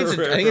out. I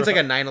think it's like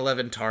a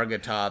 911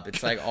 Targa top.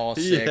 It's like all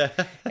sick,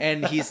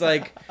 and he's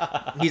like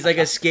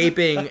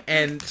escaping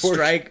and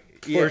Strike.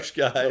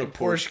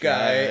 Porsche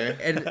guy,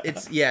 and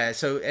it's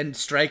and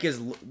Strike is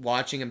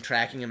watching him,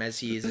 tracking him as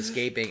he is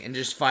escaping, and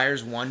just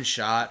fires one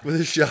shot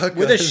with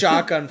a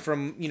shotgun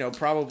from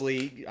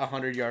probably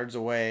 100 yards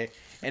away,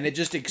 and it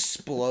just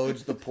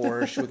explodes the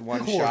Porsche with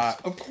one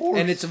shot. Of course,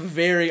 and it's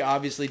very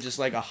obviously just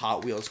like a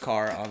Hot Wheels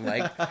car on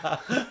like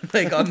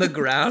on the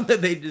ground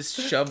that they just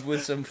shoved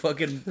with some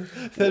fucking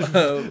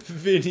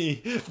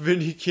Vinny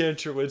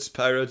Cantorwood's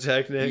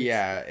pyrotechnics.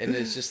 Yeah, and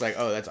it's just like,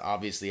 oh, that's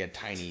obviously a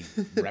tiny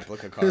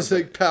replica car. It's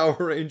like Power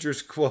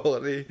Rangers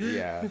quality.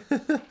 Yeah,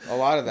 a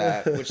lot of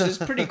that, which is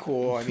pretty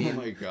cool. I mean,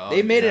 oh my God,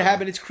 they made it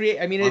happen. It's honestly,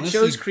 it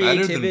shows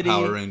creativity. Better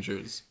than Power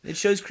Rangers. It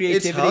shows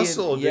creativity. It's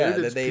hustle, dude. Yeah,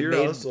 it's pure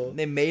hustle.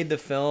 They made the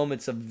film.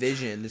 It's a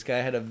vision. This guy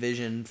had a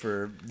vision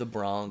for the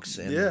Bronx.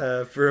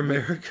 And for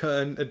America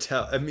and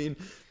I mean,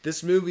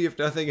 this movie, if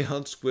nothing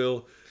else,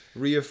 will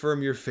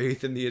reaffirm your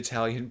faith in the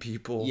Italian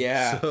people.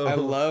 Yeah, so. I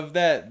love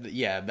that.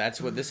 Yeah, that's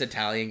what this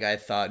Italian guy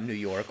thought New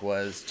York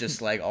was.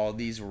 Just like all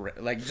these,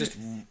 like just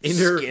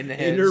skinheads.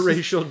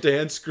 Interracial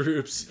dance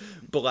groups,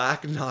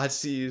 black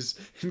Nazis,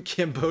 and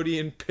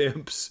Cambodian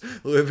pimps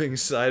living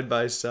side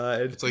by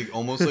side. It's like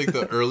almost like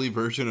the early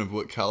version of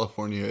what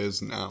California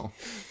is now.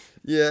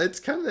 Yeah,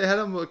 it's kind of, they had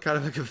kind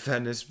of like a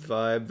Venice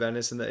vibe,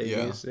 Venice in the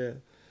 80s,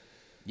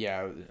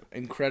 Yeah,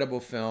 incredible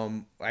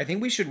film. I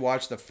think we should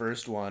watch the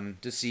first one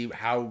to see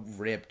how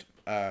ripped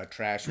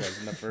Trash was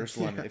in the first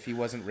one, if he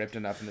wasn't ripped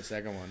enough in the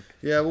second one.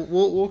 Yeah,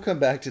 we'll come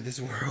back to this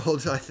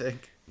world, I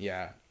think.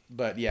 Yeah,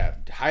 but yeah,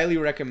 highly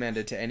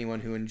recommended to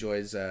anyone who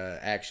enjoys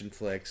action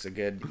flicks. A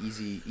good,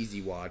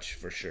 easy watch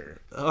for sure.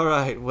 All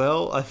right,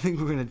 well, I think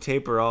we're going to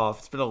taper off.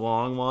 It's been a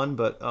long one,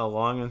 but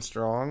long and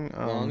strong.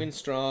 Long and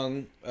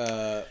strong.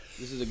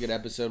 This is a good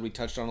episode. We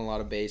touched on a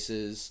lot of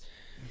bases.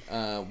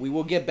 We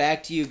will get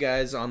back to you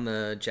guys on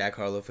the Jack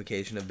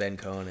Harlow-fication of Ben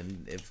Cohen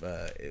and if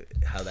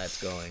how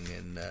that's going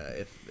and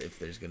if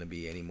there's going to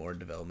be any more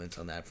developments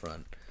on that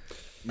front.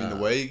 I mean, the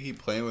way you keep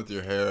playing with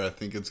your hair, I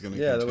think it's going to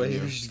continue. Yeah, the way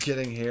you're just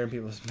getting hair in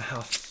people's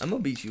mouths. I'm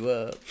going to beat you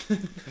up.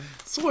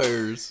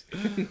 Swears.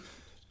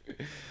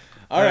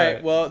 All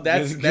right, well,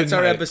 that's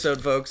our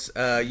episode, folks.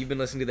 You've been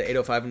listening to the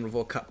 805 and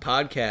Revolt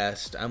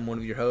podcast. I'm one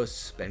of your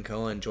hosts, Ben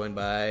Cohen, joined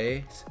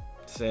by...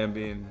 Sam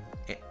Bean.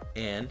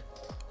 And...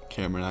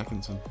 Cameron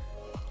Atkinson.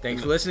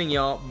 Thanks for listening,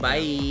 y'all. Bye.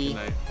 Good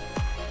night.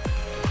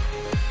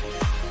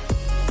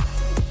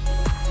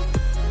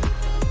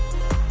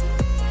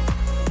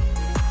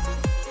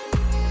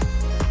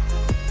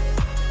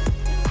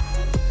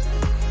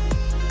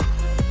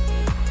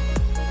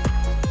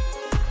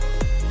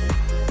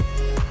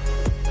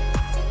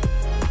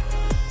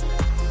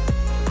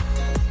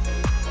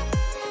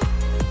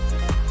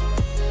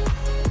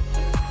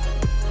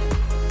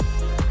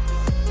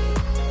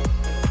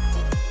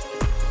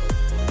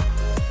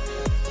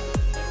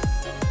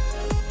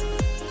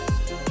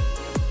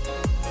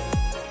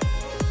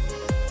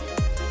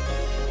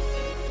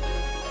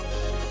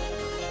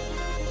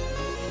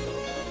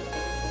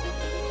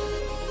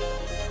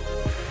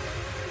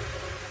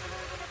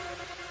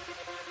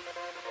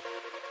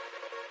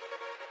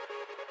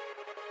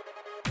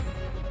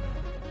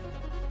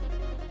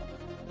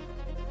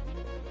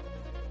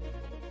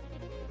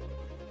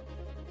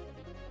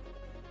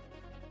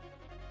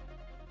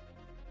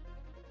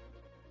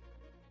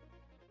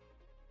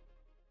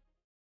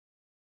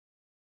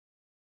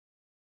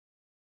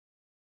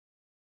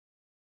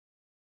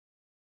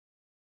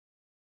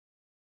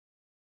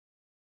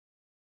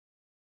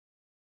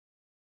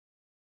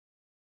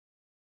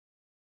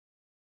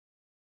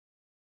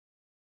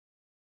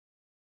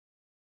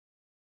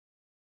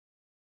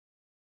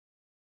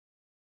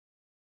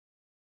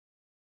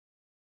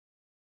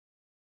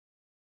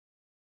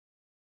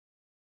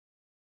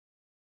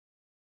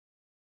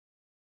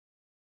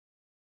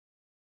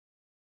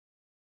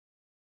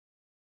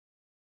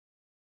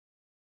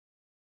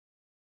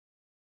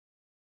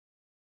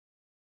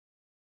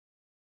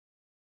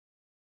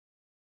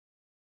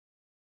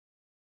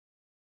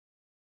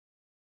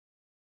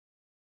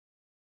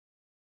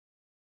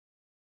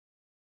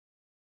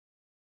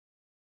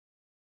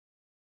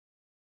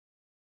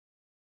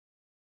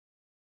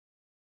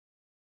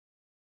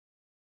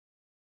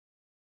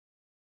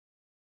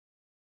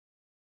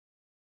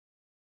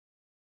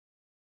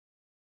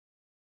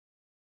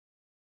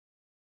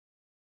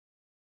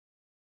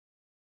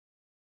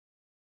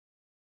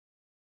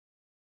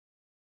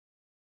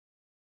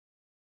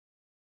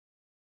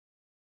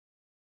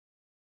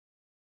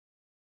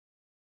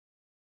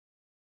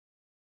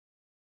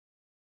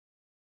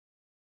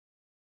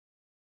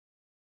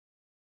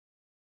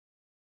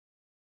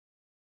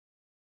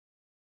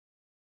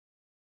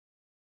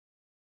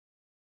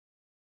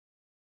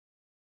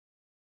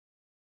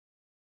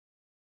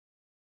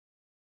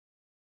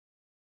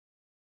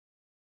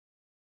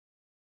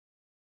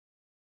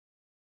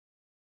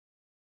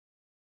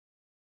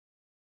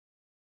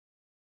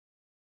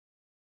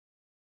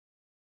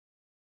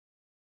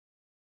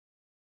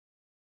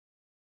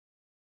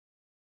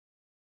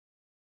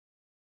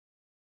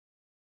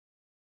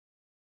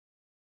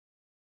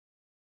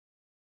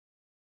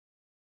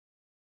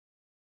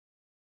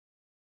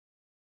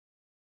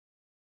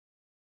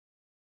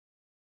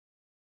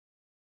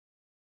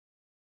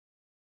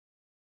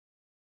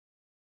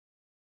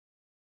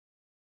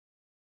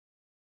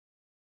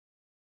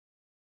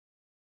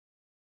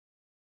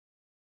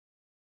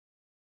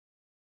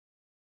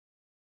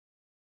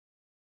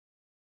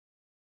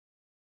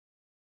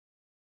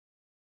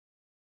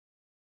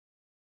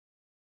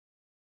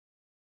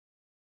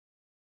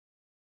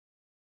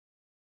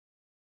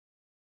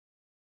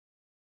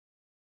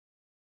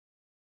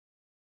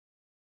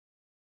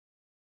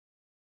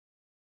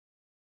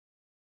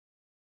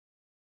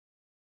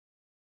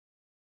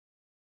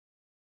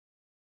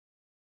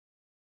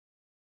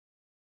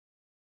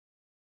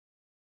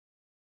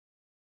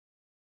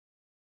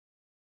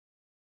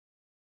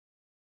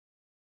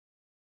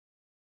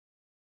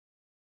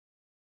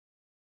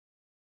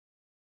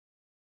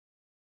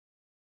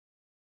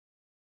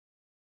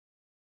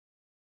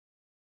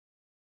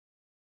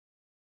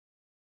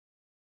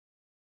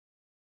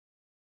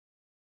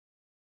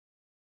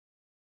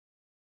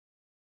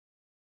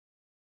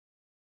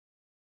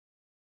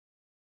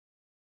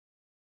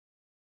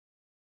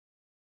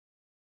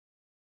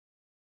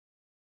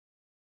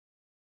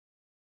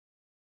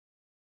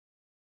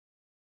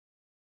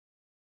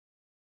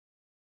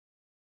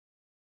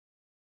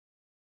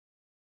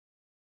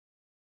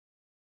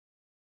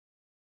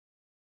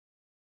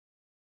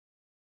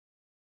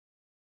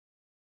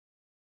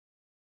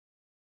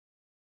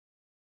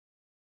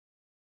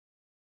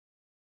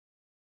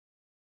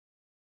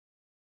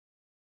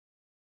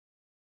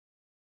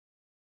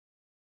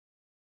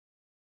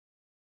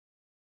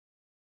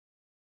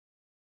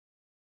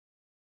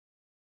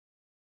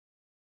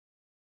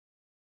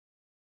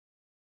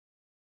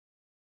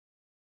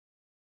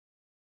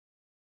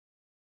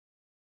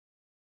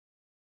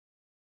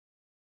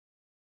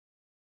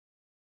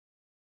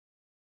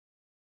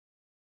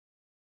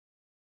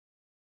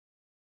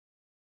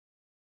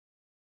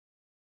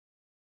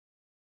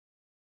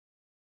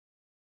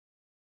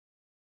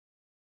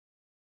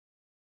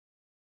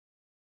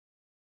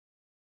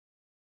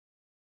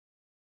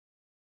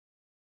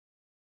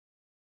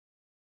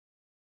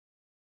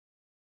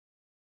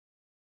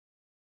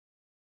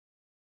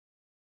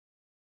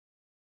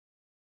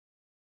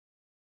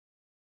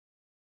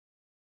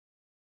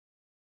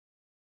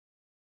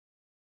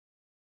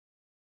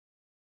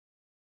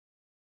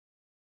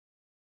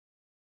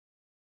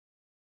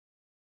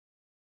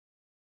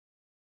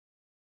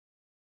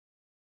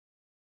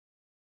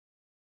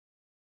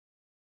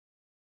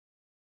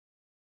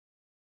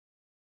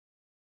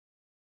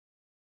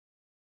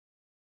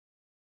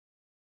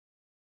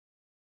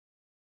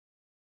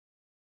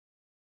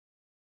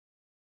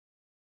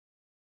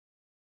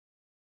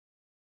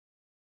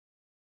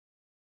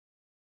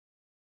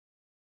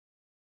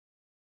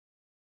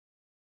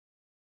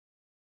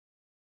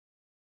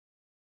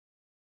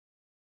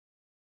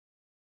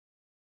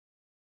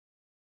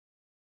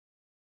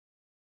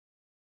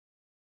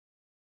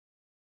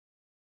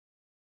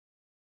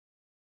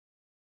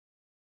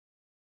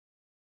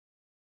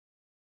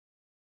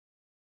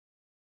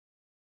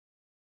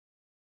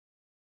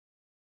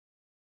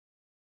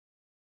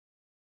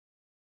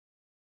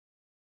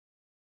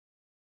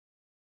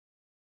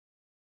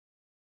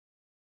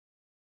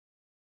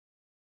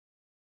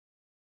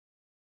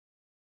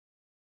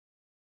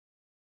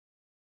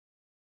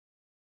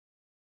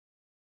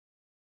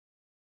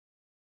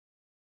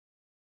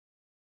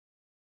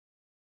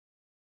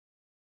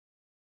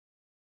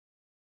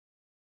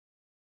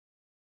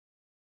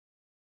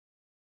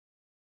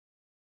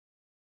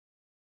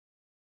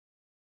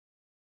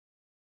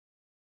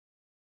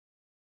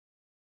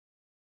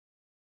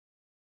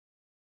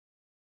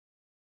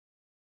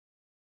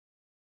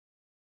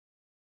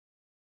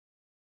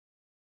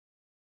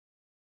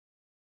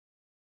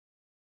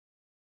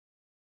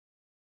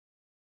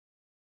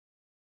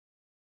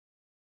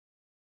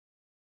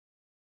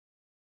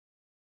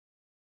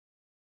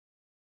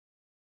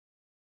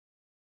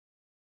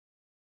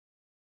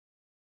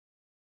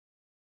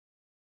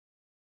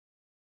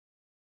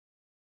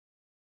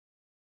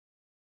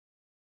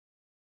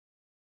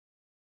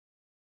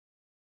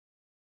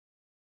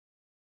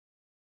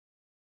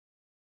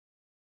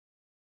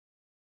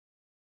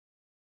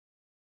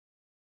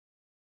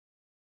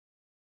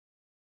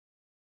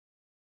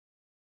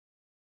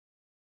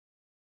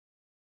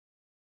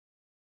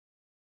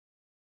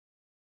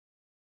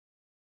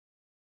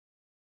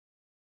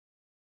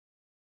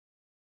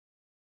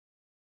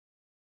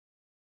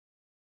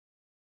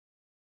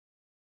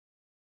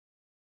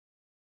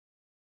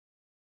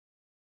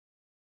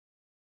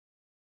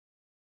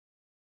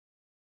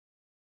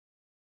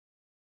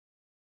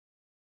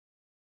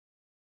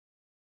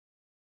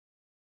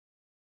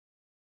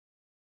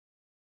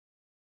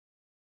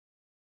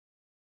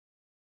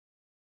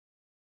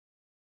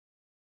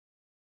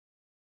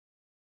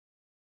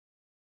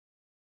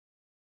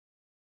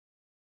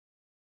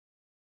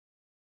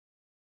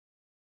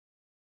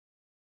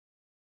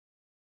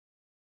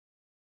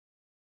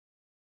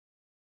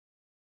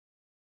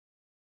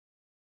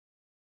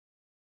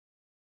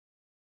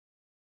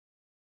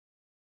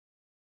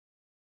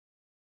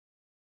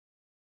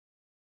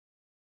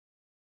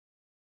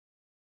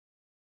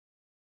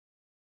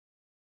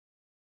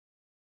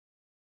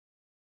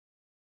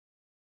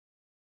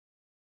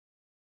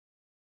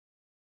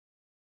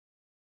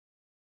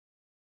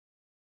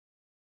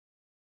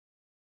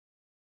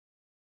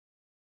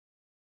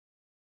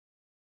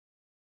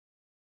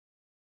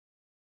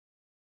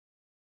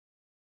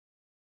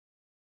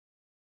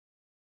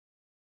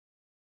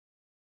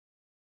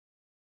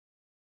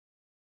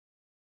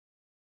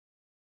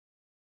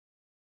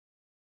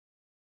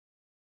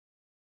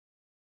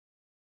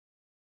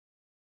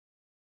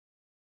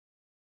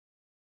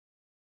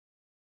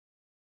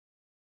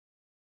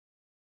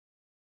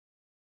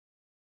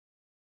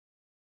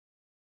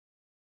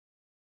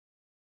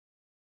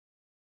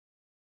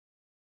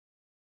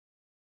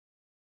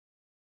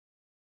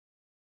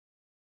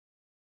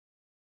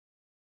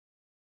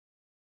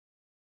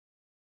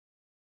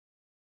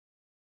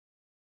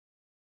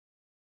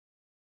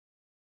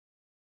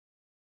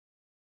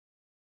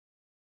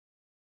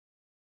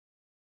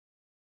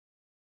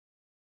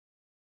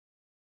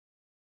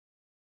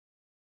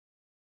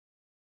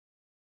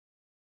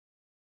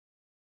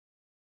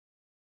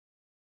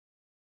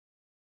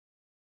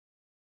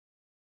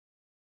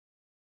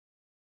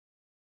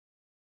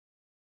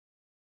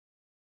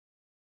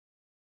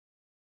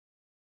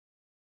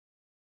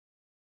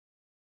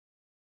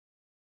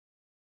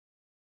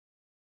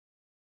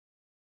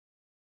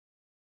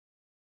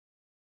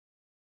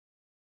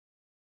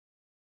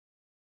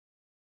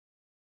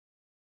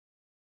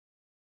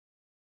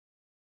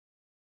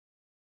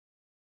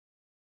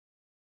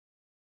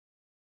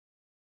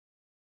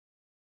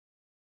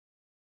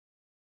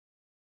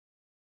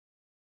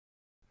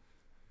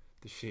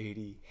 The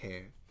shady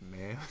hair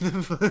man.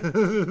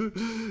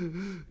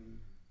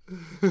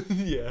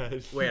 Yeah.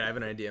 Wait, I have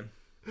an idea.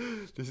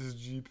 This is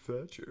Jeep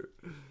Thatcher.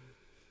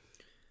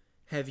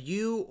 Have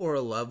you or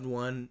a loved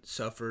one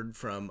suffered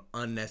from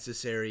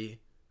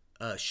unnecessary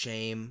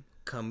shame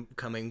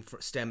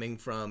stemming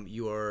from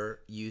your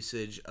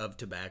usage of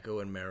tobacco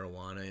and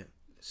marijuana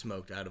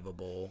smoked out of a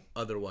bowl,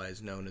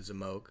 otherwise known as a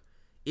moke?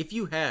 If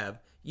you have,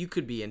 you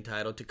could be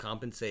entitled to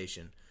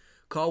compensation.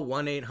 Call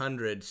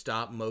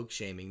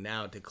 1-800-STOP-MOKE-SHAMING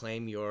now to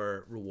claim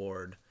your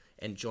reward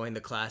and join the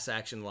class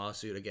action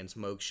lawsuit against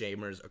moke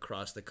shamers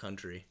across the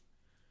country.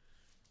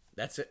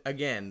 That's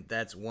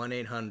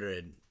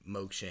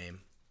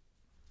 1-800-MOKE-SHAME.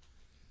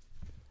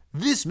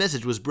 This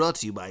message was brought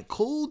to you by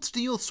Cold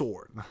Steel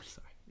Sword.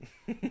 Sorry.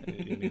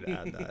 You need to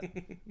add that.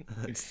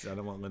 I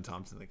don't want Lynn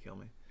Thompson to kill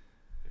me.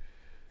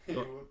 He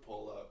would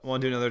pull up.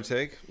 Want to do another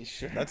take?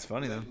 Sure. That's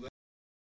funny though.